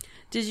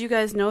 Did you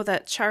guys know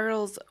that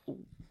Charles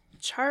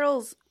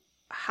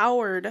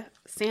Howard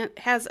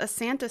has a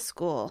Santa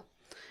school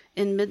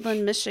in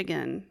Midland,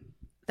 Michigan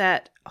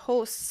that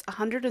hosts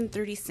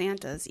 130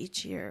 Santas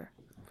each year?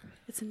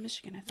 It's in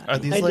Michigan, I thought. Are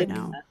you these might like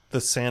know.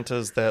 the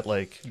Santas that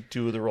like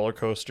do the roller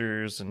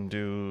coasters and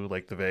do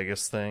like the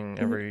Vegas thing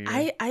every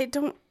year? I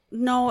don't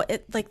know.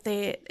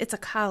 It's a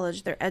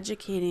college. They're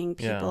educating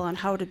people Yeah. on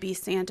how to be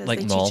Santas. Like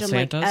they mall teach them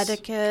like Santas?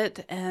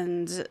 etiquette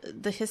and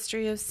the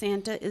history of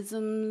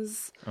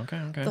Santa-isms,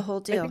 Okay. the whole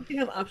I deal. think they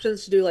have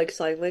options to do like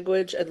sign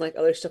language and like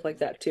other stuff like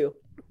that too,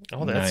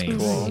 Oh, that's Nice.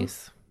 cool.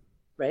 Nice.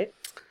 right?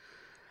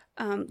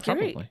 Gary,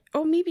 Probably.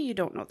 oh, maybe you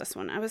don't know this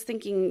one. I was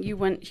thinking you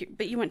went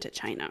to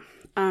China.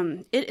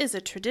 It is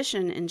a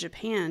tradition in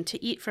Japan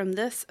to eat from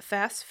this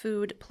fast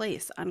food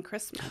place on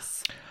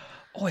Christmas.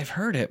 Oh, I've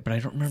heard it, but I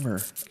don't remember.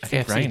 I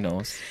think KFC. Ryan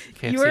knows.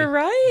 KFC. You were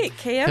right,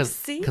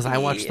 KFC. Because I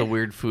watched the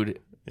Weird Food,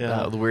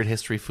 Yeah. the Weird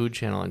History Food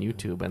channel on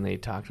YouTube, and they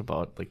talked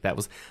about like that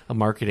was a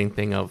marketing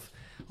thing of,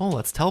 oh,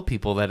 let's tell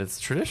people that it's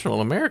traditional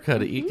in America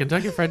to eat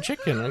Kentucky Fried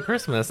Chicken on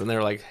Christmas, and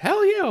they're like,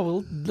 hell yeah,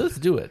 well, let's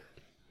do it.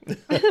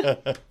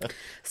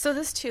 So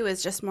this too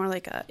is just more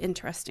like a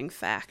interesting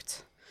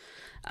fact.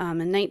 In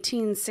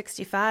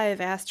 1965,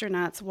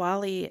 astronauts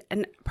Wally,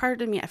 and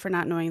pardon me for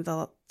not knowing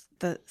the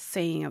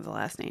saying of the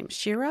last name,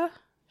 Shkira,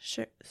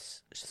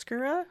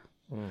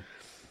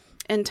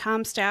 and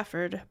Tom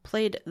Stafford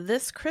played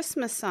this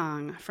Christmas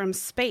song from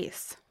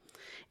space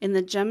in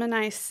the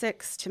Gemini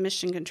 6 to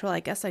Mission Control. I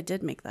guess I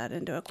did make that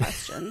into a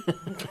question.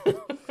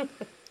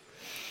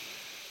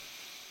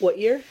 What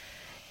year?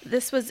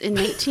 This was in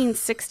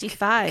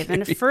 1965,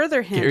 and a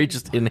further hint, Gary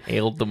just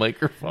inhaled the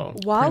microphone.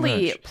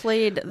 Wally much.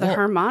 played the Well,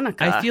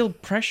 harmonica. I feel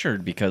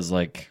pressured because,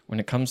 like, when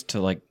it comes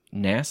to like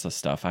NASA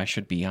stuff, I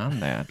should be on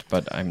that,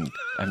 but I'm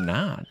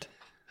not.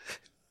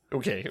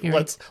 Okay, Gary,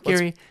 let's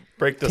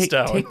break this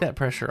down. Take that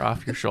pressure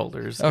off your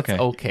shoulders. Okay.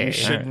 It's okay. You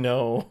should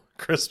know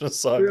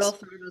Christmas Rudolph songs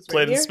the Red-Nosed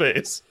played in Reindeer?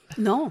 space.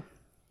 No.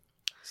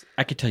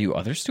 I could tell you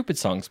other stupid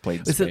songs played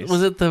in space.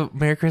 Was it the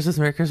Merry Christmas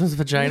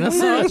Vagina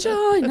song?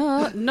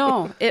 Vagina.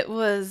 No, it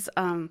was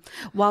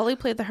Wally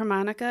played the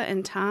harmonica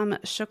and Tom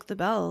shook the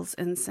bells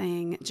and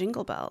sang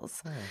Jingle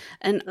Bells.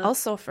 And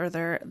also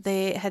further,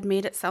 they had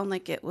made it sound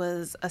like it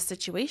was a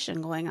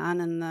situation going on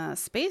in the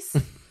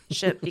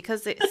spaceship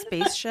because the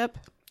spaceship.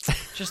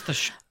 Just the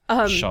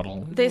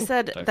shuttle. They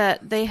said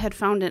that they had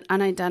found an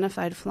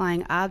unidentified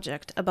flying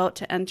object about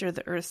to enter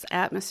the Earth's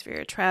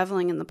atmosphere,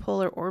 traveling in the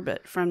polar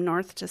orbit from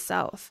north to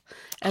south.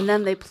 And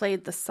then they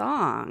played the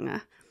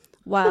song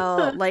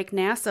while, like,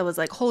 NASA was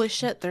like, holy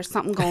shit, there's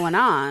something going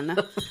on.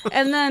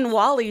 And then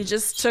Wally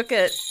just took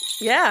it.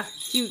 Yeah.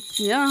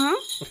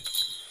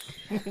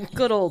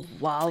 Good old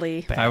Wally.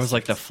 If I was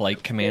like the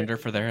flight commander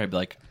for there, I'd be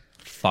like,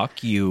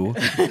 fuck you.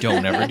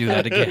 Don't ever do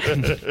that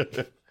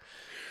again.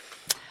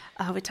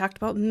 We talked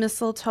about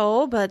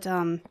mistletoe, but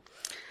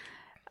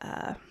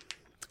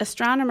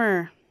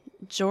astronomer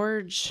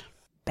George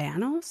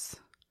Banos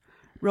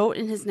wrote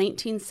in his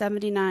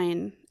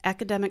 1979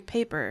 academic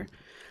paper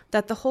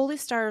that the Holy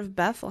Star of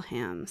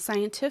Bethlehem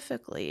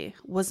scientifically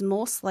was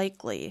most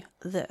likely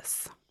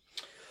this.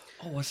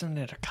 Oh, wasn't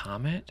it a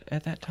comet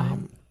at that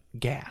time?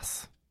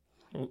 Gas.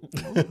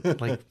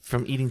 Like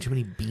from eating too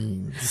many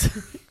beans.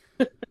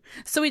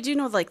 So we do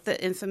know, like,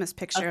 the infamous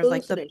picture of,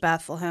 like, the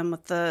Bethlehem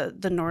with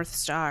the North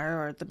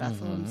Star or the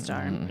Bethlehem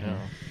Star. Yeah.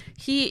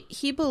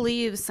 He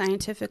believes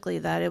scientifically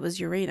that it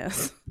was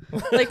Uranus.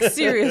 Like,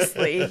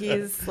 seriously,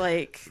 he's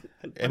like,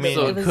 I mean,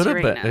 So It was it could have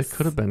been. Uranus. It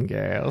could have been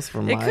gas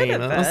from It could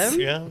have Linus. been.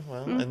 yeah,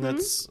 well, and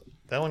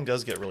that one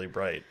does get really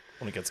bright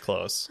when it gets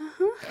close.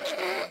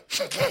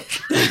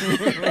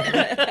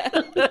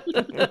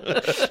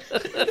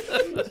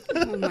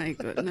 oh my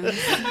goodness.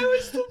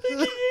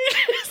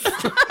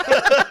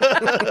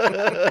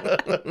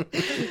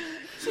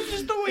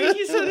 Just the way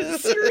he said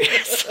it's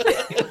serious.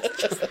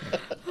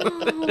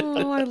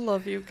 Oh, I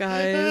love you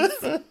guys.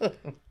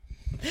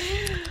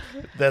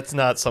 That's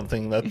not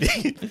something that the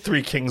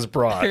Three Kings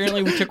brought.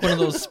 Apparently, we took one of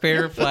those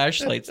spare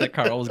flashlights that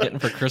Carl was getting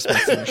for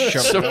Christmas and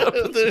shoved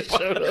it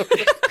up.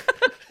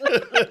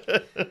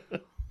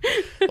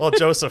 Well,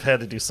 Joseph had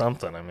to do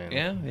something. I mean,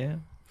 Yeah.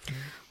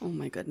 Oh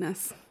my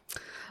goodness.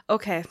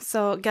 Okay,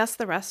 so guess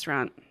the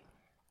restaurant.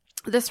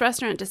 This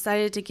restaurant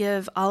decided to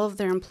give all of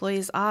their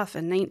employees off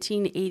in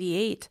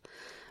 1988,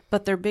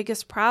 but their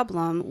biggest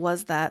problem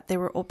was that they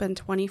were open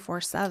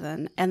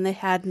 24/7 and they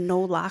had no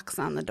locks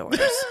on the doors.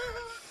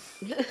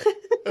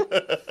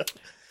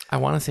 I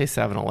want to say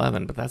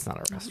 7-Eleven, but that's not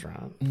a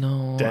restaurant.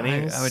 No,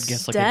 Denny's? I would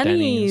guess like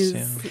Denny's. a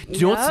Denny's.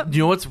 Yeah. Do you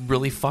know what's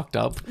really fucked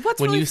up?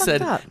 What's when really you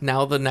said fucked up?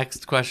 now the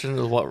next question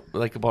is what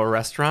about a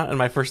restaurant, and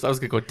my first I was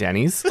gonna go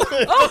Denny's.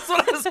 That's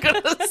what I was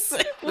gonna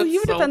say. Well, you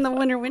would have So been the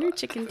winner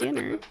chicken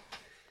dinner.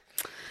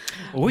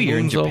 Oh, you're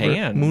in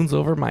Japan. Moon's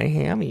over my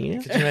hammy.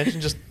 Could you imagine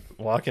just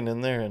walking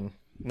in there and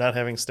not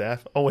having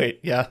staff? Oh wait,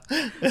 yeah,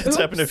 it's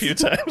happened a few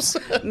times.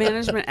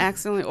 Management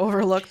accidentally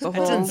overlooked the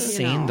whole. That's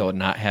insane, you know. though,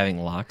 not having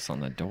locks on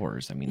the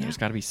doors. I mean, there's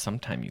got to be some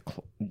time you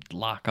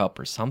lock up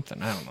or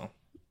something. I don't know.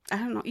 I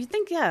don't know. You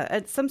think, yeah,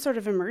 it's some sort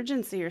of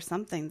emergency or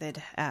something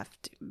they'd have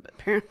to. But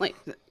apparently,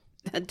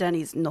 at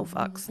Denny's, no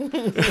fucks.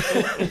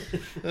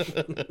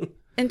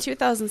 In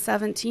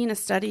 2017, a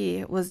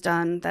study was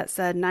done that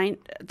said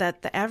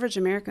that the average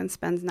American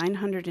spends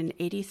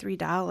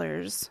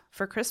 $983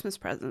 for Christmas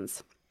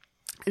presents.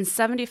 And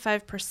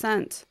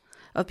 75%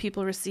 of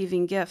people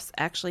receiving gifts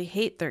actually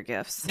hate their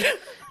gifts,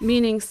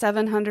 meaning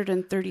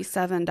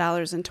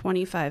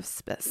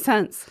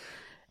 $737.25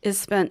 is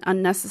spent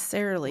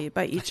unnecessarily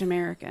by each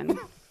American.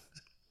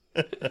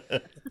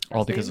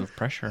 All because of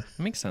pressure.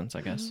 Makes sense,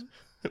 I guess.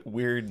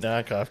 Weird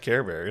knockoff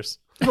Care Bears.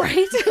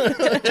 Right?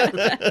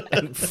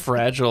 And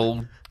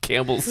fragile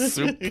Campbell's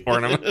soup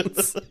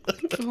ornaments.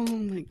 Oh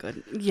my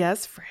goodness.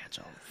 Yes,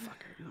 fragile.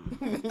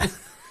 Fucker.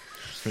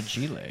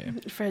 Fragile.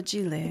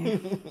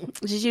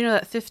 Did you know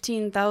that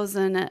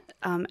 15,000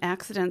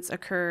 accidents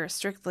occur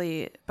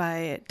strictly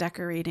by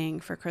decorating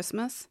for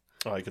Christmas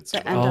Oh, I could see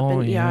that that. end up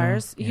in yeah,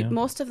 ERs? yeah.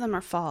 Most of them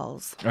are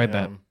falls. I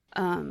bet.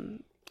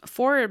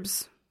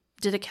 Forbes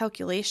did a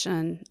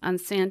calculation on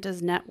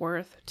Santa's net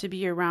worth to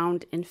be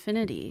around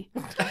infinity.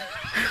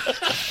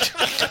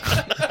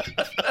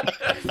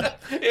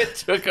 It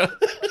took a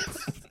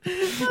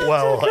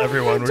Well,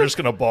 everyone, we're just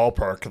gonna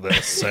ballpark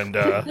this, and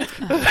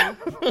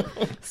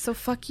So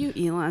fuck you,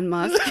 Elon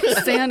Musk.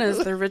 Santa's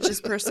the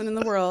richest person in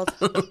the world.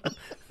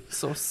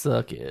 so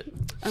suck it.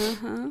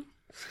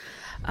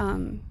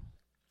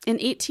 In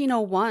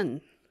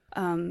 1801,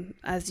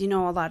 as you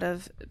know, a lot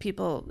of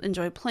people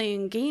enjoy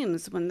playing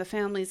games when the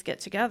families get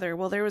together.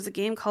 Well, there was a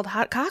game called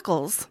Hot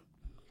Cockles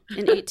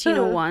in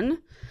 1801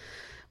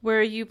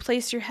 where you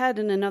place your head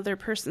in another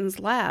person's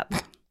lap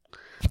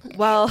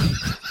while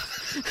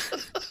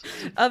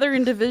other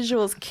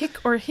individuals kick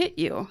or hit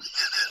you.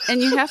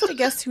 And you have to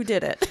guess who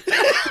did it.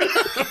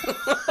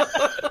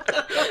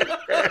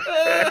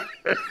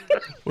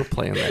 We're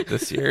playing that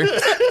this year.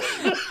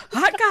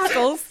 Hot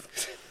Cockles.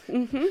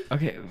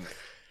 Okay.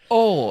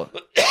 Oh,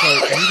 so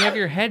you'd have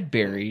your head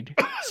buried,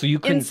 so you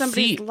couldn't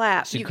somebody's see.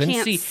 lap. So You couldn't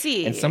can't see,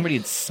 see. and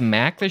somebody'd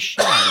smack the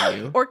shit out of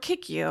you. Or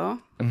kick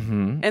you.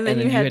 Mm-hmm. And then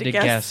you had to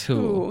guess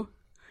who.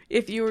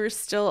 If you were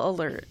still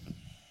alert.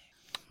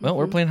 Well,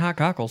 we're playing hot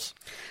cockles.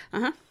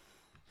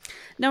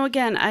 Now,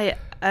 again,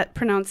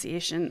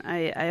 pronunciation, I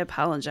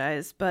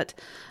apologize, but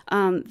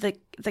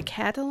the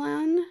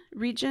Catalan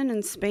region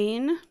in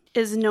Spain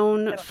is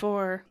known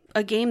for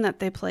a game that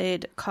they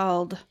played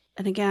called,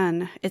 and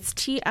again, it's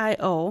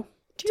Tio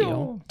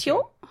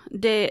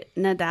de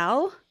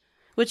Nadal,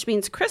 which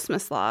means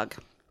Christmas log.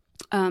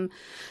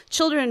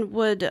 Children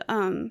would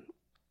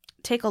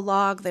take a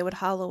log, they would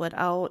hollow it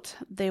out,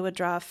 they would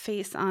draw a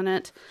face on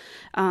it,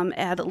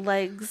 add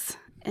legs,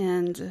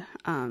 and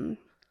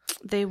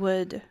they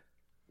would,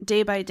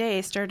 day by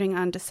day, starting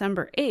on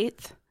December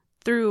 8th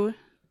through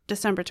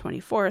December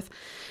 24th,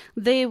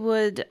 they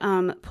would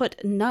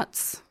put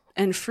nuts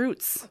and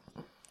fruits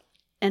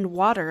and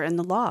water in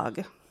the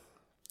log.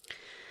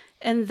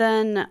 And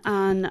then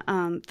on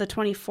the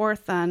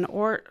 24th then,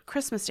 or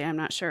Christmas Day, I'm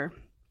not sure,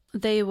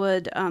 they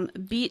would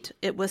beat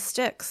it with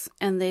sticks,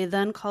 and they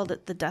then called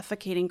it the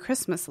defecating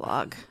Christmas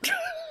log.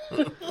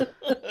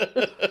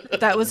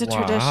 That was a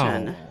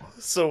tradition.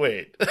 So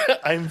wait,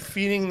 I'm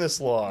feeding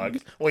this log.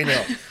 Wait,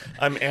 no.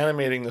 I'm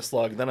animating this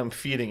log, then I'm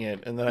feeding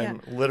it, and then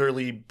I'm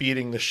literally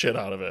beating the shit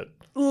out of it.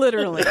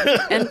 Literally.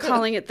 And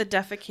calling it the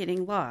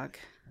defecating log.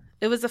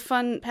 It was a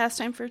fun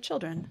pastime for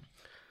children.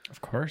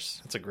 Of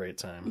course. It's a great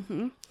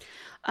time.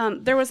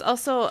 There was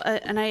also,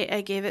 and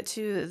I gave it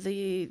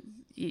to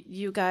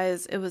you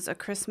guys, it was a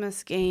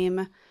Christmas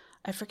game.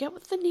 I forget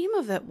what the name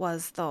of it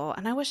was, though,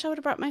 and I wish I would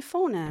have brought my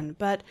phone in,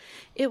 but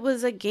it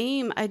was a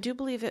game, I do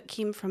believe it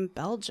came from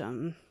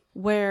Belgium,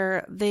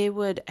 where they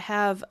would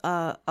have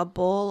a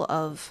bowl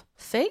of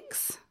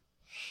figs.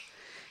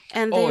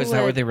 And Is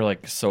that where they were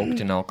like soaked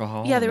in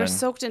alcohol? Yeah, they were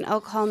soaked in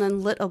alcohol and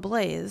then lit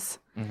ablaze.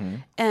 Mm-hmm.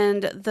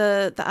 And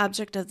the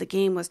object of the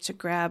game was to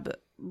grab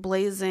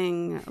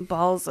blazing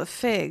balls of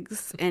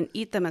figs and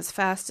eat them as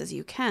fast as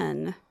you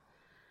can.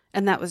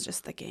 And that was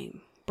just the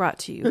game, brought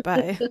to you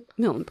by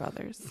Milton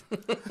Brothers.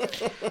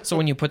 So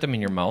when you put them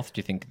in your mouth, do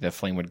you think the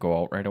flame would go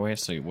out right away,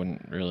 so you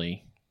wouldn't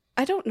really?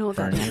 I don't know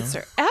that Burn you?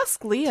 answer.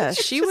 Ask Leah.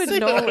 She would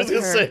know. I was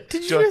gonna her. say,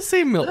 Did you just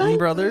say Milton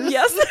Brothers?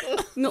 Yes.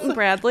 Milton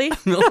Bradley.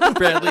 Milton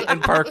Bradley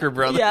and Parker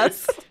Brothers.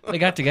 Yes. They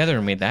got together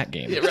and made that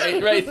game. Yeah,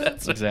 right.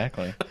 That's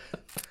Exactly.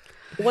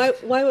 Why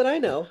would I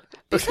know?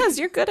 Because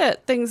you're good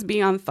at things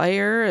being on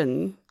fire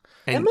and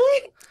Am I?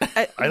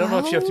 I don't know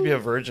if you have to be a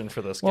virgin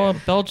for this game. Well,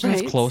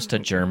 Belgium's Right. close to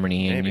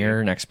Germany, and Maybe. you're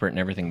an expert in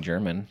everything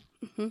German.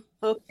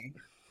 Okay.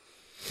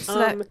 So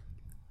that,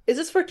 Is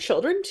this for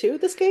children too,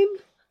 this game?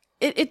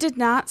 it did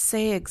not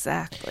say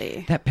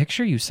exactly. That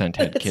picture you sent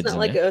had It's kids not in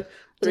like it. a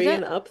 3 it?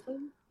 and up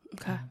thing?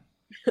 Okay.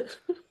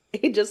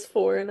 Ages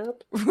 4 and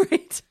up?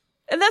 Right.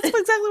 And that's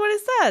exactly what I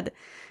said.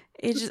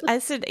 I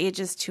said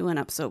ages 2 and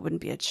up so it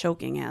wouldn't be a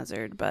choking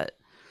hazard, but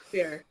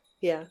Fair.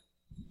 Yeah.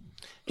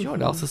 You know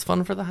what else is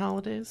fun for the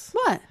holidays?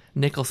 what?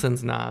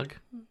 Nicholson's Nog.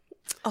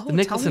 Oh, The tell me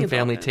Nicholson about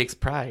family it. takes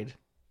pride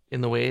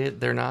in the way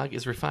their nog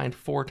is refined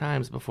 4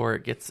 times before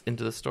it gets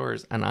into the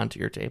stores and onto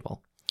your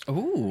table.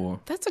 Ooh.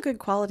 That's a good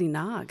quality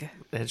nog.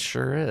 It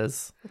sure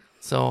is.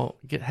 So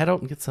head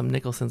out and get some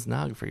Nicholson's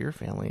Nog for your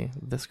family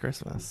this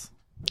Christmas.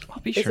 I'll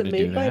be Is sure it to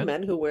made do by that.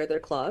 men who wear their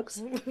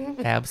clogs?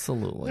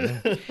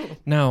 Absolutely.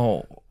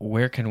 Now,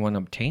 where can one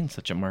obtain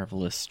such a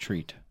marvelous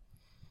treat?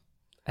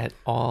 At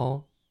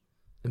all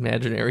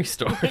imaginary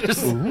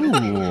stores.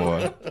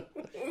 Ooh.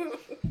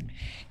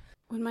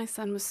 When my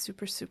son was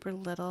super, super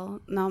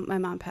little, no, my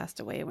mom passed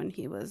away when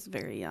he was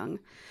very young,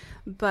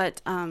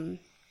 but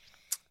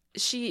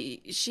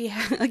she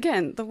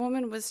again, the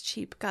woman was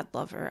cheap. God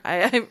love her.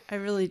 I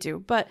really do.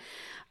 But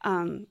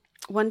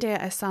one day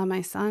I saw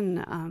my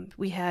son.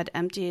 We had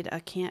emptied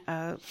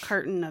a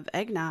carton of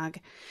eggnog,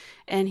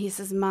 and he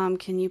says, "Mom,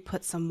 can you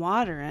put some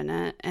water in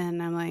it?"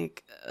 And I'm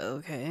like,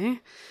 "Okay."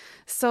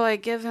 So I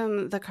give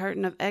him the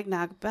carton of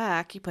eggnog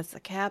back. He puts the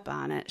cap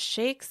on it,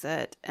 shakes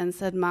it, and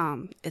said,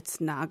 "Mom, it's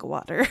nog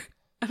water."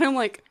 And I'm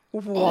like,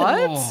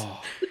 "What?"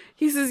 Oh.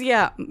 He says,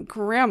 "Yeah,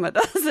 Grandma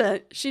does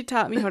it. She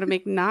taught me how to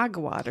make nog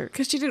water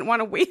because she didn't want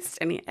to waste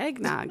any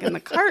eggnog in the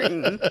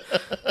carton."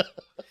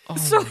 Oh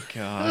So- my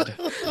god.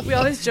 We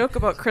always joke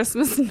about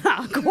Christmas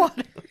nog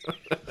water.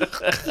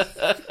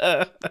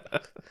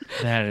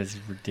 That is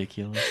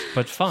ridiculous.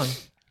 But fun.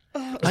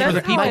 That's for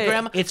the people. right.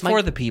 grandma- It's my-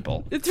 for the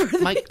people. It's for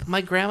the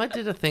my grandma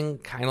did a thing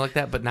kind of like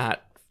that, but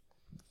not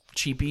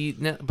cheapy.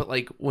 But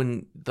like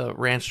when the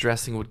ranch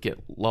dressing would get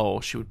low,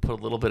 she would put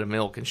a little bit of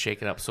milk and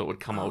shake it up so it would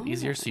come out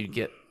easier, so you'd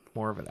get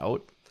more of it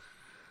out.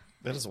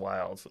 That is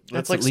wild.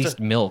 That's like at least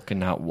milk and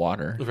not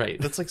water. Right.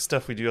 That's like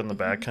stuff we do in the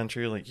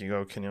backcountry. Like you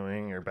go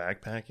canoeing or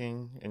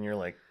backpacking, and you're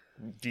like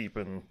deep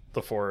in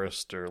the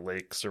forest or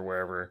lakes or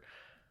wherever.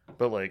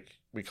 But like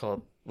we call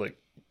it like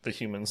the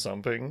human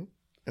sumping,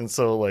 and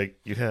so like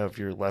you have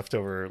your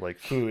leftover like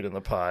food in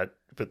the pot,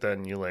 but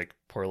then you like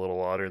pour a little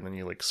water and then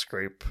you like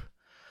scrape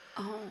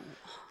Oh.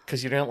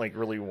 because you're not like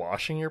really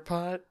washing your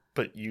pot,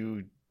 but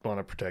you want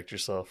to protect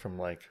yourself from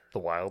like the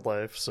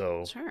wildlife.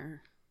 So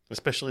Sure.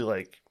 especially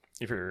like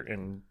if you're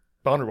in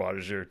boundary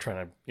waters, you're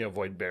trying to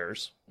avoid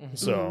bears.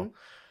 So,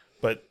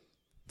 but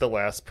the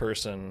last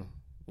person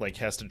like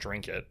has to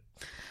drink it.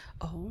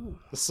 Oh.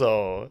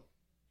 So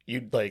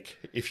you'd like,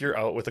 if you're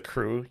out with a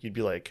crew, you'd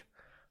be like,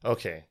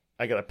 okay,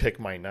 I gotta pick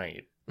my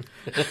night.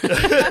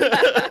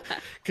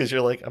 Because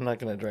you're like, I'm not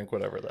gonna drink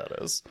whatever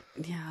that is.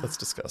 Yeah. That's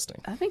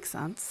disgusting. That makes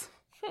sense.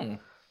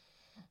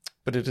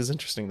 But it is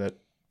interesting that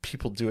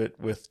people do it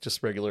with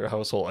just regular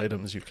household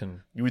items. You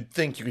would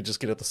think you could just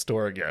get at the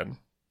store again,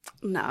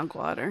 Nog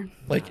water.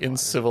 like in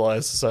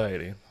civilized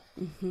society.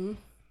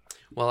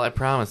 Well, I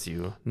promise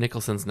you,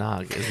 Nicholson's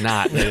Nog is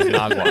not made of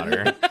Nog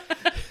water.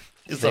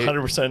 It's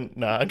 100%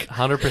 nog.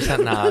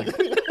 100%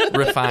 Nog,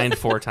 refined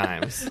 4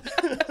 times.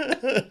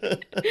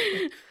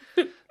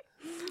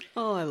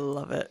 Oh, I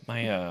love it.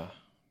 My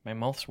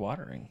mouth's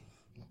watering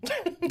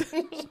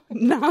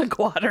Nog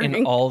watering.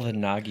 in all the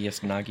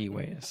noggiest noggy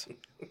ways.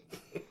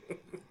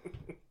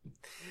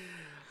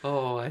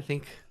 Oh, I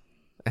think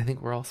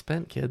we're all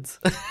spent, kids.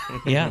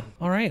 Yeah.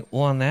 All right.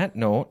 Well, on that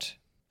note,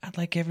 I'd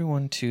like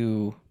everyone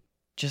to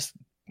just.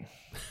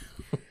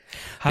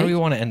 How do we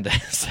want to end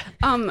this?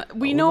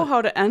 We know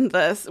how to end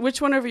this.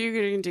 Which one of you are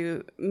going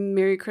to do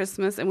Merry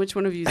Christmas and which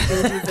one of you is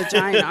going to do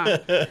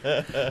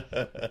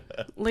vagina?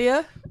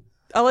 Leah,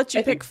 I'll let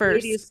you I pick think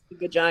first. ladies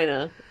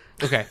vagina.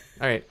 Okay,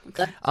 all right.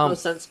 That makes no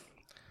sense.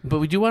 But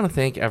we do want to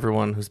thank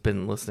everyone who's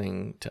been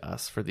listening to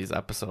us for these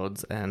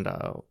episodes, and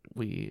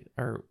we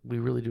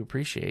really do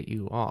appreciate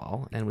you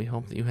all, and we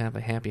hope that you have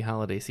a happy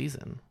holiday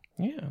season.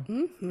 Yeah.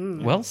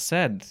 Well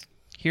said.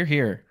 Hear,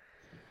 hear.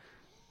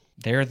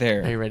 There,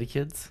 there. Are you ready,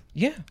 kids?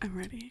 Yeah. I'm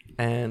ready.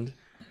 And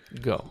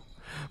go.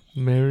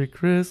 Merry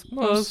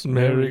Christmas,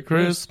 Merry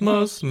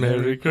Christmas,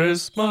 Merry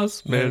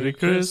Christmas, Merry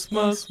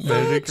Christmas,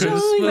 Merry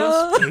Christmas,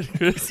 Merry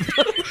Christmas.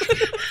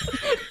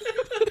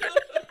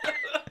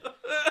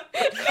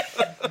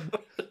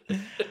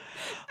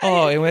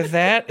 Oh, and with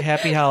that,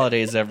 happy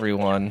holidays,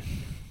 everyone.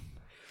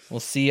 We'll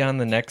see you on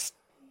the next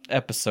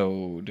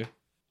episode.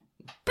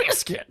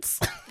 Biscuits.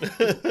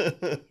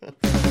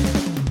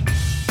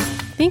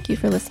 Thank you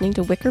for listening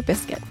to Wicker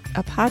Biscuit,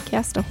 a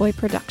Podcast Ahoy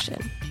production.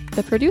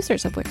 The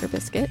producers of Wicker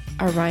Biscuit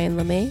are Ryan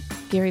LeMay,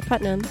 Gary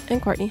Putnam,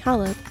 and Courtney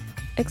Holland.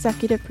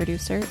 Executive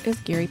producer is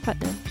Gary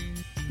Putnam.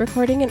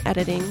 Recording and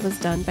editing was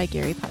done by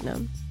Gary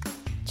Putnam.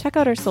 Check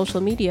out our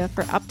social media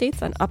for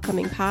updates on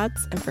upcoming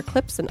pods and for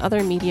clips and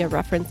other media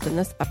referenced in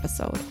this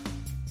episode.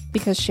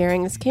 Because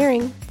sharing is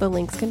caring, the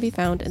links can be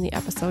found in the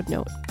episode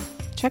note.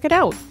 Check it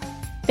out!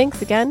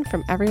 Thanks again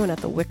from everyone at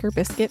the Wicker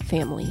Biscuit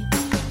family.